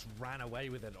Eternal just ran away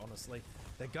with it, honestly.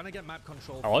 They're going to get map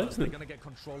control first. They're going to get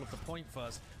control of the point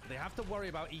first. They have to worry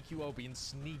about EQO being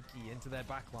sneaky into their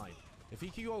backline. If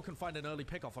EQO can find an early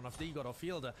pickoff on a D-God or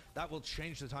Fielder, that will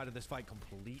change the tide of this fight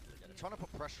completely. They're trying to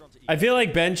put pressure onto EQO. I feel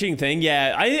like benching thing,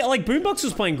 yeah. I like Boombox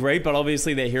was playing great, but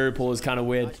obviously their hero pool is kind of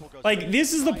weird. Like,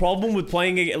 this is the problem with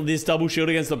playing this double shield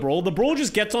against the Brawl. The Brawl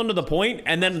just gets onto the point,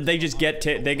 and then they just get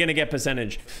they're going to get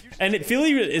percentage. And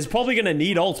Philly is probably going to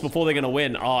need ults before they're going to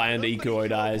win. Oh, and EQO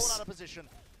dies.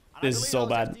 This is so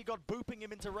bad. You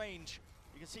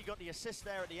can see you got the assist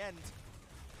there at the end.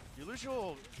 You lose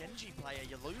your Genji player,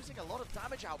 you're losing a lot of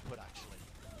damage output, actually.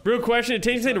 Real question, it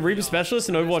teams need a Reaper Specialist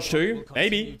in Overwatch 2?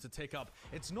 Maybe.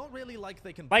 It's not really like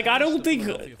they can... Like, I don't think...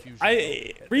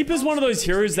 Reaper's one of those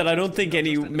heroes that I don't think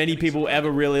many people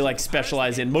ever really, like,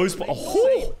 specialize in. Most...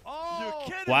 Oh!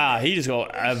 Wow, he just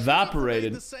got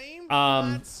evaporated.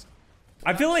 I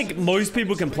feel like most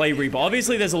people can play Reaper.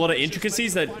 Obviously, there's a lot of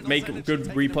intricacies that make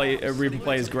good Reaper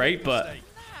players great, but...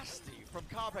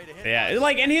 Yeah,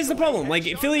 like, and here's the problem. Like,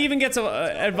 Philly even gets an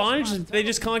advantage, they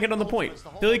just can't get on the point.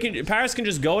 Paris can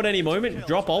just go at any moment,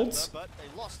 drop ults. But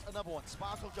they lost another one.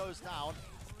 Sparkle goes down.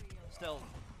 Still,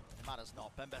 it matters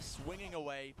not. Bembe swinging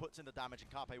away, puts in the damage,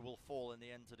 and Carpe will fall in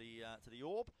the end to the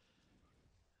orb.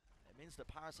 It means that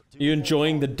Paris... You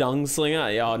enjoying the dung slinger?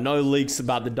 Yeah, no leaks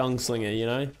about the dung slinger, you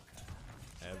know?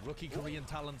 Rookie Korean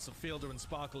talents of Fielder and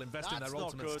Sparkle investing That's their not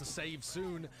ultimates good. to save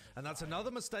soon. And that's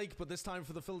another mistake, but this time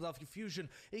for the Philadelphia Fusion.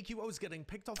 EQO is getting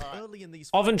picked off early in these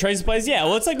Often Tracer plays, yeah,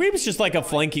 well, it's like Reaper's just like a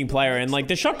flanking player, and like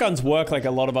the shotguns work like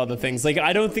a lot of other things. Like,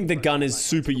 I don't think the gun is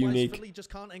super unique. Philly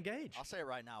just can't engage. I'll say it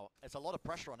right now. It's a lot of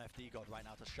pressure on FD God right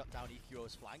now to shut down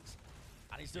EQO's flanks.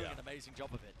 And he's doing an amazing job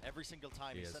of it. Every single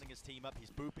time he's setting his team up, he's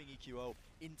booping EQO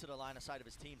into the line of sight of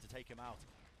his team to take him out.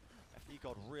 FD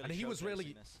God really and he was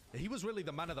really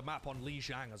the man of the map on Li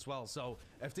Zhang as well. So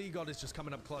FD God is just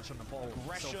coming up clutch on the ball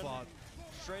so far.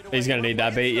 He's gonna need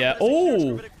that beat, yeah.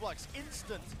 Oh!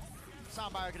 Instant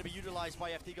soundbar gonna be utilized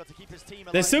by FD God to keep his team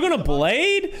alive. They're still gonna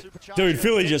blade? Dude,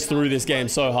 Philly just threw this game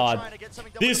so hard.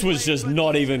 This was just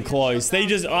not even close. They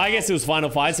just, I guess it was final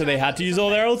fight, so they had to use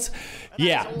all their ults.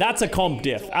 Yeah, that's a comp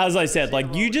diff. As I said,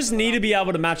 like, you just need to be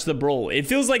able to match the brawl. It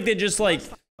feels like they're just like,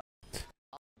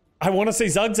 I want to say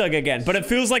zug-zug again, but it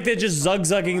feels like they're just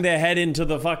zug-zugging their head into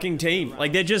the fucking team.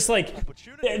 Like, they're just like,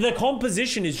 the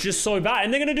composition is just so bad.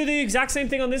 And they're going to do the exact same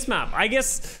thing on this map. I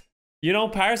guess, you know,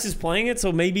 Paris is playing it,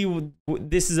 so maybe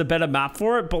this is a better map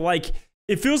for it. But, like,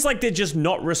 it feels like they're just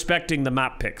not respecting the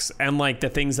map picks and, like, the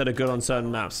things that are good on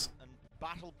certain maps.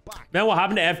 Now what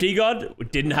happened to FD God? We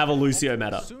didn't have a Lucio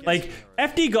meta. Like,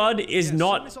 FD God is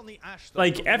not,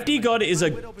 like, FD God is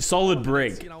a solid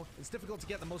brig.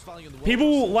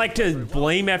 People like to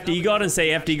blame FD God and say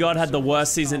FD God had the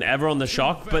worst season ever on the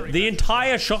Shock, but the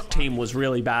entire Shock team was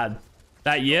really bad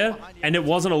that year, and it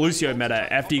wasn't a Lucio meta,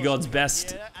 FD God's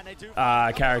best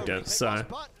character, so.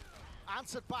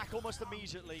 Answered back almost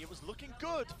immediately. It was looking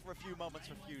good for a few moments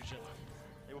for Fusion.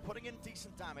 They were putting in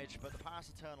decent damage, but the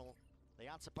Paris Eternal, they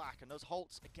answer back, and those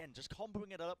Holts, again, just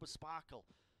comboing it up with Sparkle.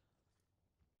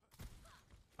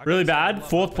 Really bad?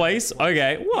 4th place?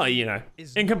 Okay, well, you know,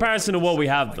 in comparison to what we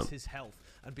have them.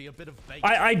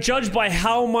 I judge by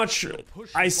how much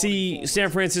I see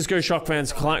San Francisco Shock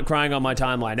fans crying on my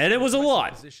timeline, and it was a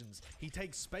lot. He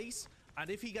takes space, and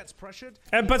if he gets pressured,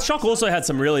 but Shock also had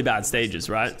some really bad stages,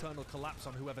 right? Collapse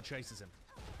on whoever chases him.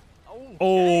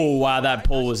 Oh, wow, that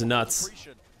pull was nuts.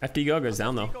 FD God goes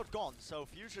down, though. So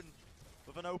Fusion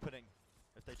with an opening.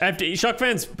 Shock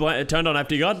fans turned on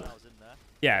FD God.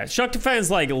 Yeah, Shock fans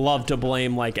like love to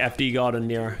blame like FD God and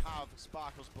Nero.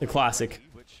 The classic.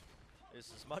 Which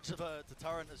is as much of a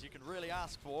deterrent as you can really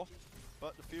ask for,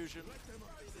 but the Fusion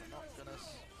not gonna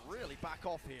really back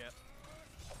off here.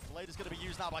 Blade is gonna be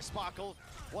used now by Sparkle.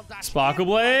 One dash. Sparkle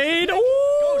Blade. Goes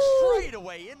Ooh. straight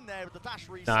away in there with the dash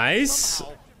reset. Nice.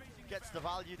 Somehow gets the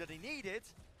value that he needed,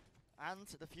 and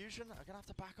the Fusion are gonna have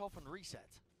to back off and reset.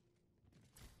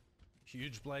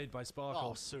 Huge blade by Sparkle.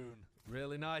 Oh, soon.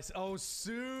 Really nice. Oh,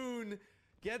 soon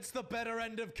gets the better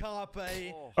end of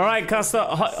Carpe. All right, Custa.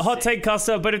 Hot take,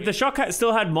 Custa. But if the Shock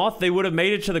still had Moth, they would have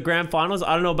made it to the grand finals.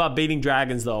 I don't know about beating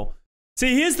Dragons, though.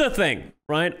 See, here's the thing,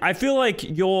 right? I feel like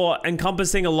you're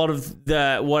encompassing a lot of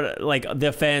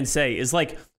the fans say is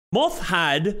like Moth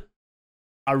had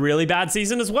a really bad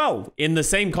season as well. In the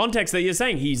same context that you're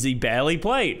saying, he barely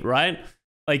played, right?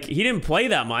 Like, he didn't play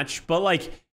that much, but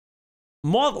like,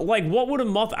 Moth, like, what would have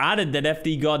Moth added that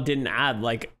FD God didn't add?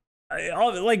 Like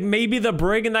maybe the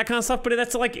brig and that kind of stuff, but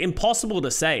that's like impossible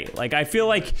to say. Like, I feel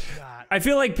like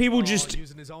people just,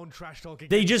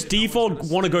 they just default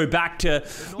want to go back to,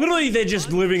 literally they're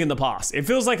just living in the past. It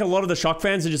feels like a lot of the Shock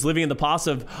fans are just living in the past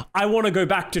of, I want to go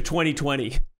back to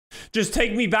 2020. Just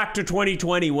take me back to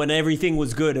 2020 when everything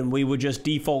was good and we would just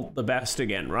default the best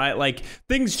again, right? Like,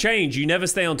 things change. You never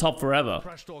stay on top forever.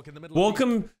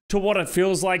 Welcome to what it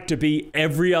feels like to be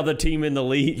every other team in the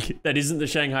league that isn't the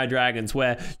Shanghai Dragons,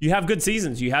 where you have good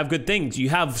seasons, you have good things, you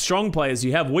have strong players,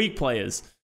 you have weak players,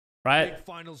 right? Big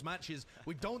finals matches,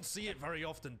 we don't see it very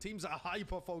often. Teams are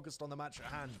hyper-focused on the match at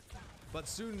hand. But as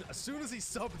soon as he's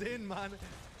subbed in, man,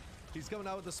 he's coming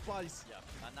out with the splice. Yeah,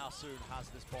 and now Soon has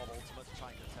this Bob ultimate to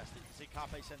try and contest it. You see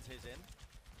Carpe sends his in.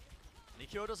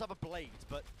 Nikio does have a blade,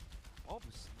 but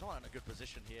Bob's not in a good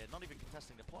position here, not even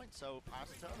contesting the point, so Paris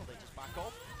Eternal, they just back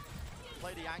off,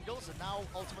 play the angles, and now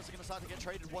ultimates are going to start to get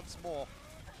traded once more.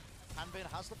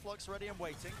 Hanbin has the flux ready and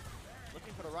waiting,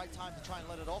 looking for the right time to try and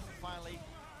let it off, and finally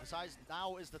decides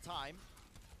now is the time.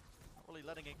 Not really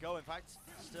letting it go, in fact,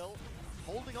 still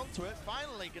holding on to it,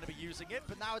 finally going to be using it,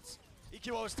 but now it's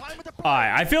EQO's time with the break.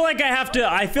 Alright, I feel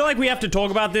like we have to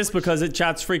talk about this because it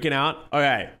chat's freaking out.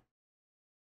 Okay.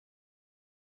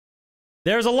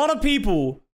 There's a lot of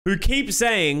people who keep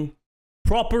saying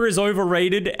Proper is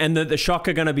overrated and that the Shock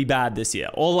are going to be bad this year,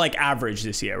 or like average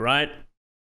this year, right?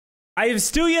 I have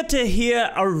still yet to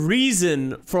hear a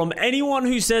reason from anyone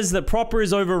who says that Proper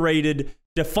is overrated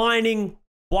defining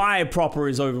why Proper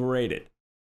is overrated.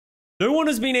 No one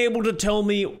has been able to tell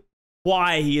me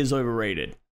why he is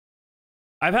overrated.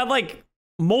 I've had like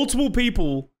multiple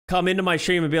people come into my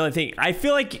stream and be like, I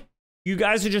feel like you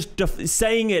guys are just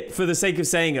saying it for the sake of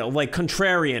saying it, like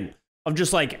contrarian. Of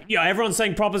just like, yeah, everyone's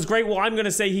saying Proper's great. Well, I'm going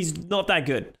to say he's not that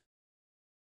good.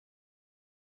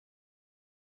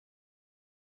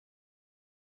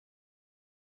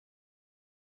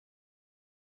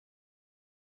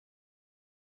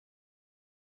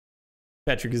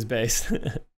 Patrick is based.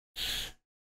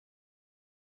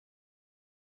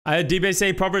 I heard D-Base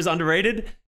say Proper is underrated.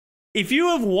 If you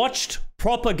have watched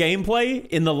Proper gameplay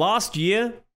in the last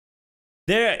year,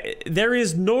 there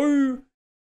is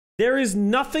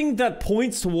nothing that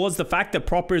points towards the fact that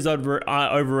Proper is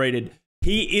overrated.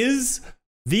 He is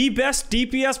the best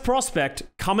DPS prospect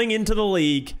coming into the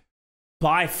league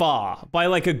by far, by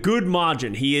like a good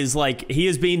margin. He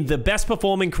has been the best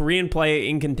performing Korean player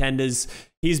in contenders.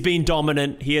 He's been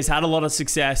dominant. He has had a lot of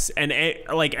success, and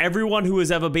like everyone who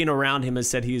has ever been around him has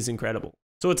said he is incredible.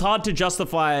 So it's hard to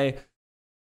justify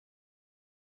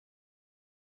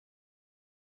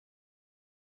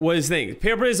what his thing.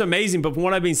 Proper is amazing, but from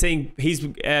what I've been seeing,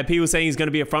 people saying he's going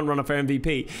to be a front runner for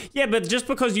MVP. Yeah, but just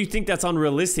because you think that's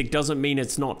unrealistic doesn't mean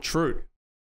it's not true.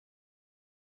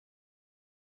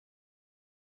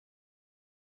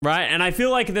 Right? And I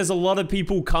feel like there's a lot of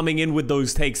people coming in with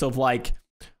those takes of like,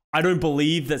 I don't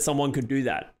believe that someone could do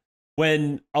that.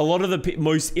 When a lot of the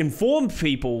most informed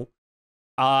people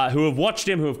who have watched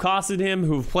him, who have casted him,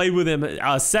 who have played with him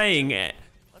are saying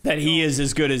that he is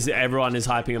as good as everyone is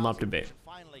hyping him up to be.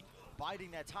 Finally,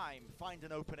 biding their time, find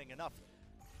an opening enough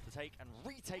to take and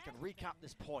recap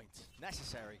this point.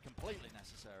 Necessary, completely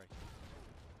necessary.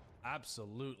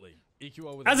 Absolutely.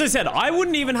 As I said, I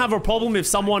wouldn't even have a problem if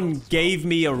someone gave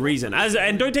me a reason.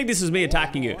 And don't take this as me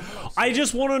attacking you. I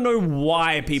just want to know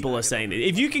why people are saying it.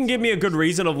 If you can give me a good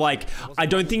reason of like, I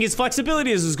don't think his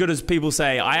flexibility is as good as people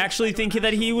say. I actually think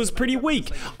that he was pretty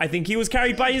weak. I think he was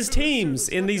carried by his teams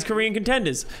in these Korean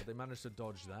contenders. They managed to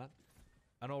dodge that.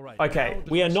 And all right. Okay,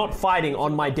 we are not fighting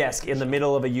on my desk in the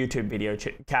middle of a YouTube video,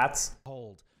 cats.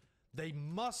 Hold. They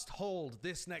must hold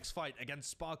this next fight against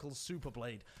Sparkle's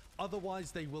Superblade.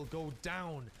 Otherwise, they will go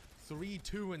down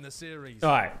 3-2 in the series.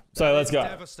 All right, so let's go.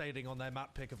 Devastating on their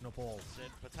map pick of Nepal.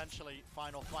 Potentially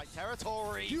final fight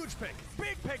territory. Huge pick.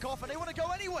 Big pick off, and they want to go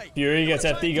anyway. Fury gets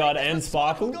FD God and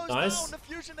Sparkle. Nice. The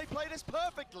Fusion, they play this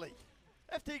perfectly.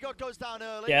 FD God goes down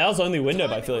early. Yeah, that was only window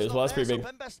by Philly as well. That's pretty big.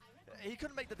 He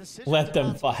couldn't make the decision. Let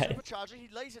them fight.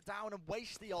 He lays it down and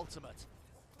wastes the ultimate.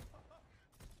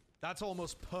 That's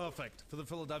almost perfect for the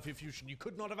Philadelphia Fusion. You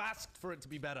could not have asked for it to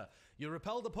be better. You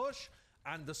repel the push,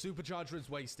 and the supercharger is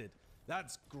wasted.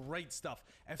 That's great stuff.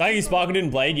 Thank you, Sparkle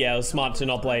didn't blade. Yeah, it was smart to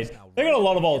not blade. They got a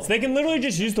lot of ults. They can literally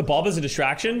just use the bob as a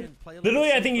distraction.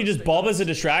 Literally, I think you just bob as a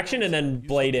distraction and then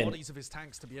blade in.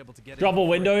 Drop a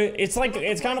window. It's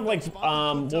kind of like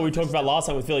what we talked about last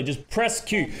time with Philly. Just press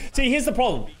Q. See, here's the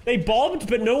problem. They bobbed,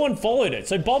 but no one followed it.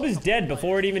 So bob is dead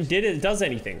before it even does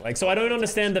anything. Like, so I don't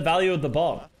understand the value of the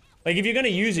bob. Like, if you're gonna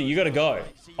use it, you gotta go.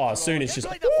 Oh, soon it's just.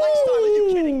 Are you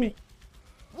kidding me?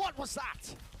 What was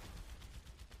that?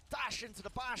 Dash into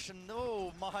the bash, and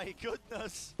oh my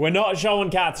goodness. We're not showing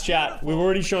cats, chat. We're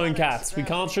already showing cats. We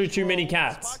can't show too many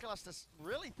cats. Sparkle has to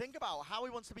really think about how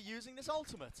he wants to be using this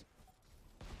ultimate.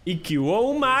 EQ,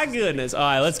 oh my goodness. All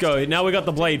right, let's go. Now we got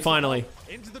the blade, finally.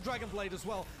 Into the Dragon Blade as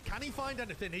well. Can he find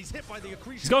anything? He's hit by the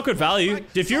accretion. He's got good value.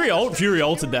 Did Fury ult? Fury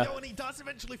ulted there. And he does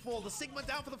eventually fall. The Sigma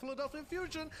down for the Philadelphia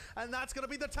Fusion, and that's going to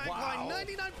be the tank line.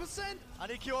 99%.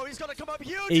 And EQO, he's going to come up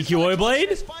huge. EQO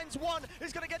blade? Finds one.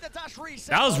 He's going to get the dash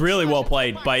reset. That was really well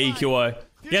played by EQO.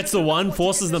 Gets the one,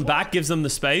 forces them back, gives them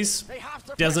the space.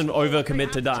 Doesn't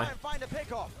overcommit to die.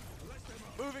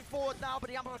 Moving forward now, but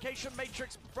the amplification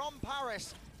matrix from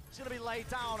Paris is going to be laid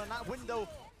down, and that window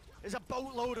is a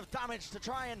boatload of damage to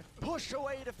try and push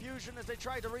away the Fusion as they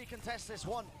try to recontest this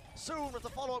one. Soon with the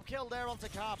follow-up kill there onto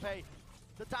Carpe,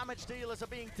 the damage dealers are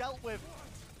being dealt with.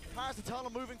 Paris Eternal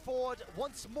moving forward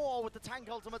once more with the tank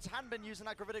ultimates. Han been using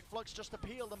that gravitic flux just to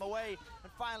peel them away,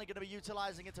 and finally going to be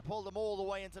utilizing it to pull them all the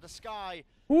way into the sky.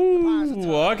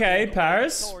 Ooh, okay,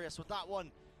 Paris. Victorious with that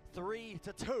one,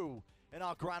 3-2 in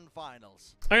our grand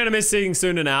finals. I'm gonna miss seeing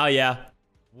Sooner now, yeah.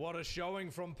 What a showing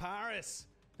from Paris.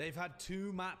 They've had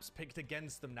 2 maps picked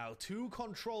against them now. 2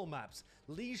 control maps,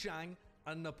 Lijiang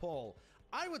and Nepal.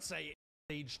 I would say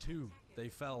stage 2, they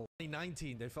fell.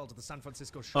 2019, they fell to the San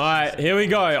Francisco Showdown. All right, here we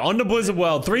go. On to Blizzard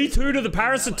World. 3-2 to the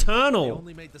Paris Eternal. They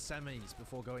only made the semis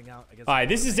before going out against. All right,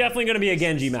 this is definitely going to be a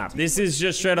Genji map. This is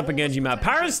just straight up a Genji map.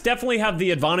 Paris definitely have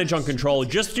the advantage on control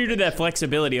just due to their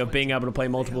flexibility of being able to play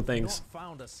multiple things.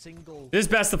 This is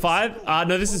best of 5?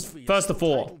 No, this is first of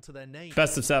 4.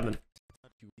 Best of 7.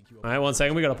 still. All right, 1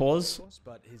 second. We got to pause.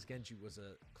 But his Genji was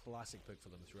a classic pick for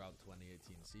them throughout the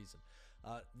 2018 season.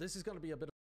 This is going to be a bit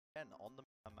of on the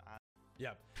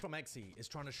yeah. From XE is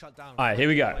trying to shut down. All right, here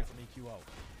we go. From EQO.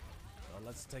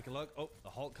 Let's take a look. Oh, the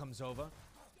Hulk comes over.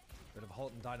 Bit of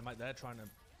Halt and Dynamite there, trying to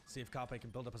see if Carpe can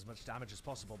build up as much damage as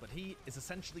possible. But he is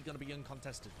essentially going to be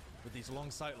uncontested with these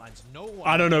long sight lines. No one.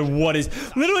 I don't know what is.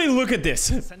 Literally, look at this.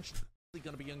 Essentially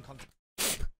going to be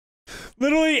uncontested.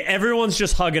 Literally, everyone's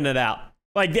just hugging it out.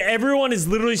 Like, everyone is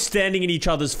literally standing in each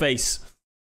other's face.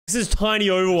 This is tiny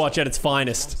Overwatch at its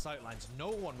finest. Sight lines. No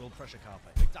one will pressure Carpe.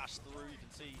 big dash through. You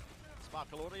can see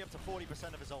Sparkle already up to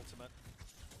 40% of his ultimate.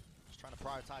 Trying to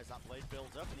prioritize that blade build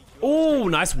up. Oh,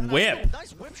 nice whip.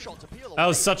 Nice whip shot to peel away. That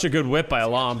was such a good whip by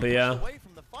Alarm, but yeah. Away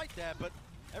from the fight there, but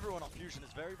everyone on Fusion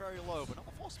is very, very low. But not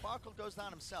before Sparkle goes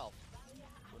down himself.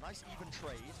 A nice even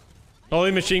trade. Holy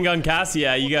machine gun cast.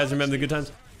 Yeah, you guys remember the good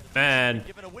times? Man.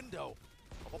 Given a window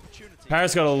of opportunity.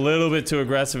 Paris got a little bit too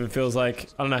aggressive, it feels like.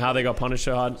 I don't know how they got punished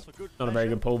so hard. Not a very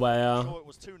good pull by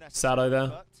Sato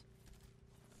there.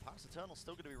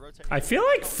 I feel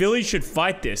like Philly should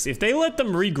fight this. If they let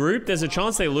them regroup, there's a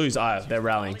chance they lose. Ah, they're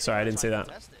rallying. Sorry, I didn't see that.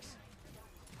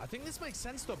 I think this makes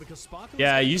sense though because Sparkle.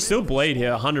 Yeah, you still blade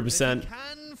here, 100%.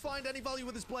 Can find any value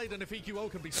with his blade, and if EQO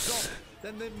can be stopped,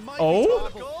 then there might Oh,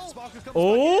 be Sparkle comes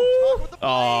oh,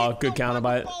 oh, good counter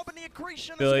by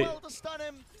Philly.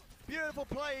 Beautiful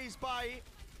plays by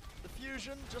the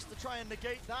Fusion just to try and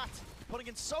negate that. Putting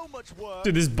in so much work.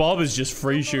 Dude, this Bob is just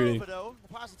free shooting. The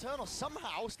Paris Eternal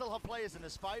somehow still have players in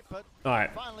this fight, but all right.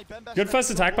 Good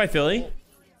first attack by Philly.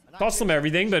 Cost them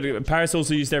everything, but Paris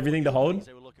also used everything to hold.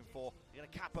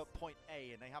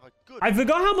 I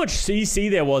forgot how much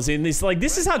CC there was in this. Like,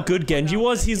 this is how good Genji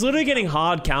was. He's literally getting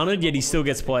hard countered, yet he still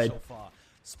gets played.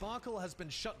 Sparkle has been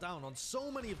shut down on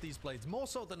so many of these blades, more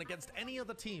so than against any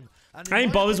other team. And I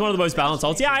think Bob is one of the most balanced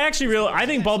ults. Yeah, I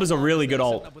think Bob is a really good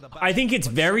ult. I think it's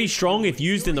very strong if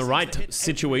used in the right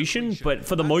situation, but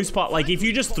for the most part, like, if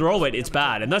you just throw it, it's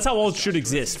bad. And that's how ults should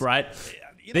exist, right?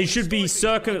 They should be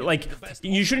like,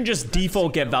 you shouldn't just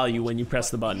default get value when you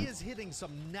press the button. He is hitting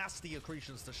some nasty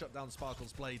accretions to shut down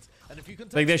Sparkle's blades. And if you can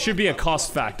like, there should be a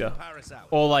cost factor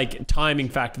or like timing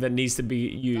factor that needs to be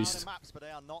used. Maps, but they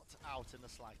are not out in the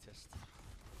slightest.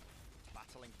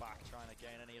 Battling back, trying to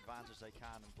gain any advantage they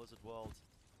can in Blizzard World.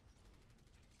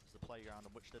 It's the playground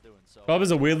in which they're doing so. Bob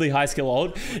is a weirdly high skill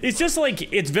ult. It's just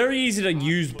like, it's very easy to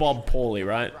use Bob poorly,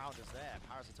 right?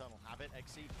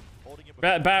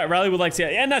 Rally would like to see,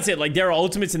 and that's it. Like, there are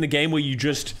ultimates in the game where you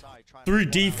just, through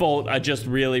default, are just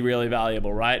really, really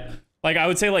valuable, right? Like, I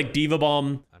would say, like, Diva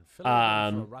Bomb,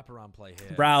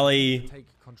 Rally,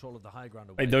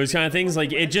 like, those kind of things.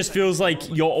 Like, it just feels like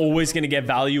you're always going to get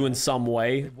value in some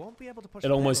way.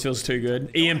 It almost feels too good.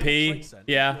 EMP,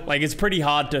 yeah. Like, it's pretty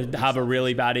hard to have a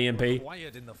really bad EMP.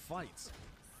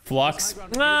 Flux?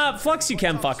 Nah, Flux you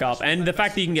can fuck up. And the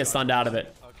fact that you can get stunned out of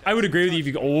it. I would agree with you if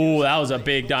you go, oh, that was a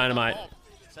big dynamite.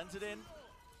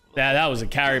 Yeah, that was a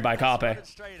carry by Carpe.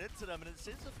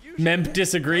 Memp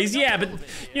disagrees. Yeah, but,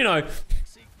 you know,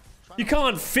 you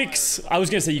can't fix... I was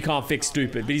going to say you can't fix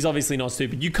stupid, but he's obviously not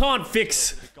stupid. You can't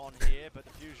fix...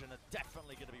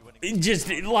 just,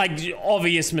 like,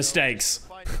 obvious mistakes.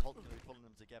 Pulling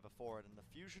them together for it, and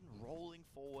the Fusion rolling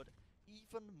forward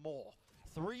even more.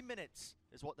 3 minutes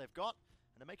is what they've got,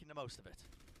 and they're making the most of it.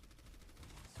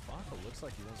 Sparkle looks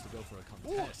like he wants to go for a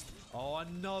contest. Ooh. Oh,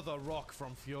 another rock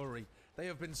from Fury. They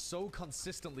have been so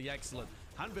consistently excellent.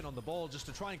 Hadn't been on the ball just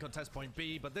to try and contest point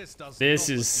B, but this does. This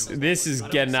is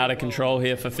getting out of control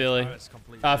here for Philly.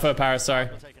 For Paris, sorry.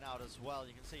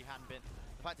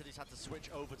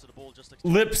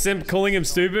 Lip simp calling him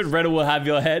stupid. Reddit will have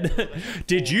your head.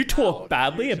 Did you talk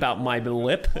badly about my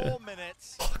lip?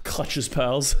 Clutches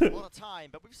pearls.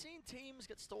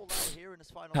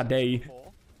 How dare you?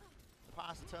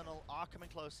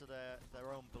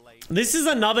 This is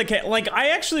another case. Like, I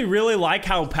actually really like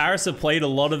how Paris have played a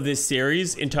lot of this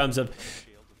series in terms of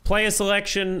player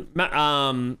selection,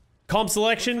 comp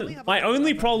selection. My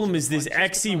only problem is this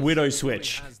XE Widow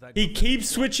switch. He keeps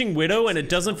switching Widow, and it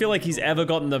doesn't feel like he's ever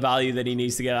gotten the value that he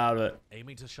needs to get out of it.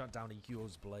 Aiming to shut down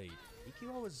EQO's blade.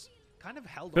 EQO is kind of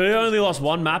held. But he only lost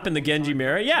one map in the Genji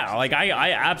mirror. Yeah, like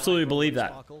I absolutely believe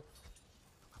that.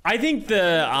 I think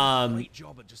the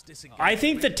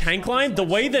tank line, the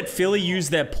way that Philly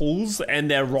use their pulls and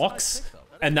their rocks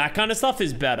and that kind of stuff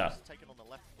is better.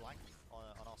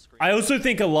 I also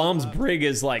think Alarm's Brig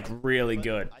is like really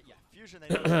good.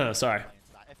 Sorry.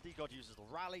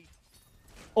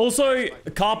 Also,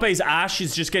 Carpe's Ash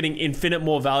is just getting infinite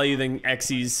more value than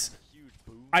XE's.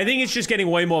 I think it's just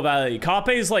getting way more value. Carpe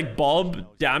is like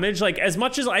Bob damage. Like, as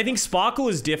much as I think Sparkle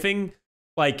is diffing,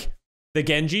 like, the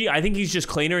Genji. I think he's just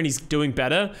cleaner and he's doing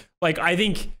better. Like, I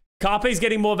think Carpe's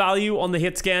getting more value on the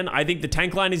hit scan. I think the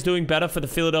tank line is doing better for the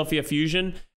Philadelphia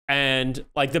Fusion. And,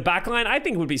 like, the back line, I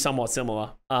think would be somewhat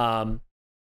similar. But,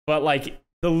 like,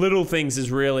 the little things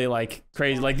is really, like,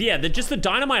 crazy. Like, yeah, just the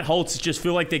Dynamite Holts just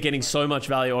feel like they're getting so much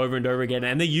value over and over again.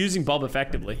 And they're using Bob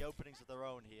effectively.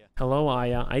 Hello,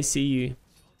 Aya. I see you.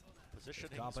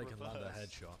 Carpe can land a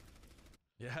headshot.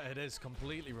 Yeah, it is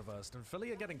completely reversed. And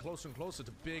Philly are getting closer and closer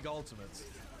to big ultimates.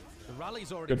 The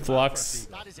rally's already good flux.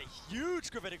 That is a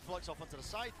huge gravitic flux off onto the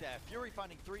side there. Fury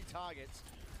finding 3 targets.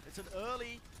 It's an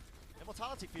early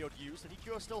immortality field used, and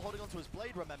EQO still holding onto his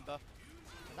blade, remember.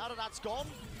 And now that that's gone,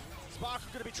 Sparkle's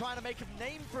going to be trying to make a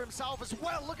name for himself as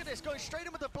well. Look at this, going straight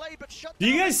in with the blade, but shut Do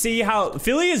you guys see how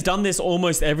Philly has done this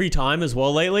almost every time as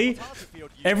well lately?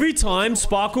 Every time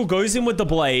Sparkle goes in with the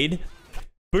blade,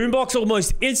 Boombox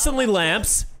almost instantly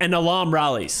lamps and Alarm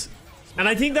rallies. And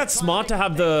I think that's smart to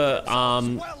have the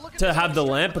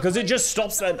lamp because it just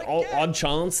stops that odd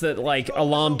chance that like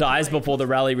Alarm dies before the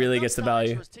rally really gets the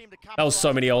value. That was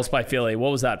so many ults by Philly.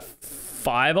 What was that?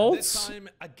 5 ults? This time,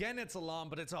 again, it's Alarm,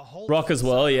 but it's a whole Rock as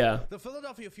well, yeah. The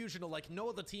Philadelphia Fusion are like no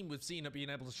other team we've seen are being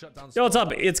able to shut down. Yo, what's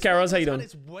up? It's Karos. How you doing?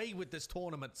 It's way with this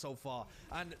tournament so far,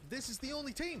 and this is the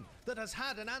only team that has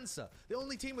had an answer. The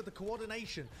only team with the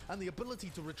coordination and the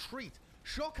ability to retreat.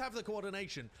 Shock have the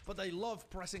coordination, but they love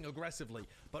pressing aggressively.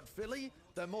 But Philly,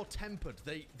 they're more tempered.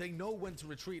 They know when to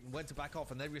retreat and when to back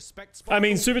off, and they respect Sparkle. I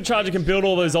mean, Supercharger can build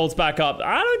all those ults back up.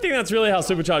 I don't think that's really how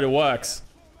Supercharger works.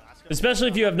 Especially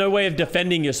if you have no way of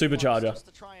defending your Supercharger.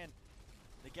 To try and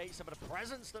negate some of the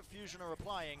presence that Fusion are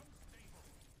applying.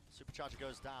 Supercharger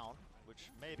goes down, which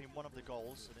may have been one of the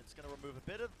goals, and it's going to remove a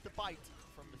bit of the bite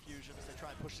from the Fusion as they try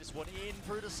and push this one in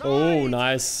through the side. Oh,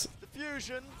 nice. The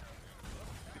Fusion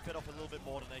bit off a little bit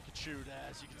more than they could chew there,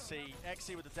 as you can see.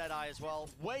 Xe with the Deadeye as well.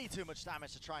 Way too much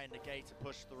damage to try and negate and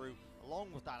push through, along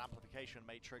with that amplification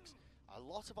matrix. A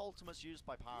lot of ultimates used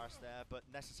by Paris there, but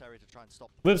necessary to try and stop.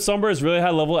 Lip Sombra is really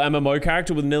high level MMO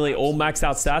character with nearly all maxed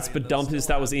out stats, but dumped his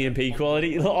stat was EMP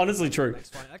quality. Honestly true.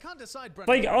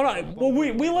 Like, well,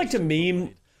 we like to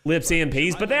meme Lip's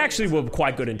EMPs, but they actually were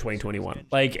quite good in 2021.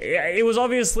 Like, it was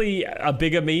obviously a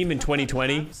bigger meme in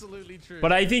 2020,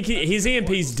 but I think his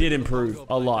EMPs did improve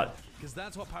a lot. Because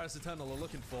that's what Paris Eternal are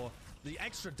looking for. The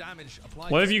extra damage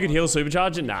applied. What if you could heal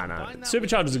Supercharger? Nah.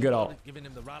 Supercharger's a good ult.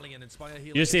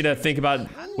 You just need to think about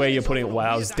where you're putting it.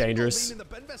 Wow, it's dangerous.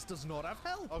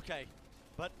 Okay.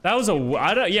 But that was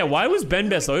yeah, why was Ben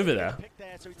Best over there?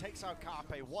 So he takes out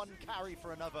Carpe. One carry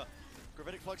for another.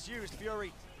 Gravitic Flux used.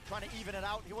 Fury trying to even it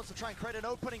out. He wants to try and create an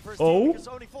opening for his team because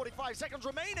only 45 seconds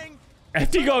remaining.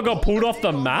 FD got pulled off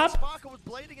the map? Sparkle was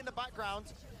blading in the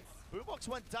background. Boombox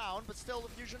went down, but still the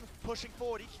Fusion pushing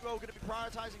forward. EQO going to be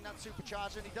prioritizing that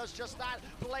Supercharger, and he does just that.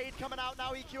 Blade coming out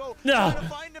now. EQO trying to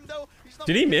find him though.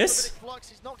 Did he miss? Flux.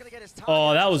 He's not going to get his time.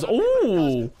 Oh, that was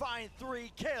Find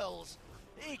 3 kills.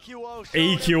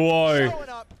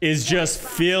 EQO is just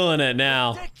feeling it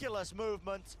now. Ridiculous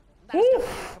movement. That's going to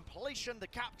be the completion, the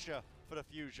capture for the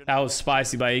Fusion. That was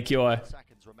spicy by EQO.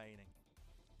 Seconds remaining.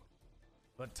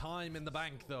 But time in the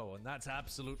bank though, and that's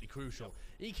absolutely crucial.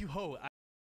 EQO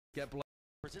get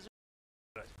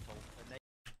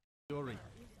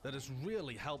that has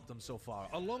really helped them so far,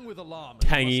 along with Alarm.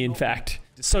 Tangy, in fact.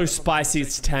 So spicy,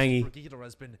 it's tangy.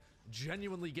 Has been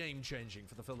genuinely game-changing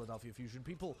for the Philadelphia Fusion.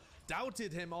 People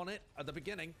doubted him on it at the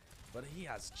beginning, but he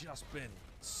has just been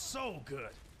so good.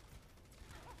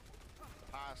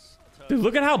 Dude,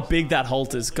 look at how big that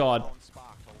Holt is. God.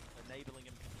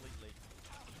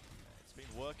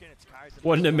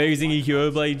 What an amazing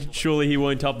EQO blade. Surely he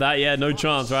won't top that. Yeah, no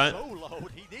chance, right?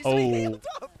 Oh.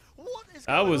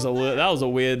 That was a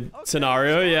weird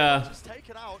scenario, yeah.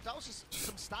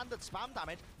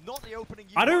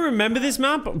 I don't remember this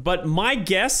map, but my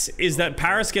guess is that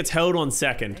Paris gets held on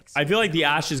second. I feel like the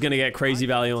Ashe is going to get crazy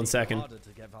value on second. Am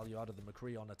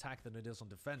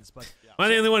I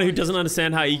the only one who doesn't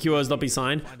understand how EQO is not be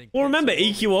signed? Well, remember,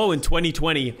 EQO in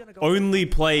 2020 only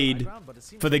played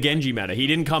for the Genji meta. He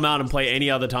didn't come out and play any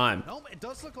other time.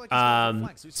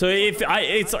 So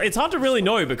it's hard to really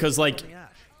know because, like,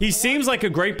 he seems like a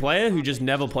great player who just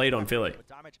never played on Philly.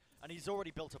 And he's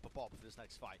already built up a bob for this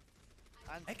next fight.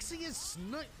 And Xe is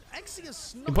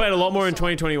he played a lot more in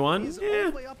 2021. He's all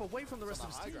the way up away from the rest of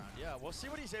his team. Yeah, we'll see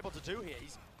what he's able to do here.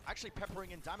 He's actually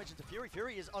peppering in damage into Fury.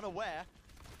 Fury is unaware,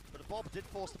 but the bob did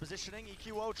force the positioning.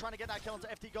 EQO trying to get that kill into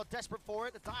FD, got desperate for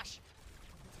it. The dash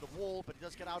to the wall, but he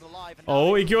does get out alive. And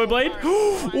EQO blade.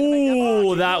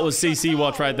 Ooh, that was CC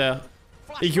watch right there.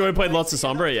 EQO played lots of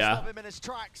Sombra, yeah.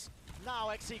 Now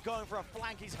Xe going for a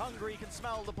flank. He's hungry. He can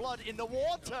smell the blood in the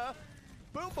water.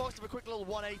 Boombox with a quick little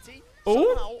 180.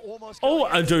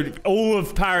 Oh, dude, all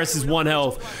of Paris is 1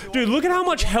 health. Dude, look at how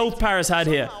much health Paris had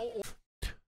here.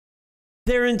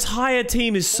 Their entire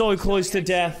team is so close to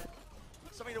death.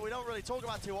 Something that we don't really talk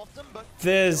about too often, but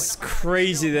There's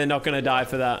crazy they're not going to die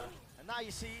for that. and now you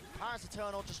see Paris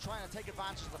Eternal just trying to take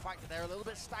advantage of the fact that they're a little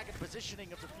bit staggered.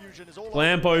 Positioning of the fusion is all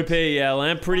Lamp OP, yeah,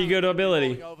 Lamp pretty good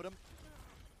ability. over them.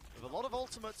 With a lot of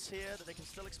ultimates here that they can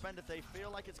still expend if they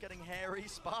feel like it's getting hairy.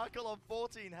 Sparkle on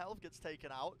 14 health gets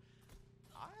taken out.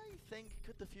 I think,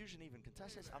 could the fusion even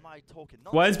contest this? Am I talking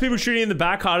nonsense? Why is people shooting in the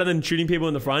back harder than shooting people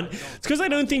in the front? It's because I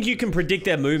don't think you can predict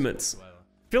their movements. I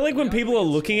feel like when people are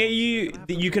looking at you,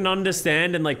 that you can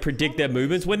understand and like predict their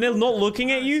movements. When they're not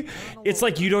looking at you, it's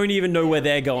like you don't even know where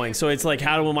they're going. So it's like,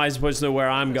 how am I supposed to know where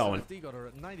I'm going? They got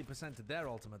 90% of their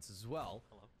ultimates as well.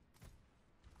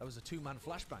 That was a 2-man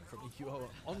flashbang from EQO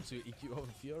onto EQO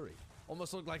and Fury.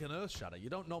 Almost looked like an Earth Shatter.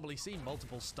 You don't normally see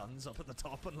multiple stuns up at the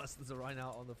top unless there's a Rhine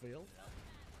out on the field.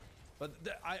 But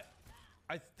I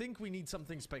think we need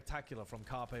something spectacular from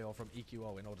Carpe or from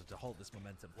EQO in order to hold this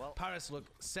momentum. Well, Paris look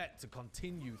set to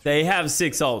continue. They have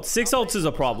 6 ults. 6 ults is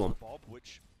a problem. Bob,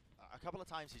 which a couple of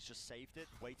times he's just saved it,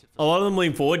 waited A for lot of them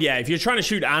lean forward. Yeah, if you're trying to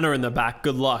shoot Anna in the back,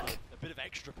 good luck. a bit of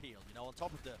extra peel, you know, on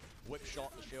top of the whip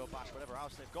shot, the shield bash, whatever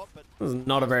else they've got. But This is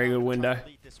not a very good window.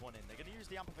 lead this one in. They're going to use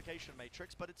the amplification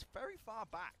matrix, but it's very far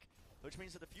back, which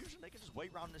means that the fusion, they can just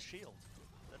wait around the shield.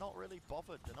 They're not really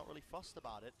bothered. They're not really fussed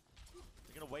about it.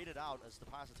 They're going to wait it out as the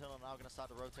Paris Eternal are now going to start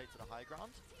to rotate to the high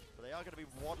ground. But they are going to be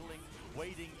waddling,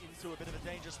 wading into a bit of a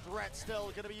dangerous threat still.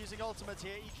 Going to be using ultimates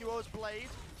here. EQO's Blade.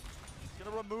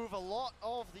 Going to remove a lot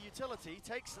of the utility.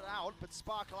 Takes it out, but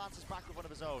Sparkle answers back with one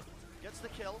of his own. Gets the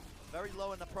kill. Very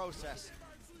low in the process.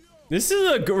 This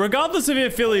is a, regardless of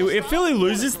if Philly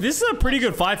loses, this is a pretty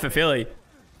good fight for Philly.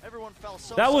 Everyone fell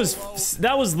so That low.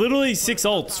 was literally 6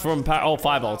 ults from 5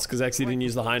 ults because Exy didn't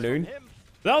use the high noon.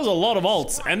 That was a lot of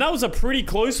ults, and that was a pretty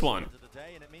close one.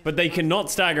 But they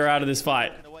cannot stagger out of this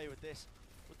fight.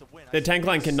 Their tank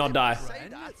line cannot die.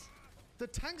 The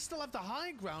tanks still have the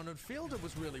high ground, and Fielder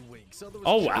was really weak. So there was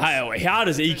Oh wow, how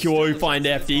does EQO find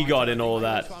FD God in all of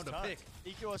that?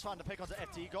 EQO's found a pick onto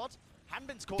FD God.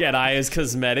 Jedi is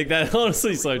cosmetic. That's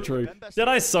honestly so true.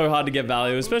 Jedi's so hard to get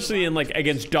value, especially in like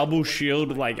against double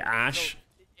shield like Ashe.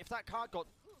 If that card got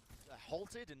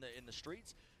halted in the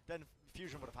streets, then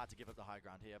Fusion would have had to give up the high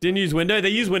ground here. Didn't use window. They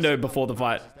used window before the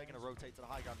fight. They're going to rotate to the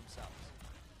high ground themselves.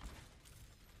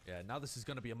 Yeah, now this is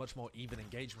going to be a much more even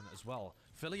engagement as well.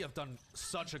 Philly have done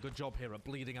such a good job here at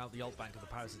bleeding out the ult bank of the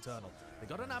Paris Eternal. They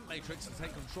got an amp matrix to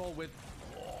take control with.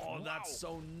 Oh, that's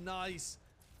so nice.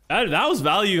 That was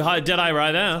value high Jedi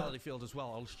right there.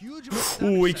 Well.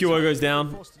 Ooh, EQO goes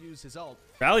down.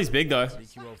 Valley's big though.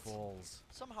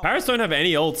 Paris don't have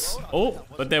any ults. Oh,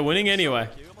 but they're winning anyway.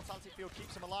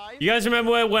 You guys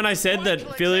remember when I said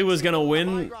that Philly was going to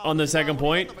win on the second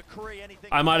point?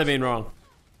 I might have been wrong.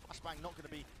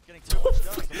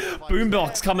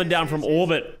 Boombox coming down from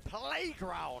orbit.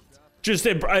 Just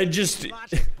be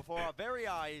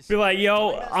like,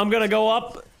 yo, I'm going to go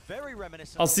up.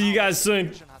 I'll see you guys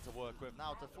soon.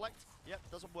 Now deflect, yep,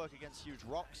 doesn't work against huge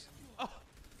rocks. Oh,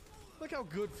 look how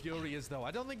good Fury is, though.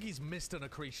 I don't think he's missed an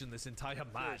accretion this entire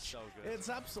match. So good. It's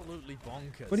absolutely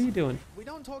bonkers. What are you doing? We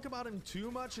don't talk about him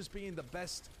too much as being the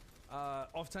best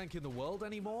off-tank in the world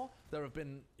anymore. There have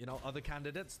been, you know, other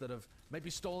candidates that have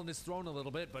maybe stolen his throne a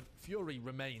little bit, but Fury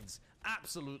remains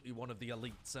absolutely one of the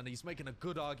elites, and he's making a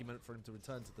good argument for him to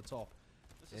return to the top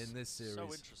in this series. So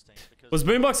interesting because Was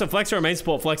Boombox a flex or a main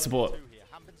support? Flex support.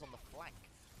 Hambin's on the flank.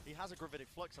 He has a gravitic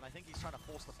flux, and I think he's trying to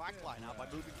force the backline out by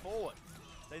moving forward.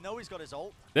 They know he's got his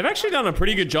ult. They've actually done a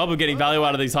pretty good job of getting value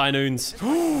out of these high noons.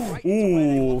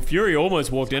 Ooh, Fury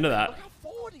almost walked into that. Look how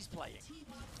forward he's playing.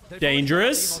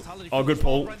 Dangerous. Oh, good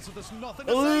pull.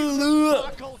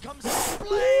 Sparkle comes in,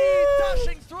 Blade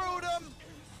dashing through them.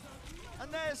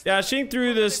 And there's Dashing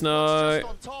through the snow.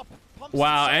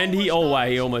 Wow, and he, oh wow,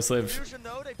 he almost lived. Fusion,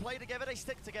 though, they play together, they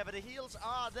stick together. The heals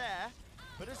are there,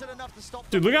 but is it enough to stop?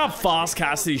 Dude, look how fast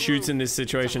Cassidy shoots in this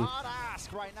situation.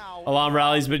 Alarm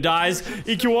rallies but dies.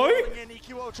 EQO?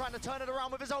 EQO trying to turn it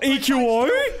around with his own. EQO?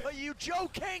 Are you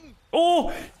joking?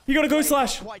 Oh, he got a go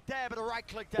slash. Quite there, but a right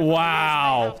click there.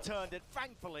 Wow. They have turned it,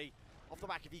 thankfully, off the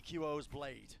back of EQO's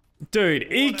Blade. Dude,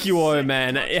 EQO,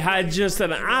 man, it had just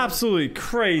an absolutely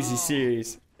crazy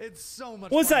series. It's so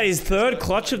much. What's that, his third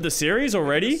clutch of the series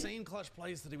already? The same clutch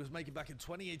plays that he was making back in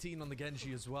 2018 on the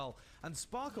Genji as well. And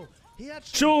Sparkle, he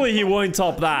actually Surely he won't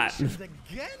top that.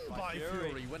 again by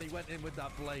Fury when he went in with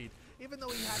that blade. Even though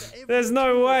he had There's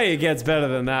no way it gets better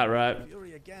than that, right?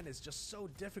 Fury again is just so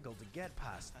difficult to get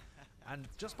past. And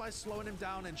just by slowing him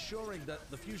down, ensuring that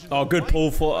the fusion... Oh, good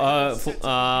pull for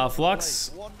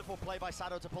Flux. Wonderful play by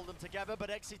Sado to pull them together, but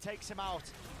Exi takes him out.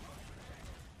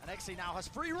 And Exi now has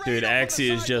free reign. Dude, Exi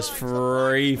is just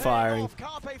free firing.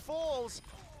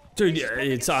 Dude,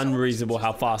 it's unreasonable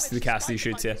how fast the Cassidy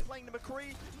shoots here.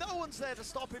 No one's there to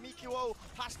stop him. EQO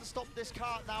has to stop this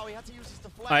cart now. He had to use his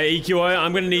deflect. Alright, EQO,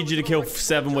 I'm gonna need you to kill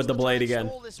 7 with the blade again.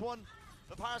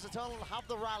 The Paris Eternal have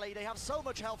the rally. They have so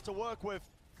much health to work with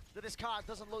that this cart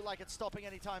doesn't look like it's stopping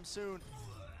anytime soon.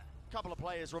 A couple of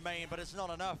players remain, but it's not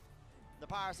enough. The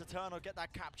Paris Eternal get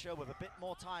that capture with a bit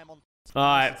more time on.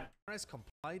 Alright.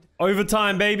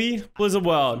 Overtime, baby. Blizzard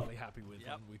World. Really happy with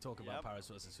when we talk about Paris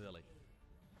versus Philly.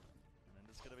 And then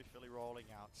it's going to be Philly rolling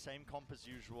out. Same comp as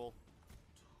usual.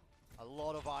 A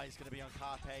lot of eyes going to be on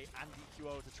Carpe and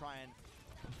EQO to try and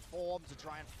perform, to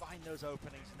try and find those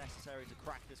openings necessary to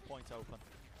crack this point open.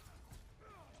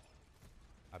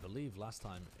 I believe last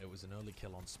time it was an early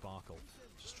kill on Sparkle.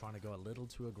 Just trying to go a little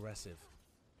too aggressive.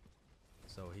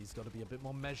 So he's got to be a bit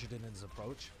more measured in his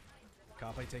approach.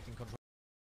 Carpe taking control.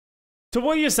 To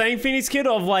what you're saying, Phoenix Kid,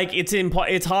 of like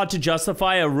it's hard to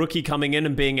justify a rookie coming in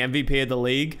and being MVP of the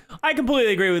league. I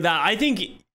completely agree with that. I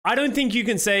don't think you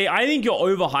can say, I think you're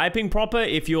overhyping Proper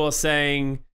if you're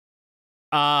saying,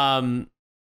 I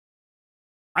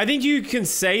think you can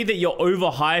say that you're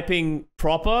overhyping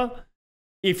Proper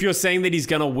if you're saying that he's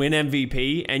going to win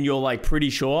MVP and you're like pretty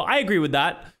sure. I agree with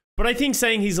that. But I think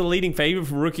saying he's a leading favorite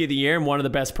for Rookie of the Year and one of the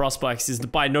best prospects is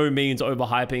by no means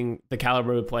overhyping the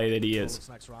caliber of player that he is.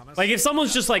 Like, if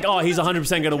someone's just like, oh, he's 100%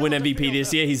 going to win MVP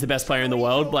this year, he's the best player in the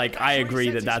world, like, I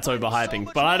agree that that's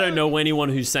overhyping. But I don't know anyone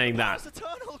who's saying that.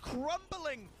 Eternal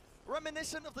crumbling,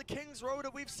 reminiscent of the King's Road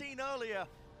that we've seen earlier,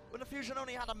 when the Fusion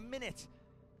only had a minute.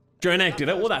 Dronek did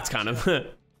it? Well, that's kind of...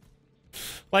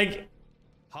 like...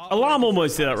 Alarm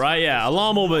almost did it, right? Yeah,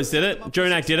 Alarm almost did it.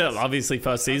 Dronek did it, obviously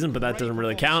first season, but that doesn't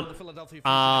really count.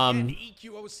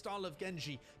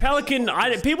 Pelican,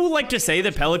 people like to say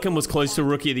that Pelican was close to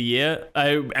Rookie of the Year,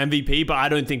 MVP, but I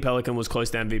don't think Pelican was close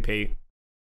to MVP.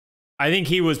 I think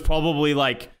he was probably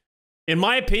like, in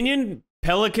my opinion,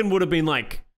 Pelican would have been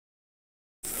like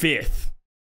 5th.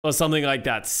 Or something like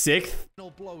that, 6th?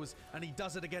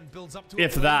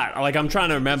 If that. Like, I'm trying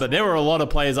to remember. There were a lot of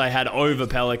players I had over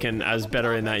Pelican as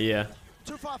better in that year.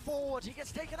 Too far forward, he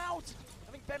gets taken out.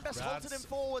 I think Ben Best halted him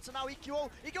forward, so now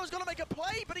EQO's gonna make a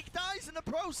play, but he dies in the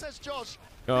process, Josh.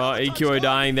 Oh, EQO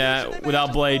dying there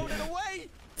without blade.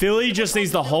 Philly just needs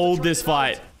to hold this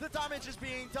fight. The damage is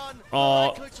being done.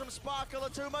 Oh. Clicks from Sparkle are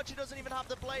too much. He doesn't even have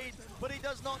the blade, but he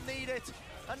does not need it.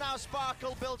 And now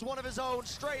Sparkle builds one of his own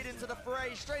straight into the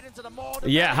fray, straight into the Mord.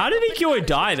 Yeah, how did EQO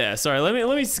die there? Sorry, let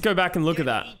me go back and look at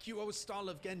that. EQO's style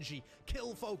of Genji,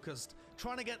 kill focused,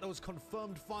 trying to get those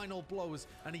confirmed final blows,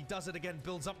 and he does it again,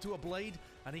 builds up to a blade,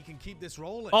 and he can keep this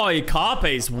rolling. Oh,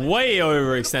 Carpe's way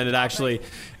overextended actually,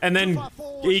 and then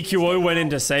EQO went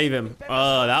in to save him.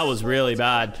 Oh, that was really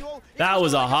bad. That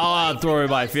was a hard throw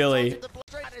by Philly.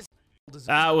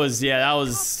 That was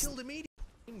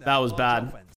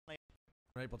bad.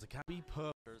 Able to be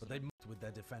perfect, but they must with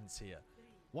their defense here.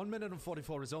 1 minute and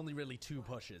 44 is only really 2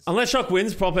 pushes. Unless Shock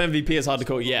wins, Proper MVP is hard to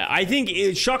call. Yeah, I think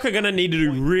Shock are going to need to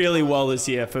do really well this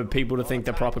year for people to think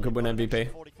that Proper could win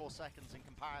MVP. 44 seconds in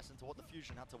comparison to what the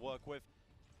Fusion had to work with.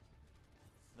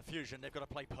 The Fusion, they've got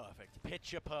to play perfect,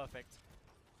 picture perfect,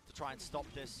 to try and stop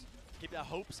this. Keep their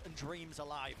hopes and dreams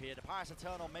alive here. The Paris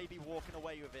Eternal may be walking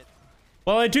away with it.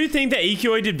 Well, I do think that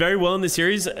EQO did very well in this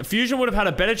series. Fusion would have had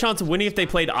a better chance of winning if they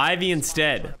played Ivy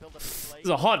instead. This is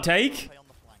a hot take.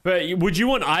 But would you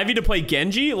want Ivy to play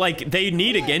Genji? Like, they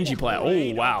need a Genji player.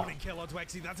 Oh, wow.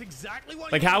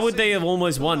 Like, how would they have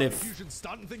almost won if...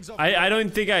 I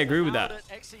don't think I agree with that.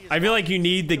 I feel like you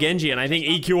need the Genji, and I think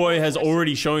EQO has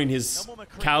already shown his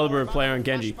caliber of player on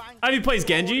Genji. Ivy plays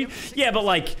Genji? Yeah, but,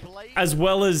 like, as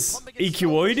well as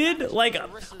EQO did? Like,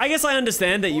 I guess I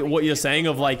understand that what you're saying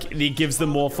of, like, it gives them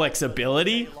more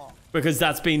flexibility. Because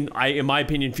that's been, in my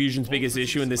opinion, Fusion's biggest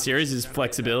issue in this series is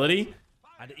flexibility.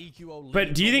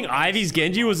 But do you think Ivy's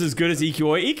Genji was as good as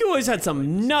EQO? EQO's had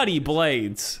some nutty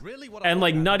blades and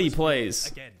like nutty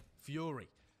plays. Again, Fury,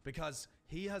 because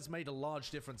he has made a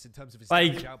large difference in terms of his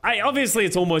like. Obviously,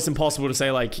 it's almost impossible to say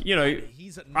like, you know,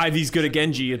 Ivy's good at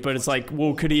Genji, but it's like,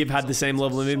 well, could he have had the same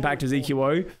level of impact as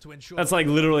EQO? That's like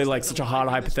literally like such a hard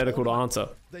hypothetical to answer.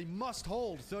 They must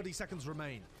hold. 30 seconds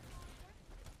remain.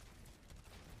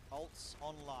 Ults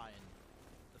online.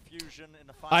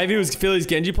 Ivy was Philly's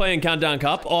Genji play in Countdown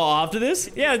Cup. Oh, after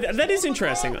this? Yeah, that is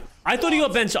interesting. I thought he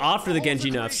got benched after the Genji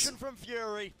nerfs.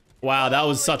 Wow, that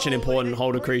was such an important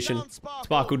hold accretion.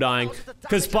 Sparkle dying.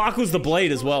 Because Sparkle's the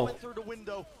blade as well.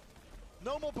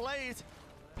 No more blade.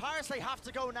 Paris, they have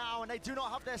to go now, and they do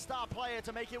not have their star player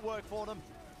to make it work for them.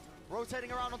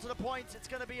 Rotating around onto the point, it's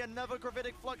going to be another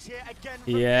gravitic flux here again.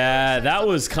 Yeah, that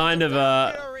was kind of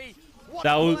a...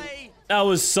 That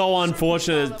was so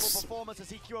unfortunate.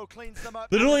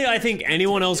 Literally, I think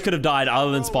anyone else could have died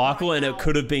other than Sparkle, and it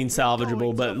could have been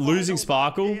salvageable. But losing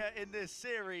Sparkle... in this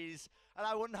series, and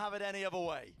I wouldn't have it any other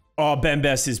way. Oh,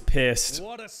 Bembes is pissed.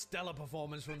 What a stellar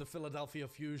performance from the Philadelphia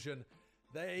Fusion.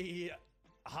 They...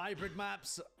 Hybrid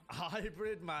maps.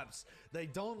 They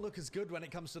don't look as good when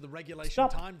it comes to the regulation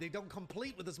time. They don't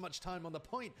complete with as much time on the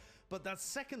point. But that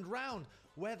second round,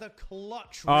 where the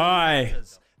clutch... Alright,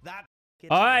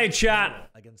 chat.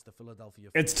 Against the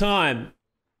Philadelphia Fusion. It's time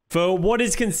for what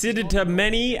is considered to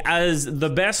many as the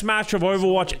best match of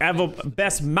Overwatch ever...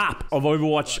 Best map of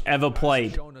Overwatch ever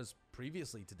played.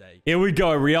 Here we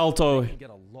go, Rialto.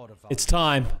 It's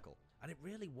time.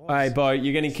 Alright, Bo,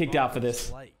 you're getting kicked out for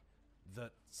this.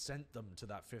 That sent them to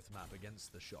that 5th map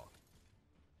against the Shock.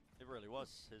 It really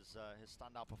was. His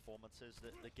standout performances,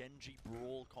 the Genji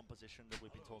brawl composition that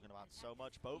we've been talking about so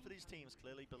much. Both of these teams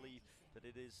clearly believe that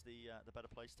it is the better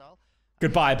playstyle.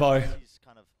 Goodbye, Bo. He's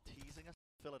kind of teasing us.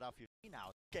 Philadelphia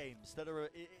now games that are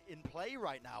in play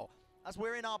right now, as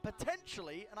we're in our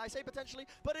potentially, and I say potentially,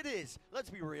 but it is, let's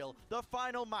be real, the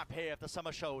final map here of the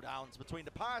Summer Showdowns between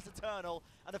the Paris Eternal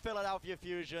and the Philadelphia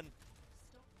Fusion.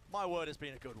 My word, has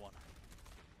been a good one.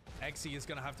 Exi is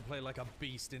going to have to play like a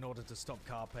beast in order to stop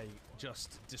Carpe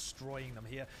just destroying them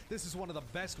here. This is one of the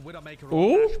best Widowmaker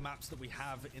or Dash maps that we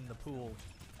have in the pool.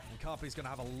 And Carpe is going to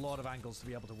have a lot of angles to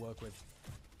be able to work with.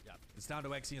 Yeah, it's down to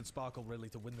Exi and Sparkle really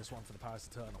to win this one for the Paris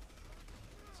Eternal.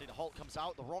 See, the Hulk comes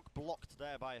out, the rock blocked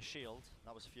there by a shield.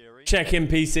 That was Fury. Check him,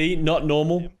 PC. Not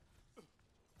normal.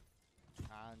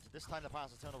 And this time the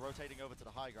Paris Eternal rotating over to the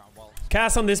high ground. While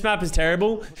Cass on this map is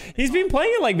terrible. He's been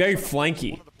playing it like very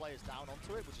flanky. One of the players down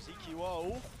onto it, which is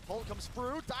EQO. Hulk comes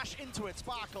through, dash into it.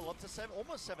 Sparkle up to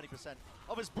almost 70%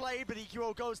 of his blade, but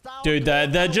EQO goes down. Dude,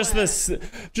 they're just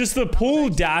the pull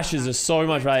dashes are so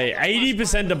much better.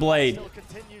 80% to blade.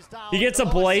 He gets a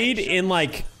blade in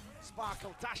like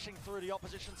Sparkle dashing through the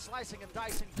opposition, slicing and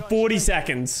dicing. 40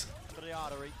 seconds. For the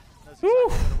artery. Knows exactly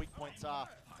where the weak points are.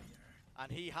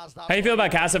 And he has that. How do you feel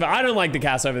about Cass over? I don't like the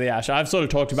Cass over the Ashe. I've sort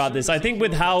of talked about this. I think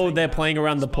with how they're playing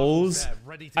around the pulls,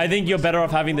 I think you're better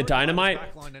off having the Dynamite.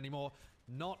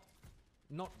 Not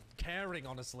caring,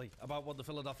 honestly, about what the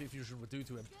Philadelphia Fusion would do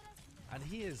to him. And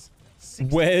he is...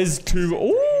 Where's two?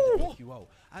 Ooh!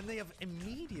 And they have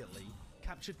immediately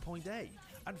captured point A.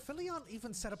 And Philly aren't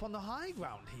even set up on the high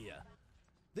ground here.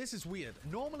 This is weird.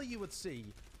 Normally you would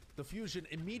see the Fusion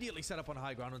immediately set up on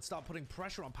high ground and start putting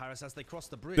pressure on Paris as they cross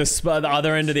the bridge. The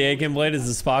other end of the Aiken blade is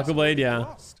the Sparkle blade, yeah.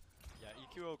 Yeah,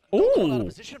 EQO out of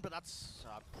position, but that's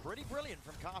pretty brilliant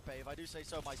from Carpe, if I do say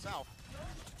so myself.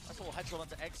 That's a little headshot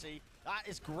onto Exi. That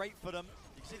is great for them.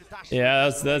 You can see the dash. Yeah,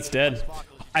 that's dead.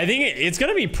 I think it's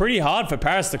going to be pretty hard for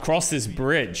Paris to cross this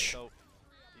bridge.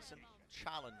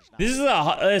 This is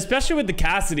especially with the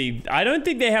Cassidy. I don't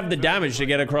think they have the damage to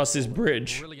get across this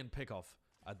bridge. Brilliant pickoff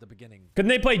at the beginning. Couldn't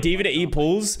they play Diva to eat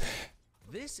pulls?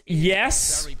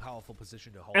 Yes.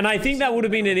 And I think that would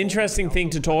have been an interesting thing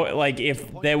to talk, like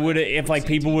if like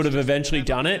people would have eventually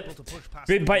done it.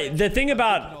 But the thing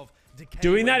about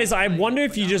doing that is I wonder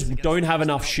if you just don't have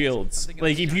enough shields.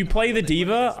 Like if you play the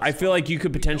Diva, I feel like you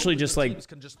could potentially just like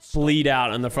bleed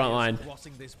out on the front line.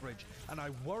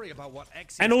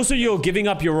 And also you're giving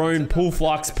up your own pull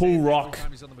flux, pull rock,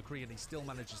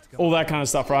 all that kind of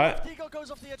stuff, right?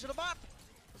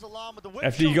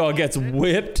 FD gets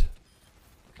whipped.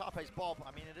 Carpe's Bob,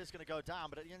 I mean, it is going to go down,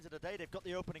 but at the end of the day, they've got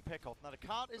the opening pickoff. Now, the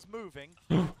cart is moving,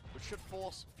 which should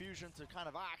force Fusion to kind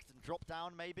of act and drop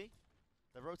down, maybe.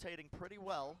 They're rotating pretty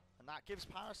well, and that gives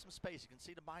Paris some space. You can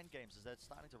see the mind games as they're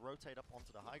starting to rotate up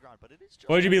onto the high ground, but it is just...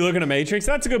 Would you be looking at Matrix?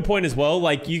 That's a good point as well.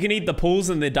 Like, you can eat the pulls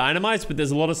and the dynamites, but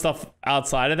there's a lot of stuff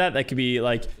outside of that that could be,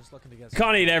 like... You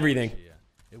can't eat everything.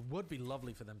 It would be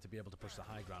lovely for them to be able to push the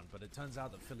high ground, but it turns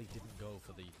out that Philly didn't go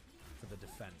for the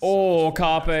defense. Oh,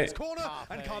 Carpe. Corner,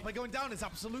 and Carpe going down is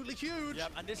absolutely huge.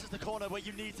 Yep, and this is the corner where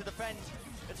you need to defend.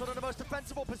 It's one of the most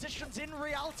defensible positions in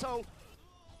Rialto.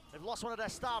 They've lost one of their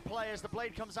star players. The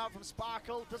blade comes out from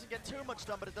Sparkle. Doesn't get too much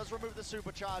done, but it does remove the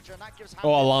supercharger, and that gives Hambin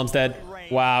Alarm's dead.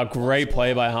 Wow, great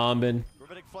play by Hambin.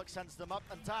 Gravitic Flux sends them up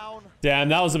and down. Damn,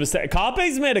 that was a mistake.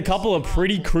 Carpe's made a couple of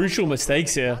pretty crucial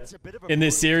mistakes here in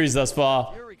this series thus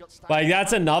far. Like,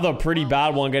 that's another pretty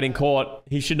bad one getting caught.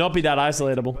 He should not be that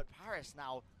isolatable. But Paris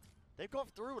now, they've gone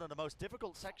through one of the most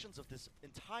difficult sections of this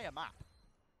entire map.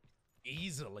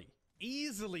 Easily.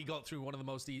 easily got through one of the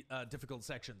most difficult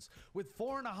sections. With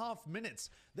 4.5 minutes,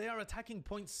 they are attacking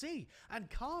point C, and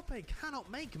Carpe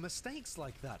cannot make mistakes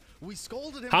like that. We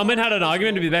scolded him. Harmon had an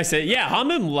argument to be the best. Yeah,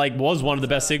 Harmon like was one of the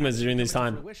best Sigmas during this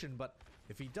time. But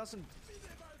if he doesn't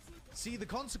see the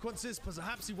consequences,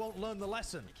 perhaps he won't learn the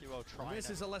lesson. This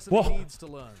is a lesson he needs to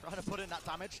learn. Trying to put in that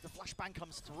damage. The flashbang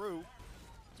comes through.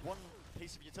 It's one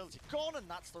piece of utility gone, and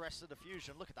that's the rest of the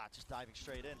fusion. Look at that, just diving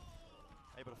straight in.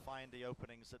 Able to find the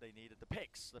openings that they needed. The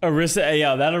picks. Orisa,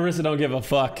 yeah, that Orisa don't give a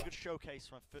fuck.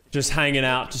 Just hanging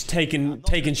out, just taking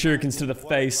shurikens to the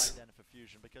face.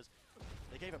 Because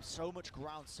they gave up so much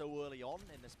ground so early on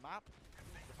in this map.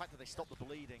 The fact that they stopped the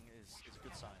bleeding is a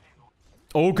good sign.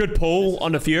 Oh, good pull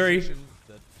on the Fury.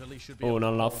 Oh,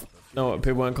 not enough. No,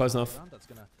 people weren't close enough. That's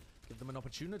gonna give them an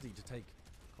opportunity to take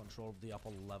control of the upper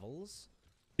levels.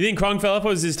 You think Krong Philip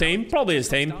was his team? Probably his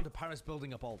team. Down to Paris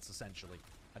building up ults, essentially.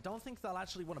 I don't think they'll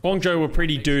actually want to. Guangzhou were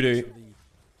pretty doo-doo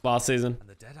last season. And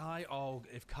the Deadeye, oh,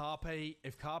 if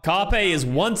Carpe is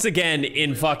once again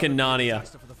in fucking Narnia.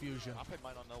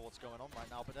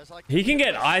 He can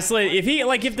get isolated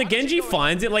if the Genji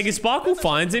finds it, like if Sparkle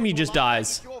finds him, he just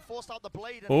dies.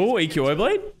 Oh, EQO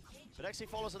blade. But actually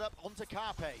follows it up onto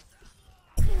Carpe.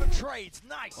 Even trades,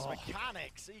 nice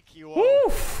mechanics. EQO.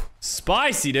 Oof,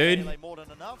 spicy, dude.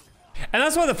 And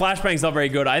that's why the flashbang's not very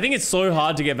good. I think it's so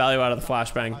hard to get value out of the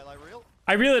flashbang.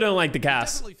 I really don't like the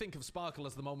cast. I definitely think of Sparkle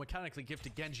as the more mechanically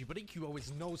gifted Genji, but EQO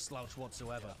is no slouch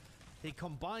whatsoever. He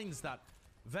combines that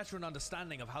veteran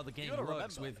understanding of how the game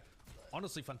works with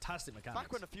honestly fantastic mechanics.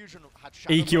 Back when the Fusion had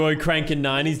EQO cranking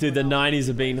 90s, dude. The 90s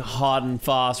are being hard and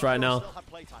fast right now.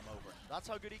 That's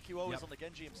how good EQO is on the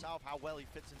Genji himself, how well he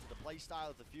fits into the playstyle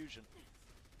of the Fusion.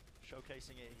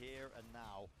 Showcasing it here and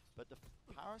now. But the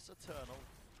Paris Eternal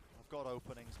have got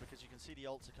openings because you can see the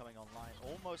ults are coming online.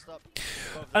 Almost up.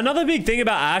 Another big thing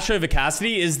about Ashe over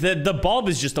Cassidy is that the Bob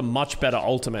is just a much better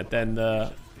ultimate than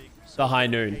the High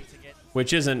Noon.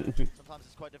 Which isn't...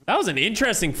 That was an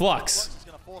interesting flux.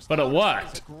 But it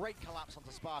worked. Great collapse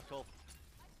onto Sparkle.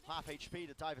 Half HP,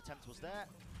 the dive attempt was there.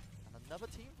 And another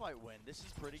team fight win. This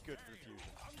is pretty good for the Fusion.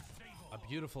 A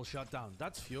beautiful shutdown.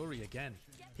 That's Fury again.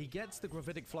 He gets the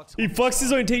gravitic flux. He fluxed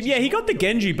his own team. Yeah, he got the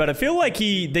Genji, but I feel like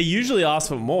they usually ask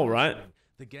for more, right?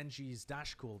 The Genji's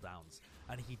dash cooldowns.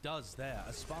 And he does there.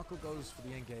 As Sparkle goes for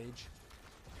the engage.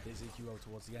 There's EQO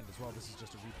towards the end as well. This is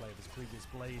just a replay of his previous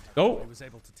blade. Oh. He was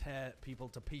able to tear people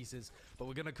to pieces. But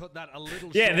we're going to cut that a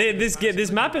little short.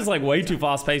 This map is like way too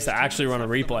fast paced to actually run a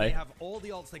replay. They have all the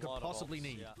ults they could possibly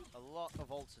need. Yeah, a lot of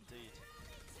ults indeed.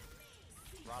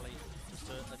 Rally.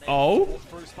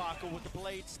 Through Sparkle with the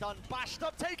blade stun, bashed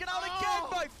up, taken out again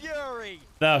by Fury.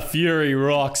 The Fury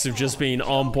rocks have just been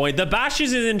on point. The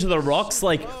bashes is into the rocks.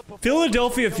 Like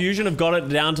Philadelphia Fusion have got it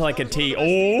down to like a T.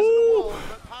 Oh,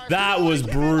 that was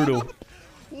brutal.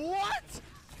 What?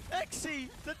 Exy,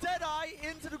 the Deadeye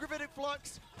into the gravitic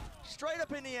flux, straight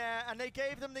up in the air, and they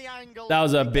gave them the angle. That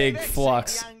was a big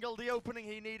flux. The angle, the opening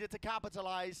he needed to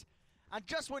capitalize. And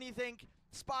just when you think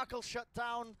Sparkle shut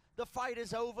down, the fight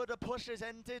is over, the push is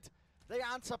ended, they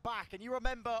answer back, and you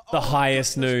remember the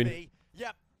highest noon.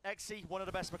 Yep, XC, one of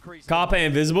the best McCrees. Carpe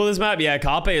invisible this map? Yeah,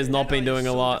 Carpe has not been doing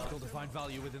a lot.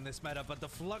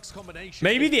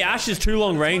 Maybe the Ashe is too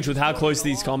long range with how close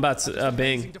these combats are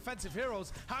being. Defensive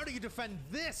heroes. How do you defend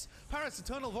this? Paris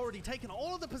Eternal have already taken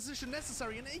all of the position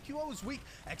necessary, and EQO is weak.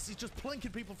 XC's just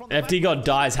plinking people from the FD God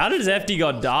dies. How does FD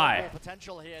God die?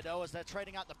 Potential here though, as they're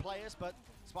trading out the players, but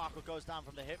Sparkle goes down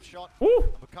from the hip shot. Woo.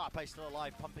 And Carpe still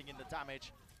alive, pumping in the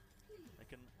damage. They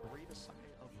can breathe a sigh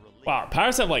of relief. Wow,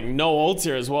 Paris have like no ults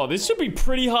here as well. This should be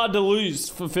pretty hard to lose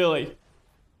for Philly.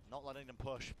 Not letting them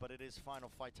push, but it is final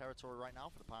fight territory right now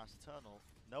for the Paris Eternal.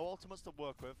 No ultimates to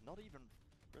work with, not even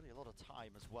really a lot of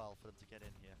time as well for them to get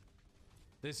in here.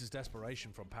 This is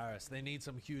desperation from Paris. They need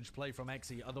some huge play from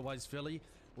Exy, otherwise Philly,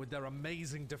 with their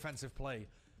amazing defensive play,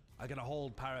 are going to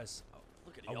hold Paris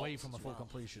away from a full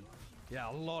completion. Yeah,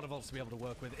 a lot of ults to be able to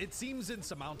work with. It seems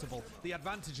insurmountable. The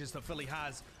advantages that Philly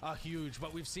has are huge,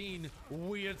 but we've seen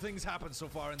weird things happen so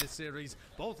far in this series.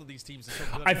 Both of these teams are so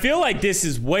good. I feel like this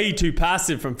is way too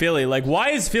passive from Philly. Like,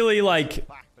 why is Philly like...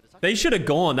 They should have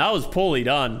gone. That was poorly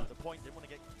done.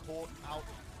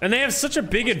 And they have such a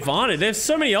big advantage. They have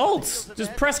so many ults.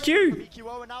 Just press Q.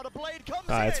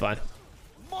 Alright, it's fine.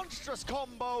 Monstrous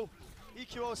combo.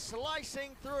 EQO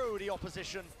slicing through the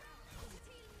opposition.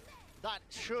 That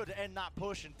should end that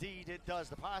push. Indeed, it does.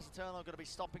 The Paris Eternal are going to be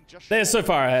stopping just. They're so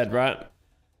far ahead, right?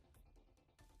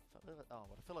 Oh, well,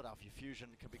 the Philadelphia Fusion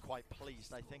can be quite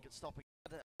pleased. I think it's stopping.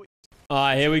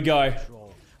 Alright, here we go.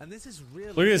 And this is really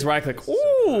look at this right click.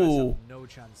 Ooh. No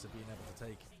chance of being able to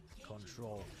take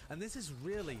control. And this is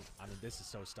really, I mean, this is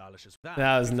so stylish as well.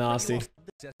 That was nasty.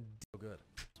 Good.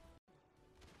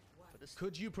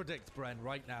 Could you predict, Bren,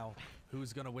 right now,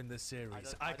 who's going to win this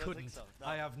series? I couldn't. Think so. No.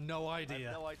 I have no idea.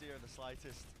 I have no idea in the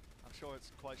slightest. I'm sure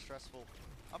it's quite stressful.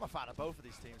 I'm a fan of both of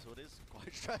these teams, so it is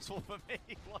quite stressful for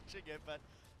me watching it, but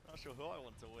not sure who I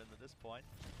want to win at this point.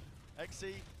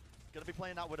 XE going to be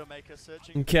playing that Widowmaker,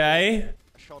 searching for a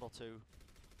shot or two.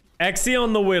 XE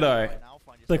on the Widow. Right now,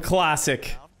 The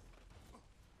classic.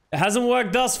 It hasn't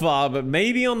worked thus far, but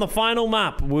maybe on the final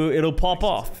map, it'll pop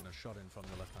off. A shot in from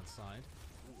the left-hand side.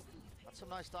 That's some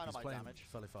nice dynamite damage.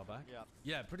 Fairly far back. Yeah.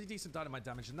 Yeah, pretty decent dynamite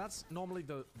damage, and that's normally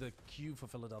the cue for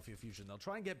Philadelphia Fusion. They'll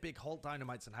try and get big Halt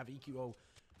dynamites and have EQO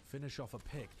finish off a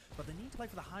pick, but they need to play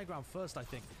for the high ground first, I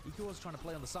think. EQO's trying to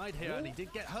play on the side here, and he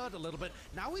did get hurt a little bit.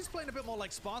 Now he's playing a bit more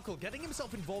like Sparkle, getting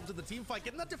himself involved in the team fight,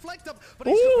 getting that deflect up, but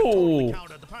he's just been totally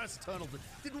countered. The Paris Eternal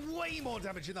did way more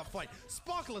damage in that fight.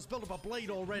 Sparkle has built up a blade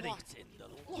already. What in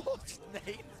the Lord's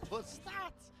name was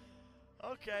that?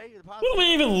 Okay. What are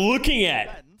we even looking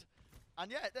at? And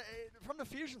yeah, from the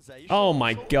fusions there, Oh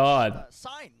my god.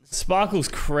 Sparkle's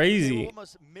crazy. Yeah,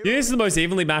 this is the most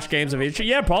evenly matched games of history.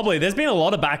 Yeah, probably. There's been a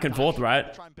lot of back and forth,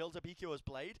 right? Try and build up EQO's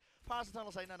blade. Paris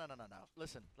Eternal say, no.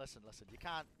 Listen. You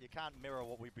can't mirror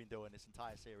what we've been doing this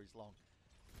entire series long.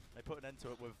 They put an end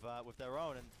to it with their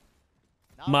own. And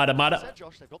now, Mada. Said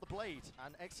Josh, they've got the blade,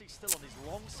 and XE's still on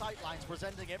these long sight lines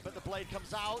presenting it, but the blade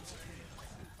comes out.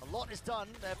 A lot is done.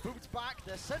 They're booped back.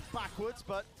 They're sent backwards,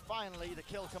 but finally the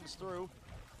kill comes through.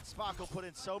 Sparkle put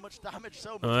in so much damage,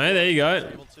 so much. All right, there you go.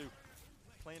 Able to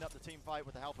clean up the team fight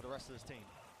with the help of the rest of his team.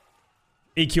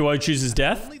 EQO chooses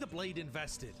death. Only the blade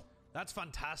invested. That's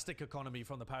fantastic economy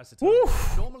from the Paris Eternal.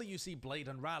 Normally you see blade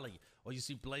and rally, or you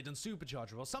see blade and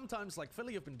supercharger, or sometimes like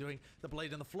Philly have been doing the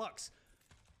blade and the flux.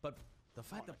 But the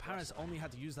fact that Paris only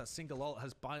had to use that single ult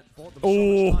has bought them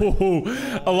so much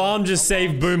time. Alarm just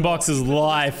saved Boombox's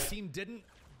life. The team didn't.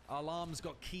 Alarm's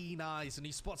got keen eyes, and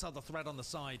he spots out the threat on the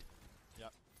side.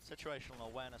 Yep. Situational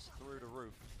awareness through the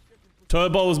roof.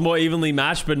 Turbo was more evenly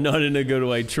matched, but not in a good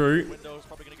way. True. Window's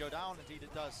probably going to go down. Indeed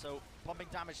it does. So pumping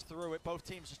damage through it. Both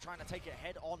teams just trying to take it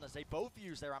head on as they both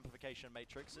use their amplification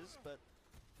matrices, but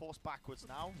forced backwards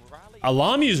now. Rally.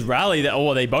 Alarm used rally there.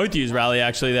 Oh, they both used rally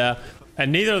actually there,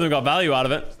 and neither of them got value out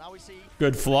of it. Now we see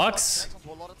Good flux.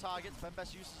 a lot of targets.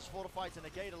 Best uses Fortify to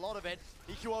negate a lot of it.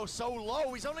 EQO so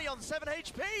low. He's only on 7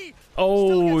 HP.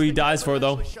 Oh, he dies for it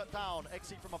though. Shut down.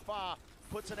 XE from afar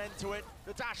puts an end to it.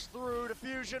 The dash through the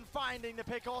fusion, finding the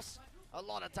Picos. A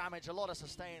lot of damage, a lot of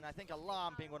sustain. I think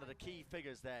Alarm being one of the key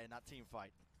figures there in that team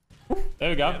fight. There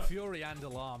we go. Yeah, Fury and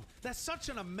Alarm. They're such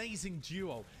an amazing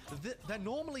duo. They're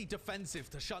normally defensive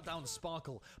to shut down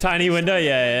Sparkle. Tiny window,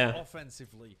 yeah.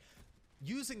 Offensively.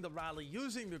 Using the rally,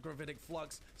 using the gravitic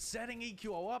flux, setting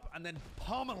EQO up, and then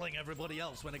pummeling everybody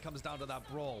else when it comes down to that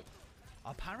brawl.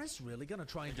 Are Paris really going to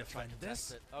try and defend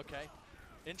this? Okay.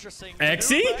 Interesting.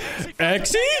 XE?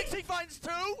 XE? XE finds two.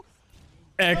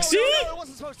 XE? No, it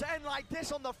wasn't supposed to end like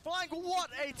this on the flank. What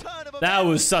a turn of events. That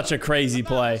was such a crazy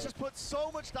play. Just put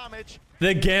so much damage.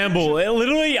 The gamble.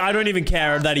 Literally, I don't even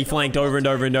care that he flanked over and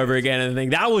over and over again. And I think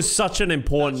that was such an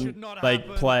important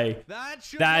play.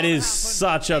 That is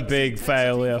such a big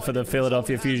failure for the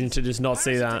Philadelphia Fusion to just not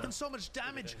see that. So much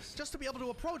damage just to be able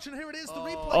to approach, and here it is. The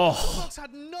replay. Oh. Fox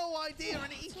had no idea,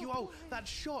 and EQO that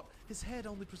shot. His head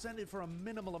only presented for a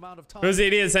minimal amount of time. Was the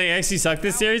idiot saying XE sucked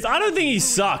this series? I don't think he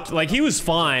sucked. Like, he was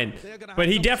fine. But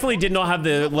he definitely did not have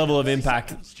the level of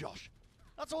impact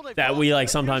that we, like,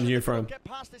 sometimes knew from him. Get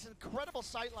past this incredible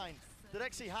sightline that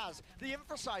XE has. The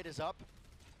infra side is up.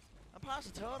 And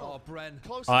Paris Eternal. Oh, Bren.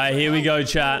 All right, here we go,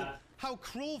 chat. How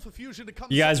cruel for Fusion to come.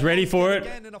 You guys ready for it?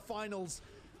 Again in a finals.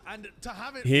 And to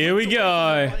have it here we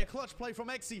go. By a clutch play from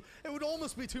XE, it would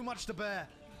almost be too much to bear.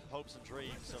 Hopes and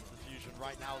dreams of the Fusion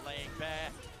right now laying bare.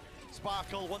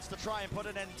 Sparkle wants to try and put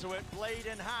an end to it. Blade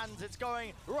in hand, it's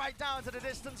going right down to the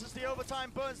distance as the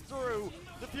overtime burns through.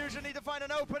 The Fusion need to find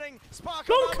an opening.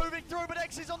 Sparkle now moving through, but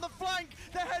XE's on the flank.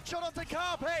 The headshot onto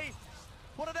Carpe.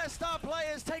 One of their star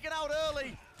players taken out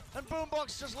early. And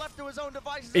Boombox just left to his own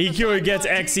devices. EQO gets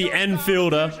XE and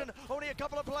Fielder. Only a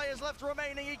couple of players left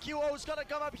remaining. EQO's gonna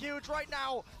come up huge right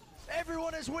now.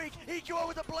 Everyone is weak. EQO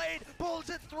with the blade, pulls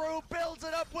it through, builds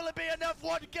it up. Will it be enough?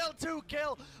 1 kill, 2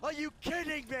 kill. Are you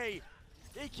kidding me?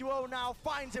 EQO now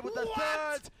finds it with the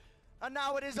third. And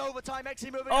now it is overtime.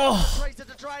 XE moving Tracer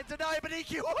to try and deny, but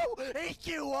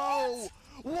EQO!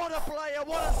 What a player,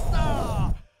 what a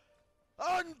star!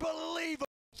 Unbelievable.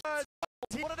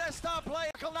 One of their star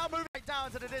players now moving right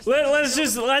down to the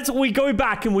distance. We go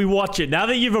back and we watch it. Now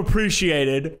that you've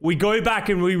appreciated, we go back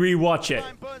and we rewatch it.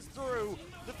 Burns through.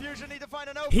 The Fusion need to find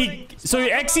an So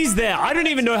Exy's there. I don't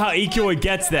even know how EQO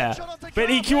gets there. But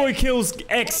EQO kills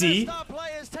Exy.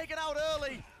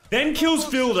 Then kills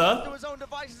Fielder.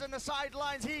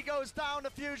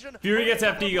 Fury gets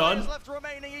FD gone.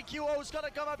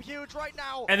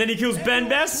 And then he kills Ben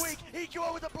Best.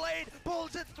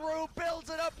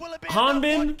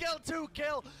 Hanbin.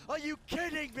 Are you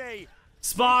kidding me?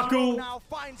 Sparkle.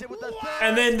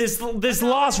 And then this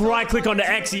last right click onto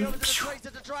Exy.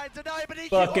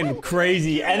 Fucking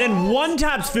crazy. And then one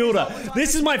taps Fielder.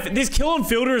 This kill on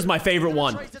Fielder is my favorite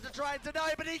one.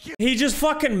 He just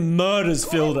fucking murders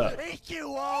Fielder.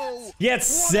 Yet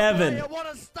 7.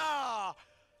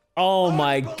 Oh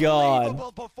my god.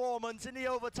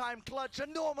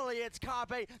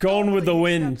 Gone with the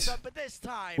wind.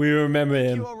 We remember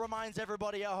him.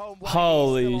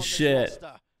 Holy shit.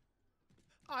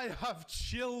 I have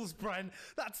chills, Bren.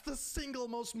 That's the single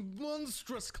most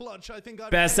monstrous clutch I think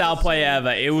I've Best outplay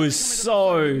ever. It was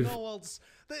so...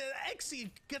 The Exy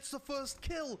gets the first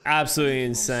kill. Absolutely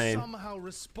insane. Somehow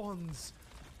responds.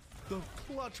 The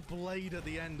clutch blade at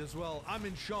the end as well. I'm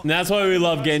in shock. And that's why we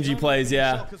love Genji plays,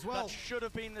 yeah. That should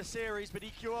have been the series, but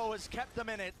EQO has kept them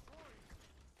in it.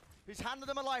 He's handed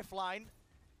them a lifeline,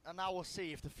 and now we'll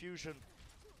see if the fusion...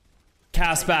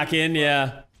 Cast back in,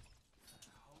 yeah.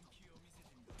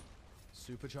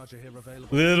 Supercharger here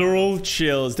available. Literal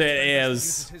chills. There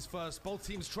is. His first. Both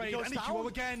teams trade. And EQO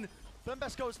again.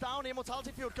 Benbest goes down. The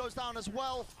Immortality Field goes down as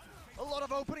well. A lot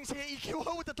of openings here.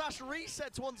 EQO with the dash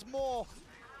resets once more.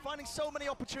 Finding so many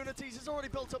opportunities. He's already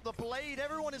built up the blade.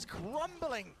 Everyone is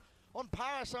crumbling on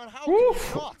Parasar. And how can you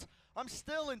not? I'm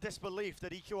still in disbelief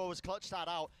that EQO has clutched that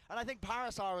out. And I think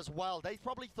Parasar as well. They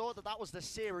probably thought that that was the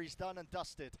series done and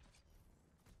dusted.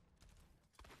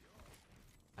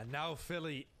 And now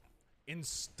Philly... in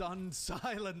stunned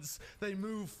silence, they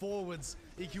move forwards.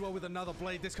 EQO with another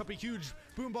blade. This could be huge.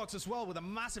 Boombox as well with a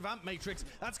massive amp matrix.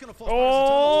 That's going to force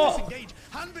Paris to disengage.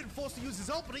 Hanbin forced to use his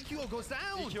ult, but EQO goes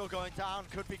down. EQO going down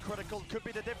could be critical. Could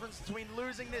be the difference between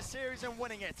losing this series and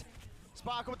winning it.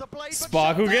 Sparkle with the blade.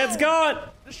 Sparkle gets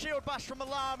got. The shield bash from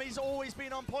Alarm. He's always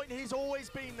been on point. He's always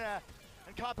been there.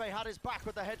 And Carpe had his back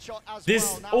with the headshot as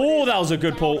well. That was a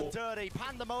good pull. Dirty.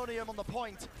 Pandemonium on the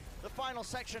point. The final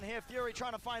section here, Fury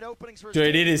trying to find openings for his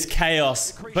Dude, it is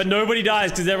chaos. But nobody dies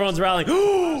because everyone's rallying.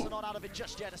 Oh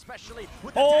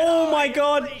my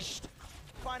god.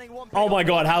 Oh my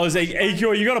god, how is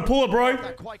AQ? You gotta pull it, bro.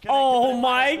 Oh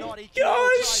my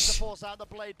gosh.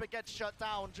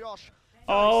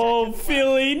 Oh,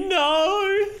 Philly,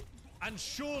 no. And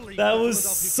surely that was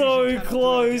so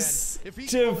close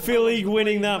to Philly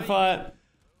winning that fight.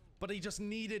 But he just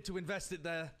needed to invest it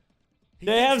there.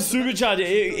 They have supercharger.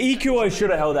 EQO should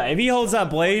have held that. If he holds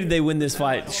that blade, they win this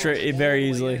fight very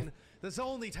easily. There's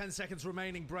only 10 seconds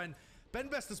remaining, Bren.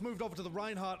 Benbest has moved over to the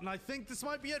Reinhardt, and I think this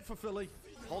might be it for Philly.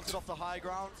 Holds it off the high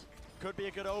ground. Could be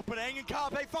a good opening, and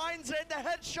Carpe finds it. The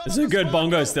headshot. It's a good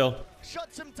bongo still.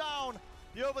 Shuts him down.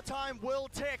 The overtime will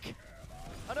tick.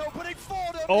 An opening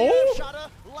for them. Oh! Shatter.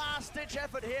 Last ditch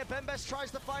effort here. Benbest tries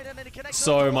to find it, and then he connects.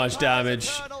 So much damage.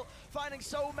 Eternal, finding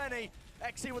so many.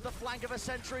 Exy with the flank of a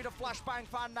sentry to flashbang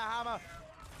fan the hammer.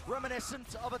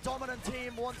 Reminiscent of a dominant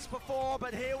team once before,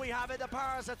 but here we have it, the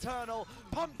Paris Eternal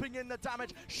pumping in the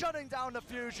damage, shutting down the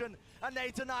fusion, and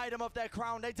they denied him of their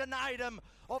crown, they denied him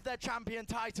of their champion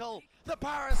title. The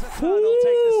Paris Eternal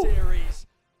take the series.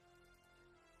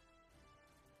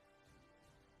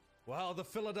 Well, the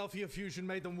Philadelphia Fusion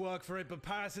made them work for it, but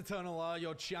Paris Eternal are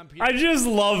your champion. I just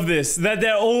love this, that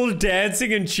they're all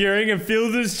dancing and cheering, and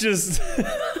Fielder's just...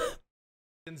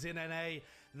 in NA.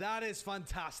 That is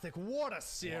fantastic. What a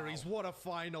series. Wow. What a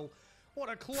final. What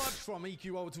a clutch from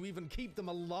EQO to even keep them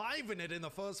alive in it in the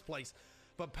first place.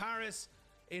 But Paris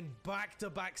in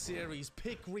back-to-back series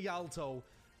pick Rialto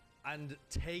and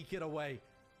take it away.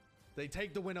 They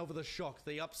take the win over the Shock.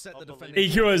 They upset the defender.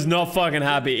 EQO is not fucking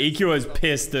happy. EQO is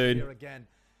pissed, dude. Again.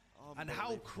 And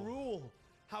how cruel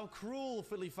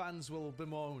Philly fans will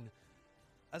bemoan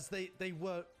as they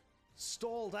were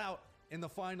stalled out in the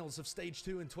finals of Stage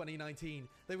 2 in 2019.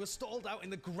 They were stalled out in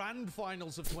the grand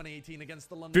finals of 2018 against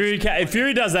the London...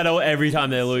 Fury does that every time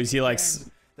they lose. He, like,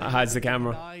 hides the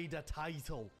camera. A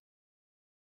title.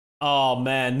 Oh,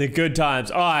 man. The good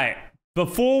times. All right.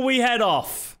 Before we head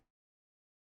off...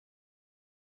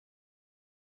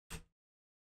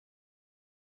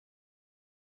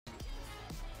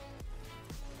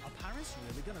 Are Paris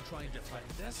really going to try and defend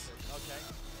this?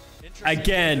 Okay.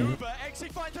 Again,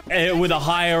 with a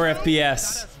higher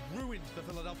FPS. That has ruined the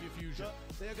Philadelphia Fusion.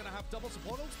 They are going to have double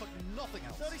support ults, but nothing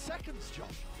else. 30 seconds, Josh.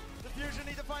 The Fusion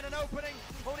need to find an opening.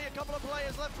 Only a couple of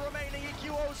players left remaining.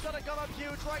 EQO's got a gun up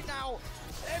huge right now.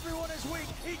 Everyone is weak.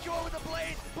 EQO with the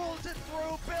blade, pulls it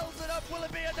through, builds it up. Will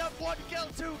it be enough? 1 kill,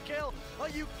 2 kill. Are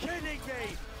you kidding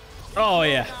me? Oh,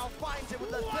 yeah. Now finds it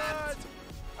with the third.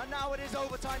 And now it is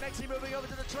overtime. Exy moving over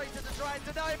to the traitor to try and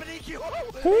deny, but EQO!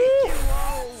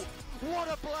 EQO! What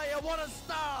a player, what a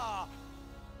star!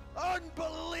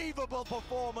 Unbelievable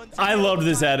performance. I loved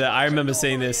this edit. I remember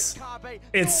seeing this.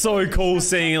 It's so cool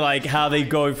seeing like how they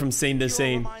go from scene to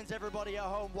scene. Reminds everybody at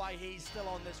home why he's still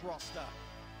on this roster.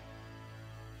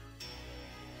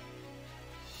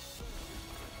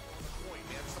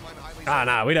 Ah,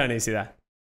 nah, we don't need to see that.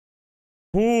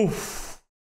 Oof.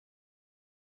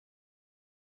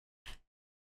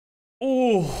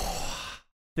 Ooh.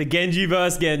 The Genji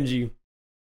versus Genji.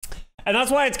 And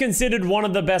that's why it's considered one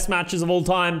of the best matches of all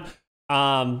time.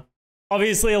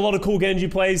 Obviously, a lot of cool Genji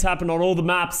plays happen on all the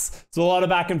maps. There's a lot of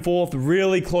back and forth,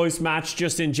 really close match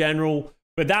just in general.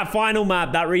 But that final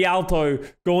map, that Rialto,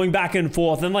 going back and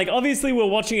forth. And like, obviously, we're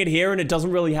watching it here and it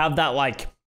doesn't really have that like,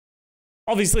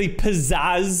 obviously,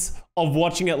 pizzazz of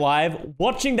watching it live.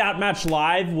 Watching that match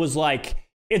live was like,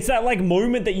 it's that like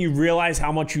moment that you realize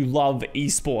how much you love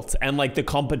esports and like the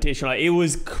competition. Like, it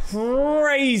was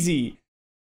crazy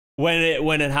when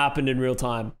it happened in real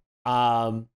time.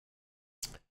 I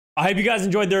hope you guys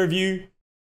enjoyed the review.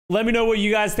 Let me know what you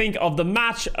guys think of the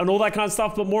match and all that kind of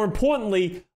stuff. But more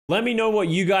importantly, let me know what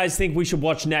you guys think we should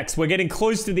watch next. We're getting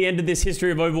close to the end of this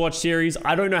History of Overwatch series.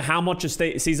 I don't know how much of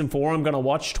Season 4 I'm going to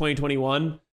watch,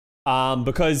 2021.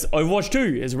 Because Overwatch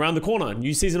 2 is around the corner.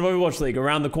 New season of Overwatch League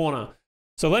around the corner.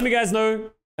 So let me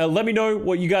know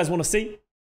what you guys want to see.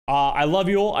 I love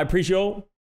you all. I appreciate you all.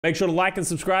 Make sure to like and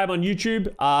subscribe on YouTube.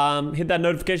 Hit that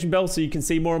notification bell so you can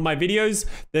see more of my videos.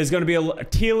 There's going to be a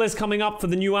tier list coming up for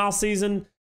the new OWL season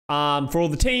for all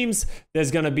the teams. There's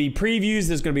going to be previews.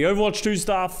 There's going to be Overwatch 2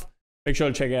 stuff. Make sure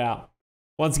to check it out.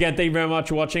 Once again, thank you very much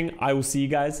for watching. I will see you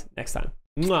guys next time.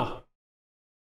 Mwah.